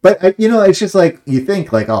 But it's just like you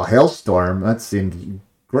think like, oh, Hailstorm, that seems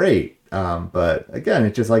great. But again,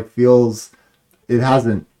 it just like feels it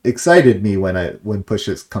hasn't excited me when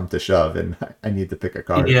pushes come to shove and I need to pick a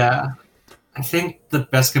card. Yeah, I think the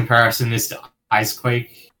best comparison is to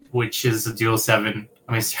Icequake, which is a dual 7.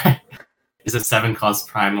 I mean, sorry, is a 7-cost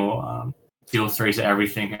primal, deal 3 to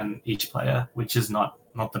everything and each player, which is not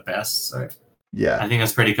the best. So yeah, I think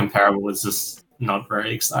it's pretty comparable. It's just not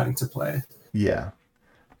very exciting to play. Yeah.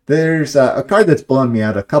 There's a card that's blown me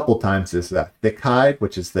out a couple times is Thick Hide,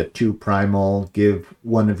 which is the 2 primal, give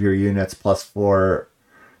one of your units +4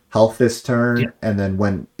 health this turn, and then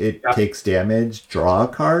when it takes damage, draw a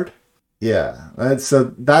card. Yeah, that's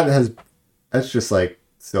just like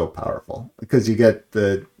so powerful because you get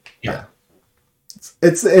the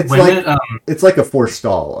It's it's like a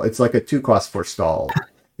forestall. It's like a 2-cost forestall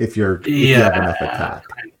if you have enough attack.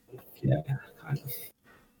 Yeah.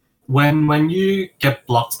 When you get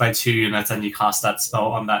blocked by 2 units and you cast that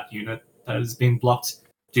spell on that unit that is being blocked,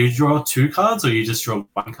 do you draw 2 cards or you just draw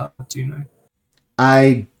 1 card? Do you know?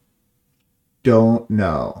 I don't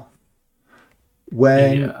know.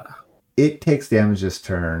 When it takes damage this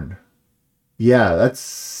turn, I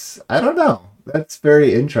don't know. That's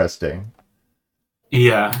very interesting.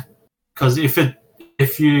 Yeah, because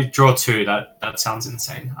if you draw 2, that sounds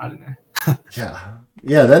insane. I don't know.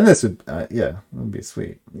 Yeah. Then this would that would be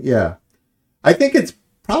sweet. Yeah, I think it's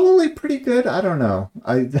probably pretty good. I don't know.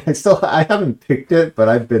 I haven't picked it, but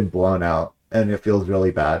I've been blown out, and it feels really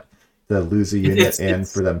bad to lose a unit and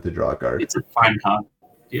for them to draw a card. It's a fine card.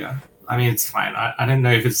 Yeah, I mean it's fine. I don't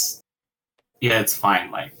know if it's it's fine.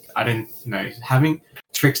 Like I don't know, having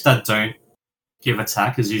tricks that don't give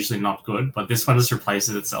attack is usually not good, but this one just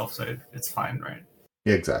replaces itself, so it's fine, right?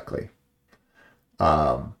 Yeah, exactly.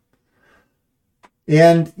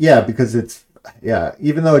 And because it's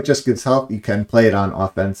even though it just gives health, you can play it on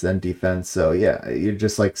offense and defense. So you're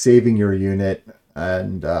just like saving your unit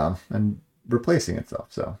and replacing itself.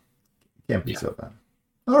 So it can't be so bad.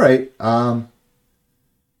 All right.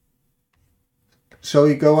 Shall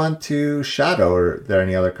we go on to Shadow, or are there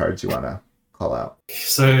any other cards you want to call out?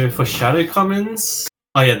 So for Shadow commons,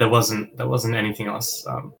 there wasn't anything else.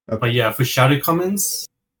 But for Shadow commons,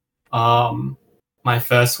 my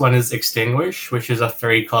first one is Extinguish, which is a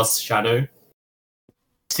 3-cost shadow,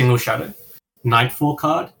 single shadow, Nightfall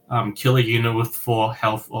card. Kill a unit with 4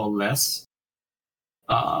 health or less.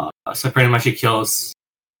 So pretty much it kills.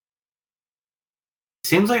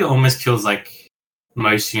 Seems like it almost kills like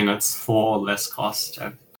most units 4 or less cost,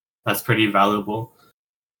 and that's pretty valuable.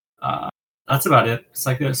 That's about it. It's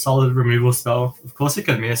like a solid removal spell. Of course it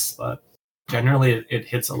can miss, but generally it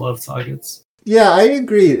hits a lot of targets. Yeah, I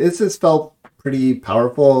agree. This has felt pretty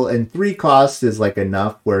powerful, and 3 cost is like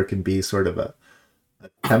enough where it can be sort of a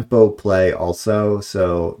tempo play also.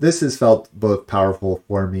 So this has felt both powerful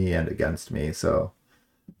for me and against me. So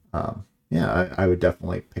I would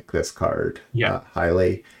definitely pick this card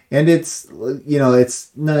highly. And it's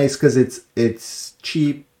it's nice because it's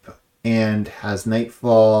cheap and has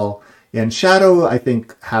Nightfall, and Shadow I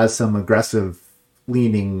think has some aggressive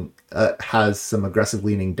leaning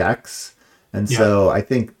decks. And so I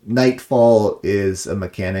think Nightfall is a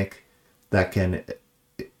mechanic that can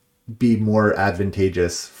be more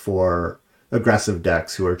advantageous for aggressive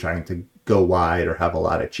decks who are trying to go wide or have a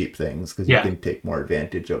lot of cheap things, because you can take more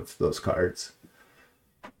advantage of those cards.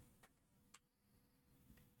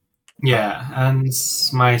 Yeah, and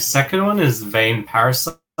my second one is Vayne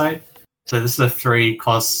Parasite. So this is a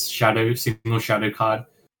 3-cost single shadow card.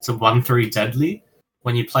 It's a 1/3 deadly.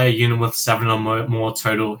 When you play a unit with 7 or more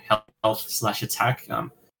total health/attack,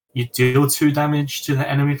 you deal 2 damage to the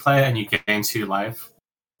enemy player and you gain 2 life.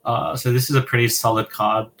 So this is a pretty solid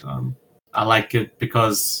card. I like it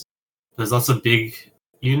because there's lots of big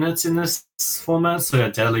units in this format. So a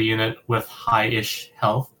deadly unit with high-ish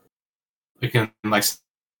health, we can like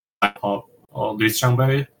pop or lose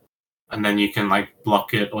Strongbow, and then you can like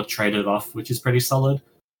block it or trade it off, which is pretty solid.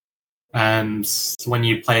 And when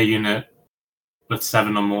you play a unit with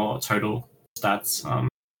 7 or more total stats,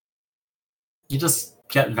 you just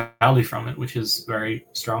get value from it, which is very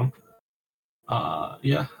strong. I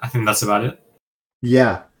think that's about it.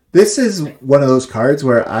 Yeah, this is one of those cards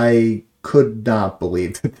where I could not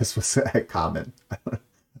believe that this was common.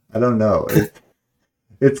 I don't know.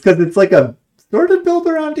 It's because it's like a sort of build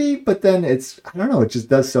around E, but then I don't know, it just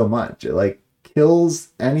does so much. It like kills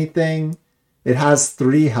anything. It has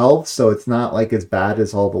 3 health, so it's not like as bad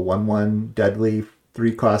as all the 1/1 deadly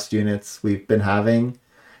 3 cost units we've been having.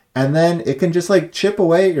 And then it can just like chip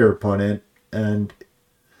away at your opponent. And,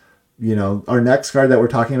 our next card that we're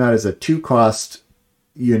talking about is a 2 cost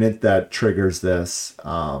unit that triggers this.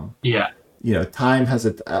 Yeah. Time has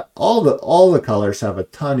all the colors have a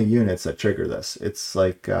ton of units that trigger this. It's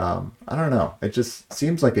like, I don't know. It just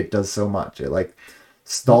seems like it does so much. It like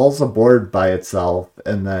stalls a board by itself,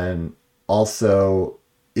 and then also,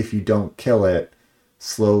 if you don't kill it,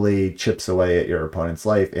 slowly chips away at your opponent's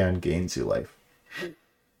life and gains you life.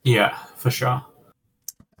 Yeah, for sure.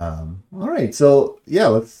 All right, so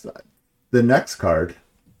yeah, the next card.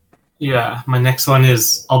 Yeah, my next one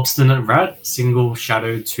is Obstinate Rat, single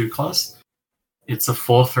shadow 2 cost. It's a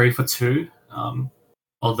 4/3 for 2.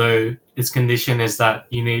 Although its condition is that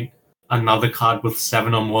you need another card with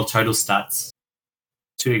 7 or more total stats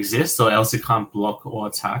to exist, or else it can't block or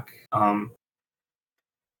attack. And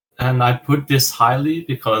I put this highly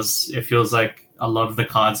because it feels like a lot of the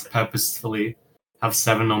cards purposefully have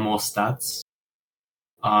 7 or more stats.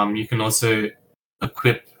 You can also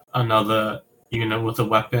equip another unit with a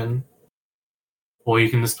weapon, or you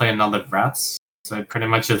can just play another Rats. So pretty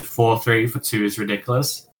much a 4/3 for 2 is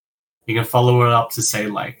ridiculous. You can follow it up to say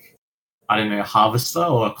like, I don't know, a Harvester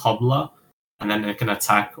or a Cobbler, and then it can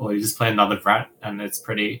attack, or you just play another Rat, and it's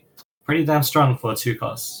pretty damn strong for a 2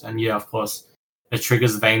 cost. And yeah, of course, it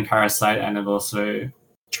triggers Vein Parasite, and it also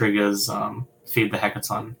triggers Feed the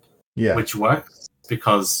Hecaton, which works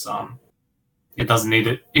because it doesn't need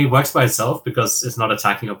it. It works by itself because it's not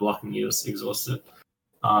attacking or blocking. You just exhaust it.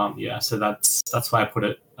 So that's why I put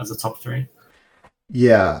it as a top 3.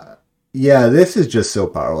 Yeah, this is just so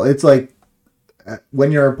powerful. It's like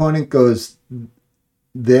when your opponent goes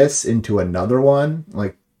this into another one,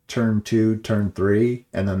 like turn 2, turn 3,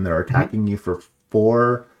 and then they're attacking you for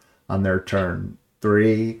 4 on their turn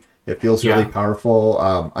 3. It feels really powerful.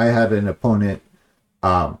 I had an opponent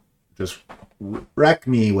just wreck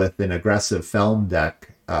me with an aggressive Felm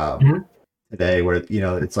deck today, where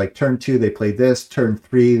it's like turn 2 they played this, turn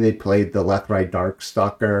 3 they played the Lethrai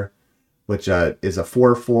Darkstalker, which is a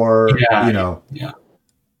 4/4.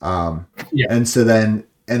 And so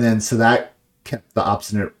that kept the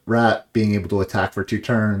Obstinate Rat being able to attack for 2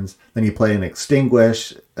 turns. Then you play an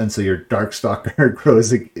Extinguish, and so your Darkstalker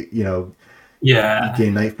grows, you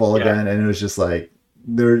gain Nightfall again, and it was just like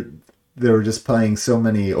they were just playing so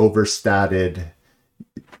many overstated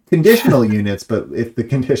conditional units, but if the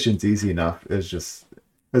condition's easy enough, it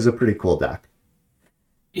was a pretty cool deck.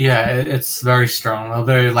 Yeah, it's very strong.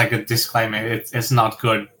 Although, like a disclaimer, it's not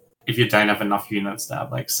good if you don't have enough units that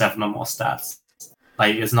have like 7 or more stats.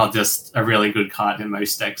 Like, it's not just a really good card in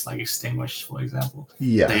most decks, like Extinguish, for example.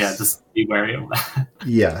 Yes. So yeah, just be wary of that.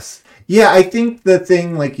 Yes. Yeah, I think the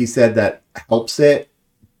thing, like you said, that helps it,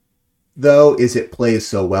 though, is it plays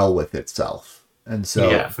so well with itself. And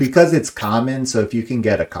so, because it's common, so if you can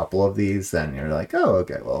get a couple of these, then you're like, oh,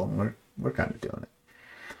 okay, well, we're kind of doing it.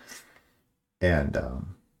 And,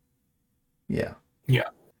 yeah.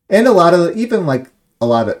 And a lot of the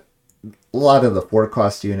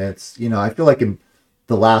 4-cost units, I feel like in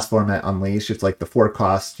the last format, Unleashed, it's like the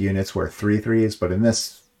 4-cost units were 3/3s, but in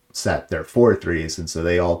this set, they're 4/3s, and so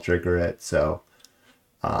they all trigger it. So,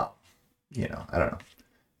 I don't know.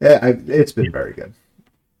 Yeah, it's been very good.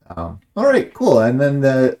 All right, cool. And then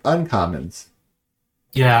the uncommons.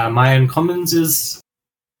 Yeah, my uncommons is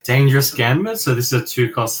Dangerous Gambit. So this is a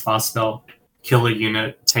 2-cost fast spell. Kill a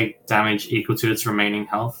unit, take damage equal to its remaining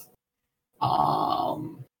health.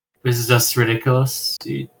 This is just ridiculous.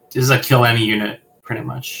 This is a kill any unit, pretty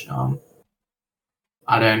much.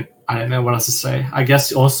 I don't know what else to say. I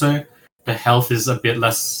guess also the health is a bit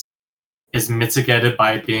less, is mitigated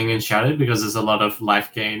by being in Shattered, because there's a lot of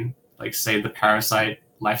life gain, like say the Parasite,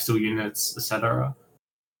 lifesteal units, etc.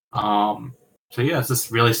 So yeah, it's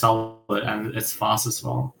just really solid, and it's fast as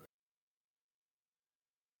well.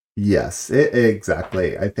 Yes,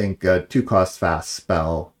 exactly. I think 2-cost fast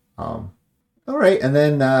spell. All right, and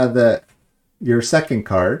then your second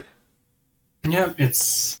card. Yeah,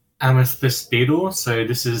 it's Amethyst Beetle. So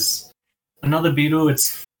this is another beetle.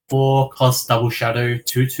 It's 4-cost double shadow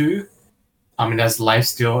 2/2. It has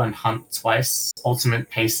lifesteal and hunt twice. Ultimate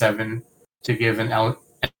pay 7 to give an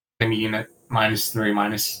enemy unit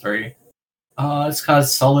 -3/-3. This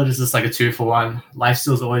card's solid. It's just like a 2-for-1.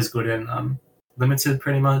 Lifesteal is always good in limited,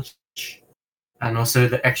 pretty much. And also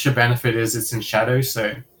the extra benefit is it's in shadow,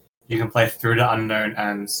 so you can play Through the Unknown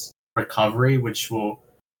and Recovery, which will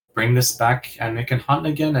bring this back, and it can hunt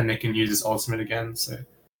again, and it can use its ultimate again. So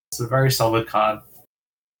it's a very solid card.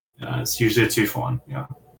 It's usually a 2-for-1. Yeah.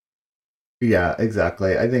 Yeah,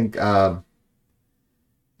 exactly. I think.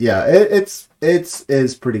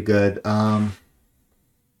 It's pretty good.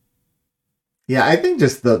 Yeah, I think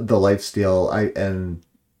just the lifesteal and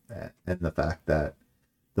the fact that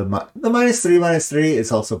the -3/-3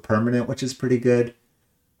 is also permanent, which is pretty good.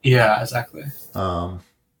 Yeah, exactly.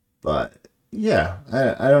 But yeah,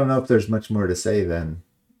 I don't know if there's much more to say than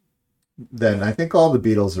I think all the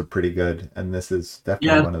Beatles are pretty good, and this is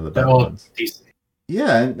definitely one of the better ones. Decent.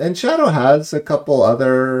 Yeah, and Shadow has a couple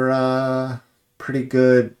other pretty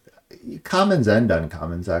good commons and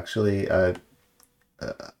uncommons actually.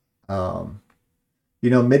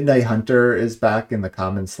 Midnight Hunter is back in the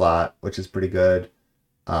common slot, which is pretty good.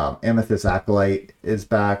 Amethyst Acolyte is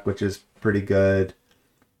back, which is pretty good.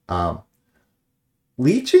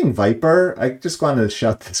 Leeching Viper, I just wanted to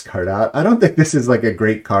shout this card out. I don't think this is like a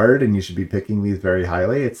great card, and you should be picking these very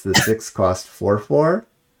highly. It's the 6-cost 4/4.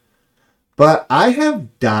 But I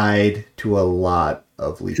have died to a lot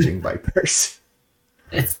of Leeching Vipers.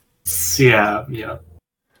 Yeah.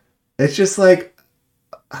 It's just like,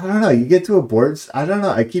 I don't know, you get to a board, I don't know,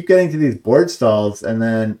 I keep getting to these board stalls, and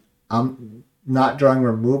then I'm not drawing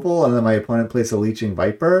removal, and then my opponent plays a Leeching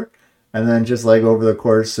Viper, and then just like over the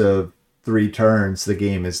course of 3 turns, the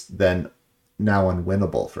game is then now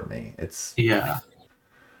unwinnable for me.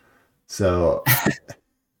 So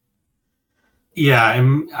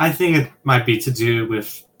yeah, I think it might be to do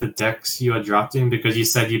with the decks you are drafting, because you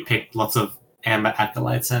said you picked lots of Amber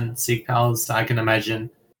Acolytes and Seek Powers, so I can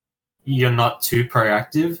imagine you're not too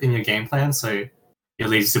proactive in your game plan, so it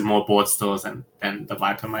leads to more board stalls, and then the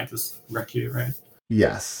Viper might just wreck you, right?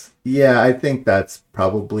 Yes. Yeah, I think that's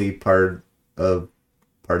probably part of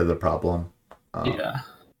the problem.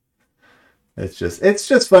 It's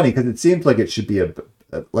just funny because it seems like it should be a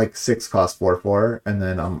like 6-cost 4/4, and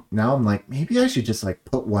then I'm like, maybe I should just like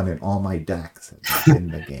put one in all my decks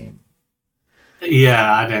in the game.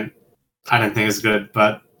 Yeah, I don't think it's good,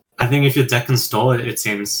 but I think if your deck can stall it, it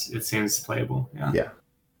seems playable.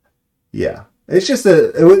 Yeah. It's just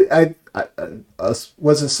it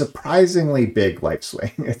was a surprisingly big life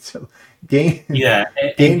swing. It's gain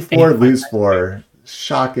 4, lose 4.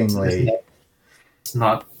 Shockingly, it's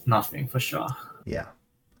not nothing for sure. Yeah.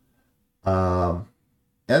 And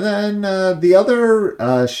then the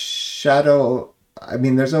other Shadow. I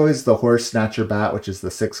mean, there's always the Horse Snatcher Bat, which is the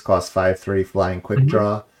 6-cost 5/3 flying quick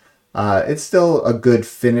draw. It's still a good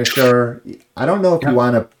finisher. I don't know if you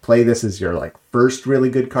want to play this as your like first really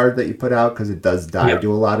good card that you put out, because it does die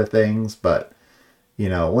to a lot of things. But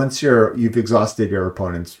once you've exhausted your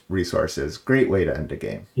opponent's resources, great way to end a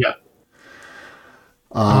game. Yeah.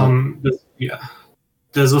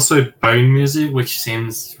 There's also Bone Music, which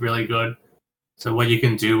seems really good. So what you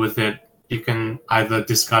can do with it, you can either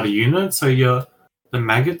discard a unit, so the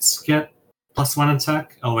maggots get +1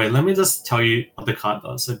 attack. Oh wait, let me just tell you what the card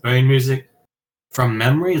does. So Bone Music, from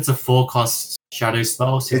memory, it's a 4-cost shadow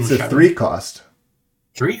spell. It's a 3-cost.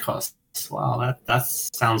 3-cost. Wow, that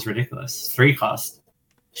sounds ridiculous. 3-cost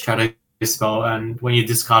shadow spell, and when you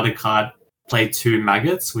discard a card, play 2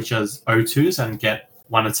 maggots, which are O2s, and get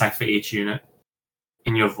 1 attack for each unit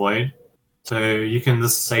in your void. So you can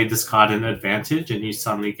just say discard an advantage, and you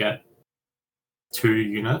suddenly get 2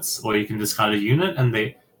 units, or you can discard a unit and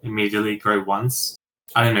they immediately grow once.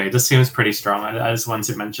 I don't know, it just seems pretty strong. I just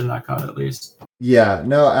wanted to mention that card at least. Yeah,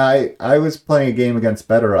 no, I was playing a game against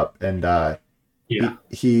BetterUp, and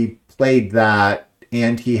he played that,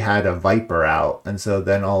 and he had a Viper out, and so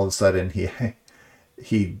then all of a sudden he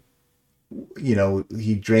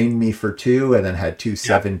drained me for 2, and then had 2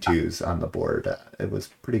 7/2s on the board. It was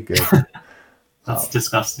pretty good. That's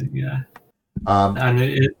disgusting. Yeah. And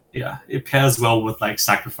it pairs well with like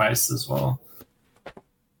Sacrifice as well.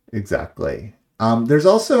 Exactly. There's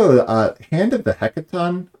also Hand of the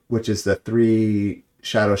Hecaton, which is the 3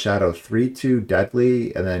 Shadow 3/2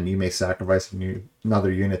 deadly, and then you may sacrifice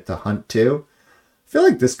another unit to hunt 2. I feel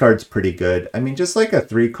like this card's pretty good. I mean, just like a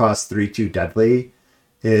 3-cost 3/2 deadly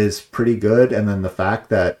is pretty good, and then the fact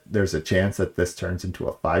that there's a chance that this turns into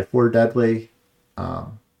a 5/4 deadly.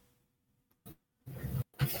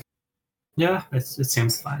 Yeah, it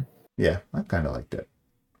seems fine. Yeah, I kind of liked it.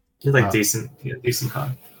 It's like decent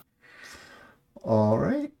card. All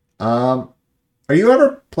right. Are you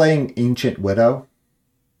ever playing Ancient Widow?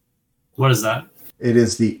 What is that? It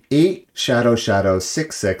is the 8 Shadow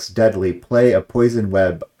 6/6 deadly. Play a poison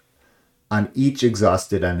web on each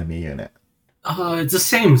exhausted enemy unit. It just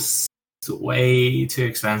seems way too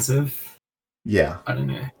expensive. Yeah. I don't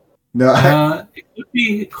know. No,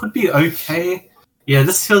 it could be okay. Yeah,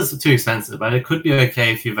 this feels too expensive, but it could be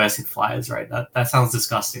okay if you're versing flyers, right? That sounds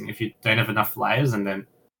disgusting. If you don't have enough flyers and then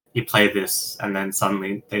you play this and then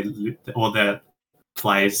suddenly all the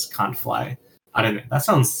flyers can't fly. I don't know. That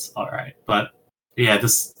sounds alright, but yeah,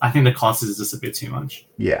 I think the cost is just a bit too much.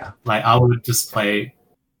 Yeah. Like I would just play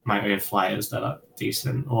my own flyers that are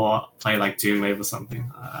decent, or play like Doomwave or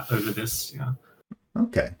something over this.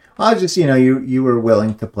 Okay. Well, just you were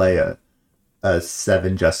willing to play a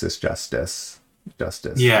 7 Justice.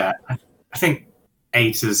 Yeah, I think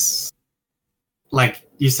 8 is, like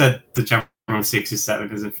you said, the jump from 6 to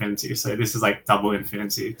 7 is Infinity, so this is like double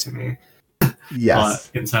Infinity to me. Yes.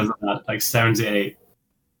 But in terms of that, like 7 to 8,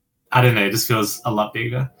 I don't know, it just feels a lot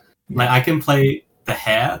bigger. Yeah. Like I can play the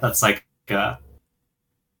Hare, that's like an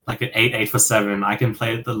 8/8 for 7. I can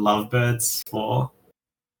play the Lovebirds for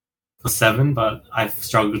 7, but I've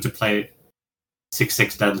struggled to play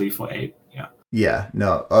 6/6 Deadly for 8. Yeah,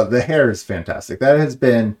 no, the Hare is fantastic. That has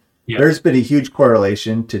been, there's been a huge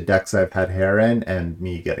correlation to decks I've had Hare in and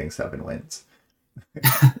me getting 7 wins.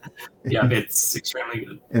 Yeah, it's extremely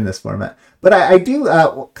good in this format. But I do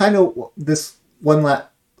kind of this one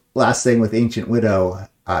last thing with Ancient Widow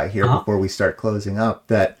here before we start closing up,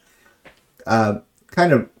 that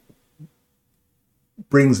kind of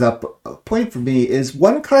brings up a point for me, is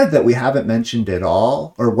one card that we haven't mentioned at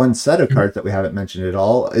all, or one set of cards that we haven't mentioned at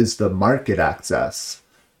all, is the market access.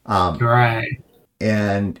 Right.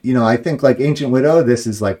 And, I think like Ancient Widow, this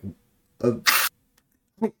is like, I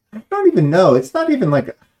don't even know. It's not even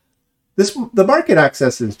like this. The market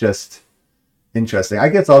access is just interesting. I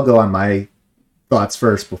guess I'll go on my thoughts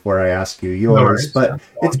first before I ask you yours. But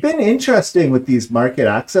it's been interesting with these market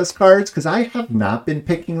access cards because I have not been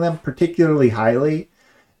picking them particularly highly.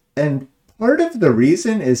 And part of the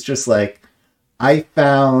reason is just like I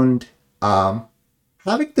found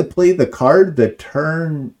having to play the card the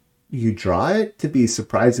turn you draw it to be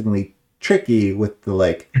surprisingly tricky with the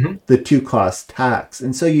the 2-cost tax.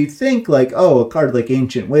 And so you think like, oh, a card like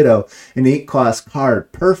Ancient Widow, an 8-cost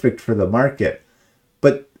card, perfect for the market.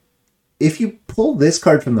 But if you pull this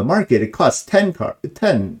card from the market, it costs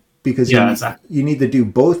 10 because you need to do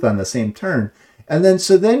both on the same turn. And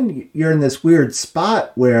then you're in this weird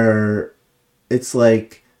spot where it's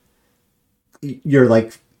like you're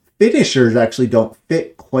like finishers actually don't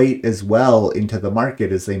fit quite as well into the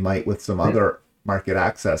market as they might with some other market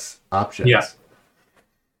access options.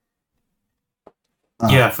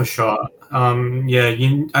 Yeah, for sure.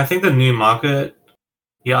 I think the new market,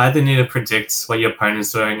 you either need to predict what your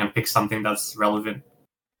opponent's doing and pick something that's relevant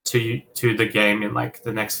to the game in like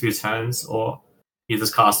the next few turns, or you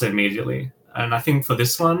just cast it immediately. And I think for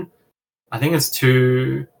this one, I think it's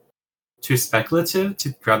too speculative to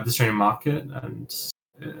grab this new market, and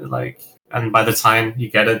by the time you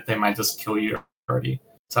get it, they might just kill you already.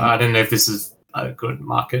 So I don't know if this is a good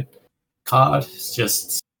market card. It's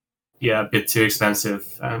just a bit too expensive,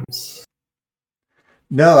 and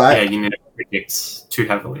you need to predict too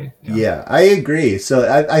heavily. Yeah, I agree.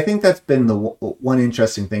 So I think that's been the one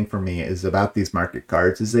interesting thing for me is about these market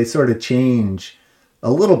cards is they sort of change a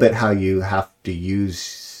little bit how you have to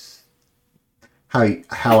use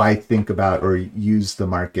how I think about or use the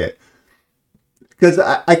market. Because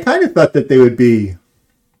I kind of thought that they would be,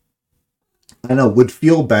 I don't know, would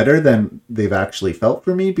feel better than they've actually felt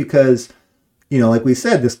for me because, like we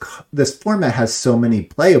said, this format has so many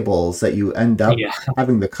playables that you end up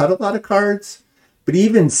having to cut a lot of cards. But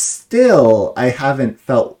even still, I haven't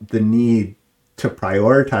felt the need to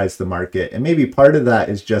prioritize the market. And maybe part of that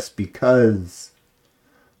is just because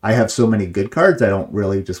I have so many good cards, I don't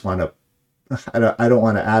really just want to, I don't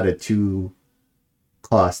want to add a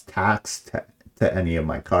 2-cost tax to any of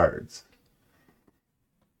my cards.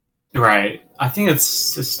 Right. I think it's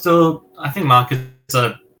still, I think markets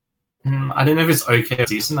are, I don't know if it's okay or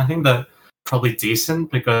decent. I think they're probably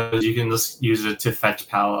decent because you can just use it to fetch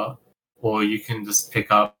power, or you can just pick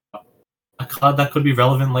up a card that could be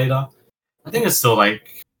relevant later. I think it's still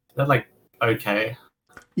they're okay.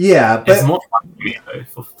 Yeah, but it's more fun to me though,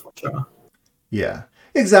 for sure. Yeah,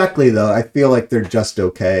 exactly. Though I feel like they're just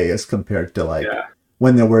okay as compared to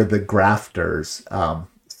when there were the grafters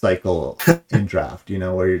cycle in draft.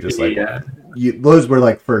 Where you're just those were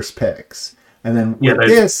like first picks, and then with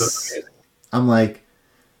this, I'm like,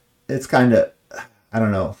 it's kind of, I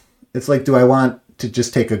don't know. It's like, do I want to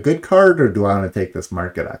just take a good card or do I want to take this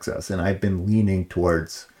market access? And I've been leaning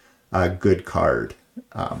towards a good card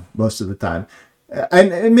most of the time.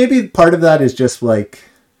 And maybe part of that is just like,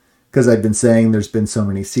 because I've been saying there's been so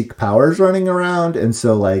many Seek powers running around. And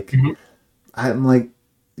so I'm like,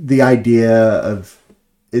 the idea of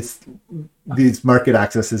these market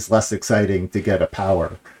access is less exciting to get a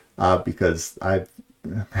power because I've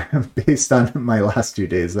based on my last 2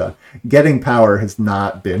 days, getting power has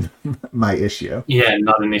not been my issue. Yeah,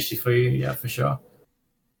 not an issue for you. Yeah, for sure.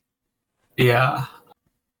 Yeah.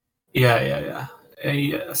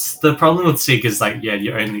 Yes. The problem with Seek is like, yeah,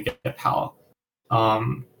 you only get power.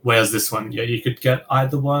 Whereas this one, yeah, you could get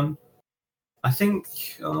either one. I think,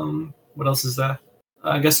 what else is there?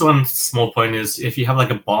 I guess one small point is if you have like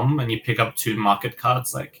a bomb and you pick up 2 market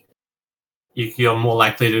cards, like you're more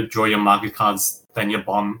likely to draw your market cards than your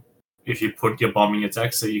bomb if you put your bomb in your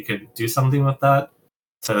deck, so you could do something with that.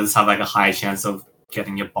 So just have like a high chance of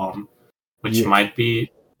getting your bomb, which might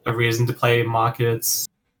be a reason to play markets.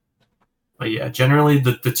 But yeah, generally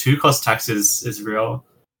the 2-cost tax is real,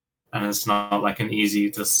 and it's not like an easy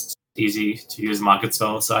to use market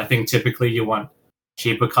spell. So I think typically you want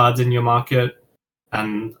cheaper cards in your market,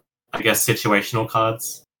 and I guess situational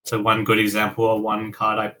cards. So one good example, or one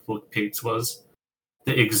card I picked was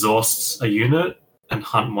that exhausts a unit and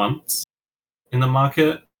hunt once in the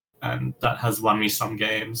market, and that has won me some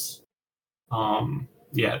games.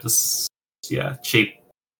 Cheap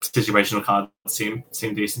situational cards seem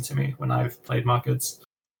decent to me when I've played markets.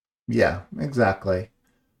 Yeah, exactly.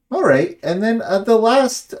 All right, and then the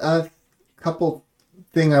last couple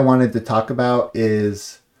thing I wanted to talk about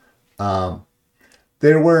is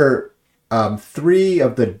there were 3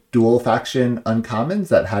 of the dual faction uncommons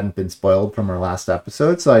that hadn't been spoiled from our last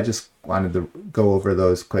episode, so I just wanted to go over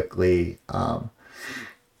those quickly for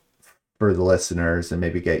the listeners and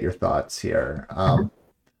maybe get your thoughts here.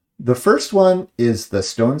 The first one is the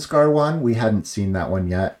Stone Scar one. We hadn't seen that one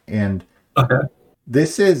yet, and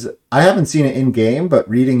this is, I haven't seen it in game, but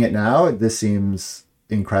reading it now, this seems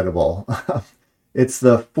incredible. It's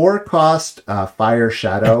the 4-cost Fire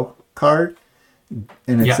Shadow card.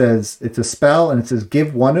 And it says, it's a spell, and it says,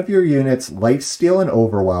 give one of your units Lifesteal and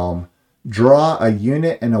Overwhelm. Draw a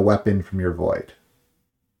unit and a weapon from your void.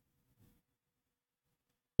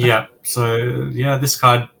 Yeah, so, yeah, this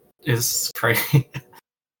card is crazy.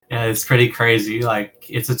 Yeah, it's pretty crazy. Like,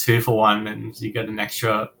 it's a 2-for-1, and you get an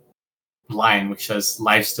extra line, which says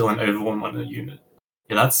Lifesteal and Overwhelm on a unit.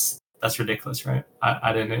 Yeah, that's ridiculous, right?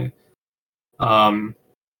 I don't know.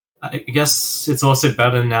 I guess it's also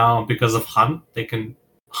better now because of Hunt. They can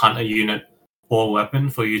hunt a unit or weapon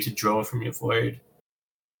for you to draw from your void.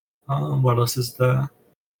 What else is there?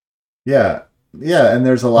 Yeah, and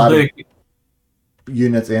there's a lot of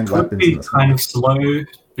units and weapons in this kind of slow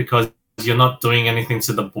because you're not doing anything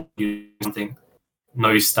to the board. You're something,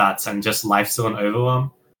 no stats, and just Lifesteal and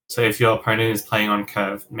Overwhelm. So if your opponent is playing on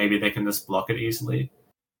curve, maybe they can just block it easily.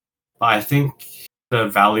 But I think the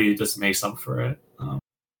value just makes up for it.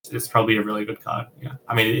 It's probably a really good card. Yeah,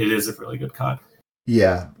 I mean, it is a really good card.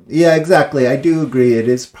 Yeah, exactly. I do agree. It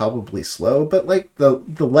is probably slow, but like the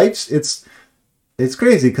life, it's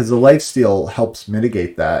crazy because the Lifesteal helps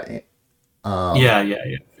mitigate that. Yeah,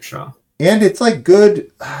 for sure. And it's like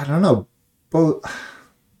good. I don't know,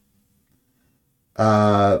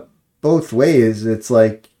 both ways. It's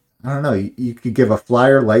like, I don't know. You could give a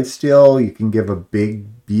flyer Lifesteal. You can give a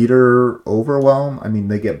big beater Overwhelm. I mean,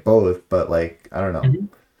 they get both, but like, I don't know. Mm-hmm.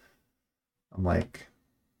 I'm like,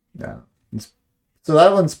 yeah. So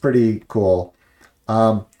that one's pretty cool.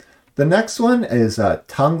 The next one is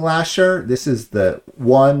Tongue Lasher. This is the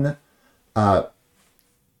 1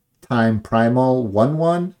 time primal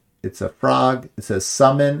 1/1. It's a frog. It says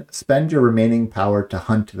summon, spend your remaining power to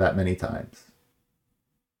hunt that many times.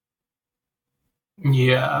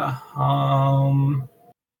 Yeah.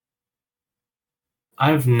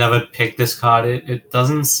 I've never picked this card. It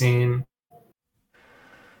doesn't seem...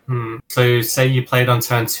 So say you played on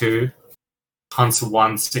turn 2, hunts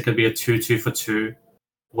once, it could be a 2/2 for 2,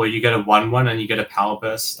 where you get a 1/1 and you get a power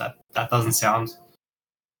burst. That doesn't sound...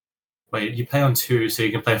 Wait, you play on 2, so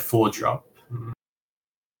you can play a 4-drop.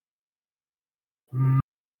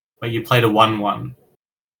 But you played a 1/1.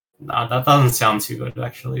 No, that doesn't sound too good,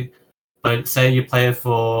 actually. But say you play it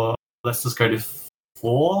for... Let's just go to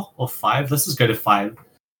 4 or 5. Let's just go to 5.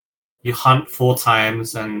 You hunt 4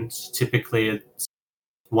 times, and typically it's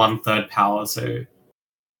 1/3 power, so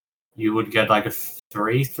you would get like a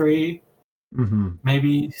 3/3,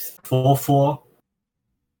 maybe 4/4.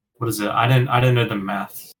 What is it? I don't know the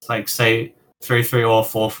math. It's like say 3/3 or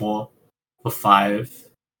 4/4 for 5.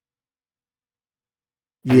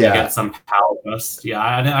 And you get some power burst. Yeah,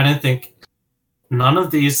 I don't think none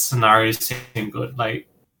of these scenarios seem good. Like,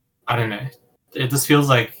 I don't know. It just feels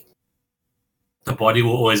like the body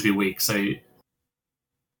will always be weak. So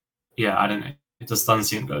yeah, I don't know. It just doesn't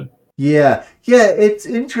seem good. Yeah, it's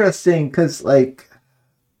interesting because, like,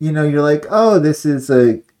 you know, you're like, oh, this is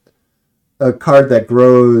a a card that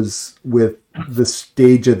grows with the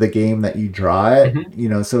stage of the game that you draw it. Mm-hmm. You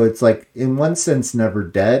know, so it's like in one sense never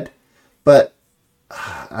dead, but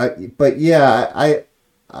I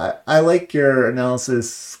like your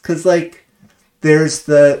analysis because like there's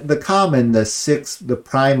the common, the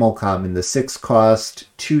primal common, the 6 cost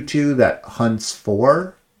 2/2 that hunts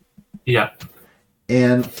 4. Yeah.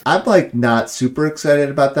 And I'm like not super excited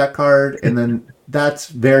about that card, and then that's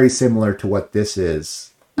very similar to what this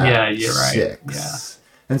is. Yeah, you're right. 6. Yeah.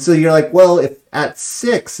 And so you're like, well, if at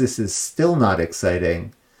 6 this is still not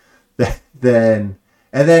exciting, then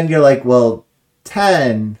you're like, well,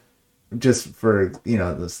 10 just for, you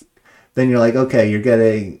know, this, then you're like, okay, you're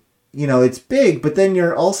getting, you know, it's big, but then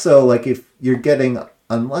you're also like, if you're getting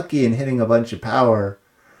unlucky and hitting a bunch of power,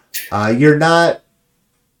 you're not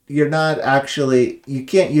actually, you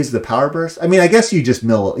can't use the power burst. I mean, I guess you just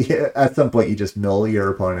mill, at some point you just mill your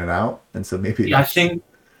opponent out, and so maybe yeah, I think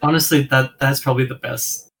honestly that's probably the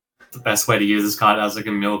best way to use this card as like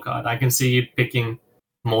a mill card. I can see you picking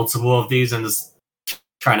multiple of these and just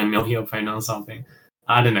trying to mill your opponent or something.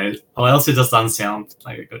 I don't know. Or else it just doesn't sound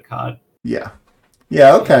like a good card. Yeah.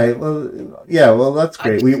 Yeah, okay. Well, that's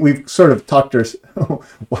great. We've sort of talked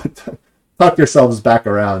yourselves back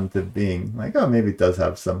around to being like, oh, maybe it does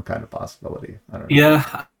have some kind of possibility. I don't know.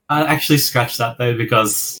 Yeah, I actually scratched that though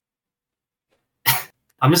because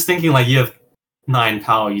I'm just thinking like you have 9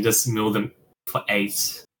 power, you just mill them for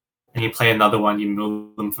 8, and you play another one, you mill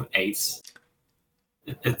them for 8.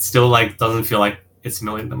 It still like doesn't feel like it's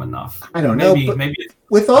milling them enough. I don't know. Maybe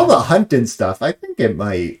with all the hunt and stuff, I think it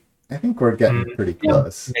might. I think we're getting pretty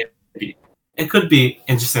close. Maybe. It could be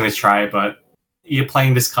interesting to try, but you're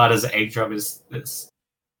playing this card as an 8 drop is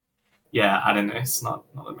yeah, I don't know. It's not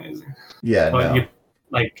amazing. Yeah, but no.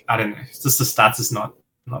 Like I don't know. It's just the stats is not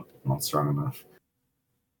strong enough.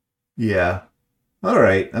 Yeah. All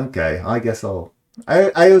right. Okay. I guess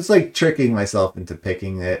I was like tricking myself into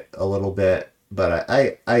picking it a little bit, but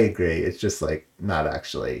I agree. It's just like not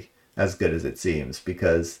actually as good as it seems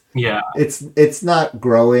because it's not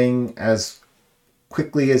growing as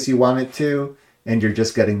quickly as you want it to, and you're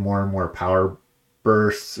just getting more and more power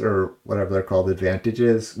bursts or whatever they're called,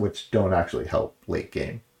 advantages, which don't actually help late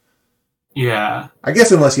game. Yeah. I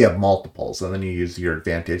guess unless you have multiples and then you use your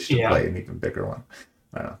advantage to play an even bigger one.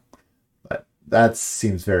 I don't know. But that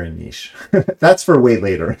seems very niche. That's for way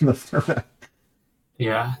later in the format.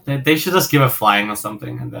 Yeah. They should just give a flying or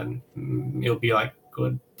something and then it'll be like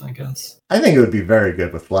good, I guess. I think it would be very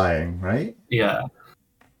good with flying, right? Yeah.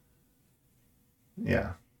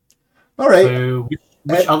 Yeah. All right. So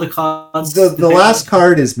which other cards? The last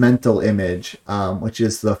card is Mental Image, which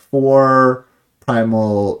is the 4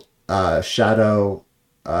 primal shadow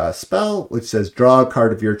spell, which says draw a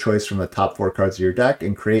card of your choice from the top 4 cards of your deck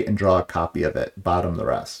and create and draw a copy of it. Bottom the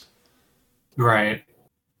rest. Right.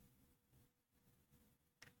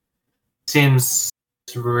 Seems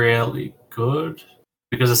really good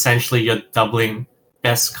because essentially you're doubling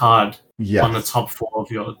best card on the top 4 of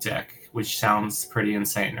your deck, which sounds pretty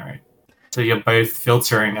insane, right? So you're both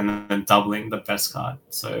filtering and then doubling the best card.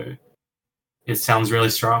 So it sounds really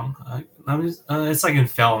strong. It's like in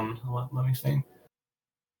Feln. Let me think.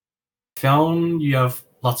 Feln, you have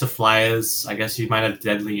lots of flyers. I guess you might have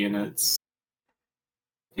deadly units.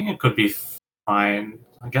 I think it could be fine.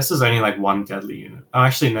 I guess there's only like 1 deadly unit. Oh,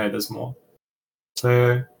 actually, no, there's more.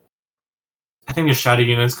 So I think your shadow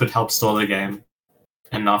units could help stall the game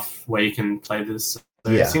enough where you can play this.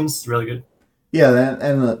 So it seems really good. Yeah,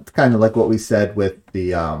 and kind of like what we said with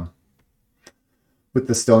the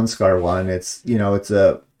Stone Scar one, it's it's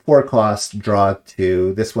a 4 cost draw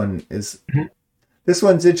 2. This one is this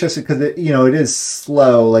one's interesting because it is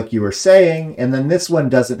slow, like you were saying, and then this one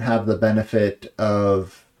doesn't have the benefit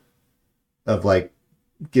of like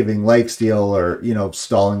giving lifesteal or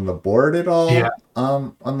stalling the board at all. Yeah.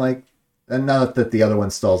 Unlike, and not that the other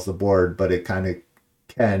one stalls the board, but it kind of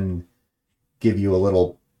can give you a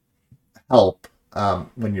little help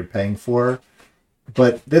when you're paying for.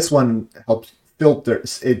 But this one helps filter.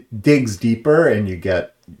 It digs deeper, and you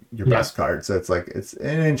get your best card. So it's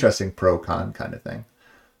an interesting pro-con kind of thing.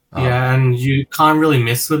 And you can't really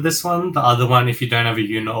miss with this one. The other one, if you don't have a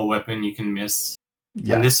unit or weapon, you can miss.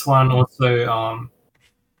 Yeah. And this one also,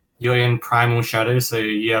 you're in Primal Shadow, so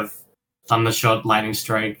you have Thundershot, Lightning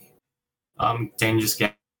Strike, Dangerous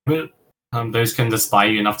Gambit. Those can just buy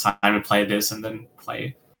you enough time to play this and then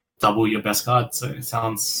play double your best card. So it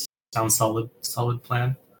sounds solid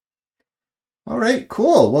plan. All right,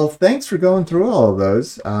 cool. Well, thanks for going through all of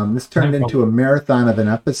those. This turned into a marathon of an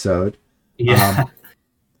episode. Yeah.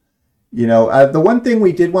 The one thing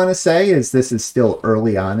we did want to say is this is still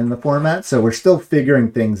early on in the format, so we're still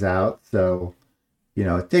figuring things out. So,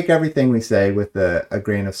 take everything we say with a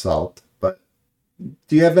grain of salt. But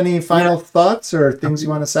do you have any final thoughts or things you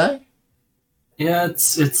want to say? Yeah,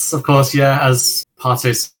 it's of course, as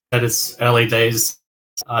Pato said, it's early days.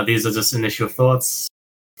 These are just initial thoughts,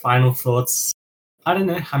 final thoughts. I don't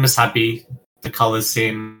know. I'm just happy the colors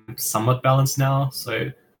seem somewhat balanced now,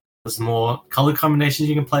 so there's more color combinations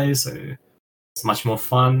you can play, so it's much more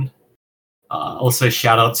fun. Also,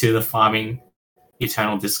 shout out to the Farming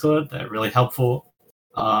Eternal Discord; they're really helpful.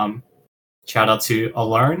 Shout out to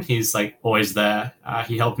Alone; he's like always there.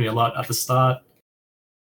 He helped me a lot at the start.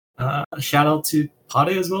 Shout out to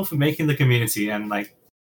Pato as well for making the community and like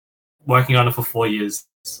working on it for 4 years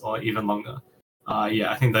or even longer.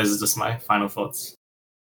 I think those are just my final thoughts.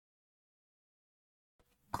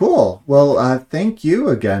 Cool. Well, thank you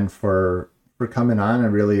again for coming on. I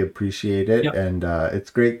really appreciate it. Yep. And it's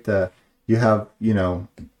great that you have,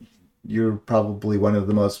 you're probably one of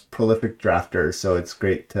the most prolific drafters. So it's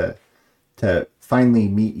great to finally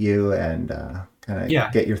meet you and kind of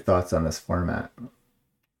get your thoughts on this format.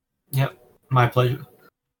 Yep. My pleasure.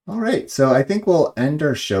 All right. So I think we'll end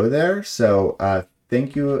our show there. So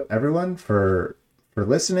thank you everyone for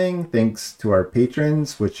listening. Thanks to our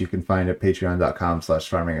patrons, which you can find at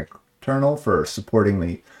patreon.com/farmingeternal for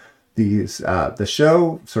supporting the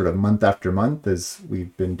show sort of month after month as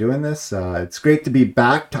we've been doing this. It's great to be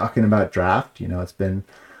back talking about draft.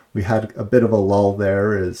 We had a bit of a lull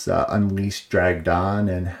there as Unleashed dragged on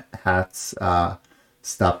and Hats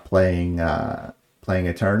stopped playing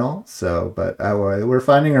Eternal. So, but we're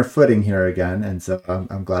finding our footing here again, and so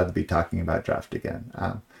I'm glad to be talking about draft again.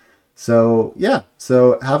 So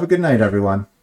have a good night, everyone.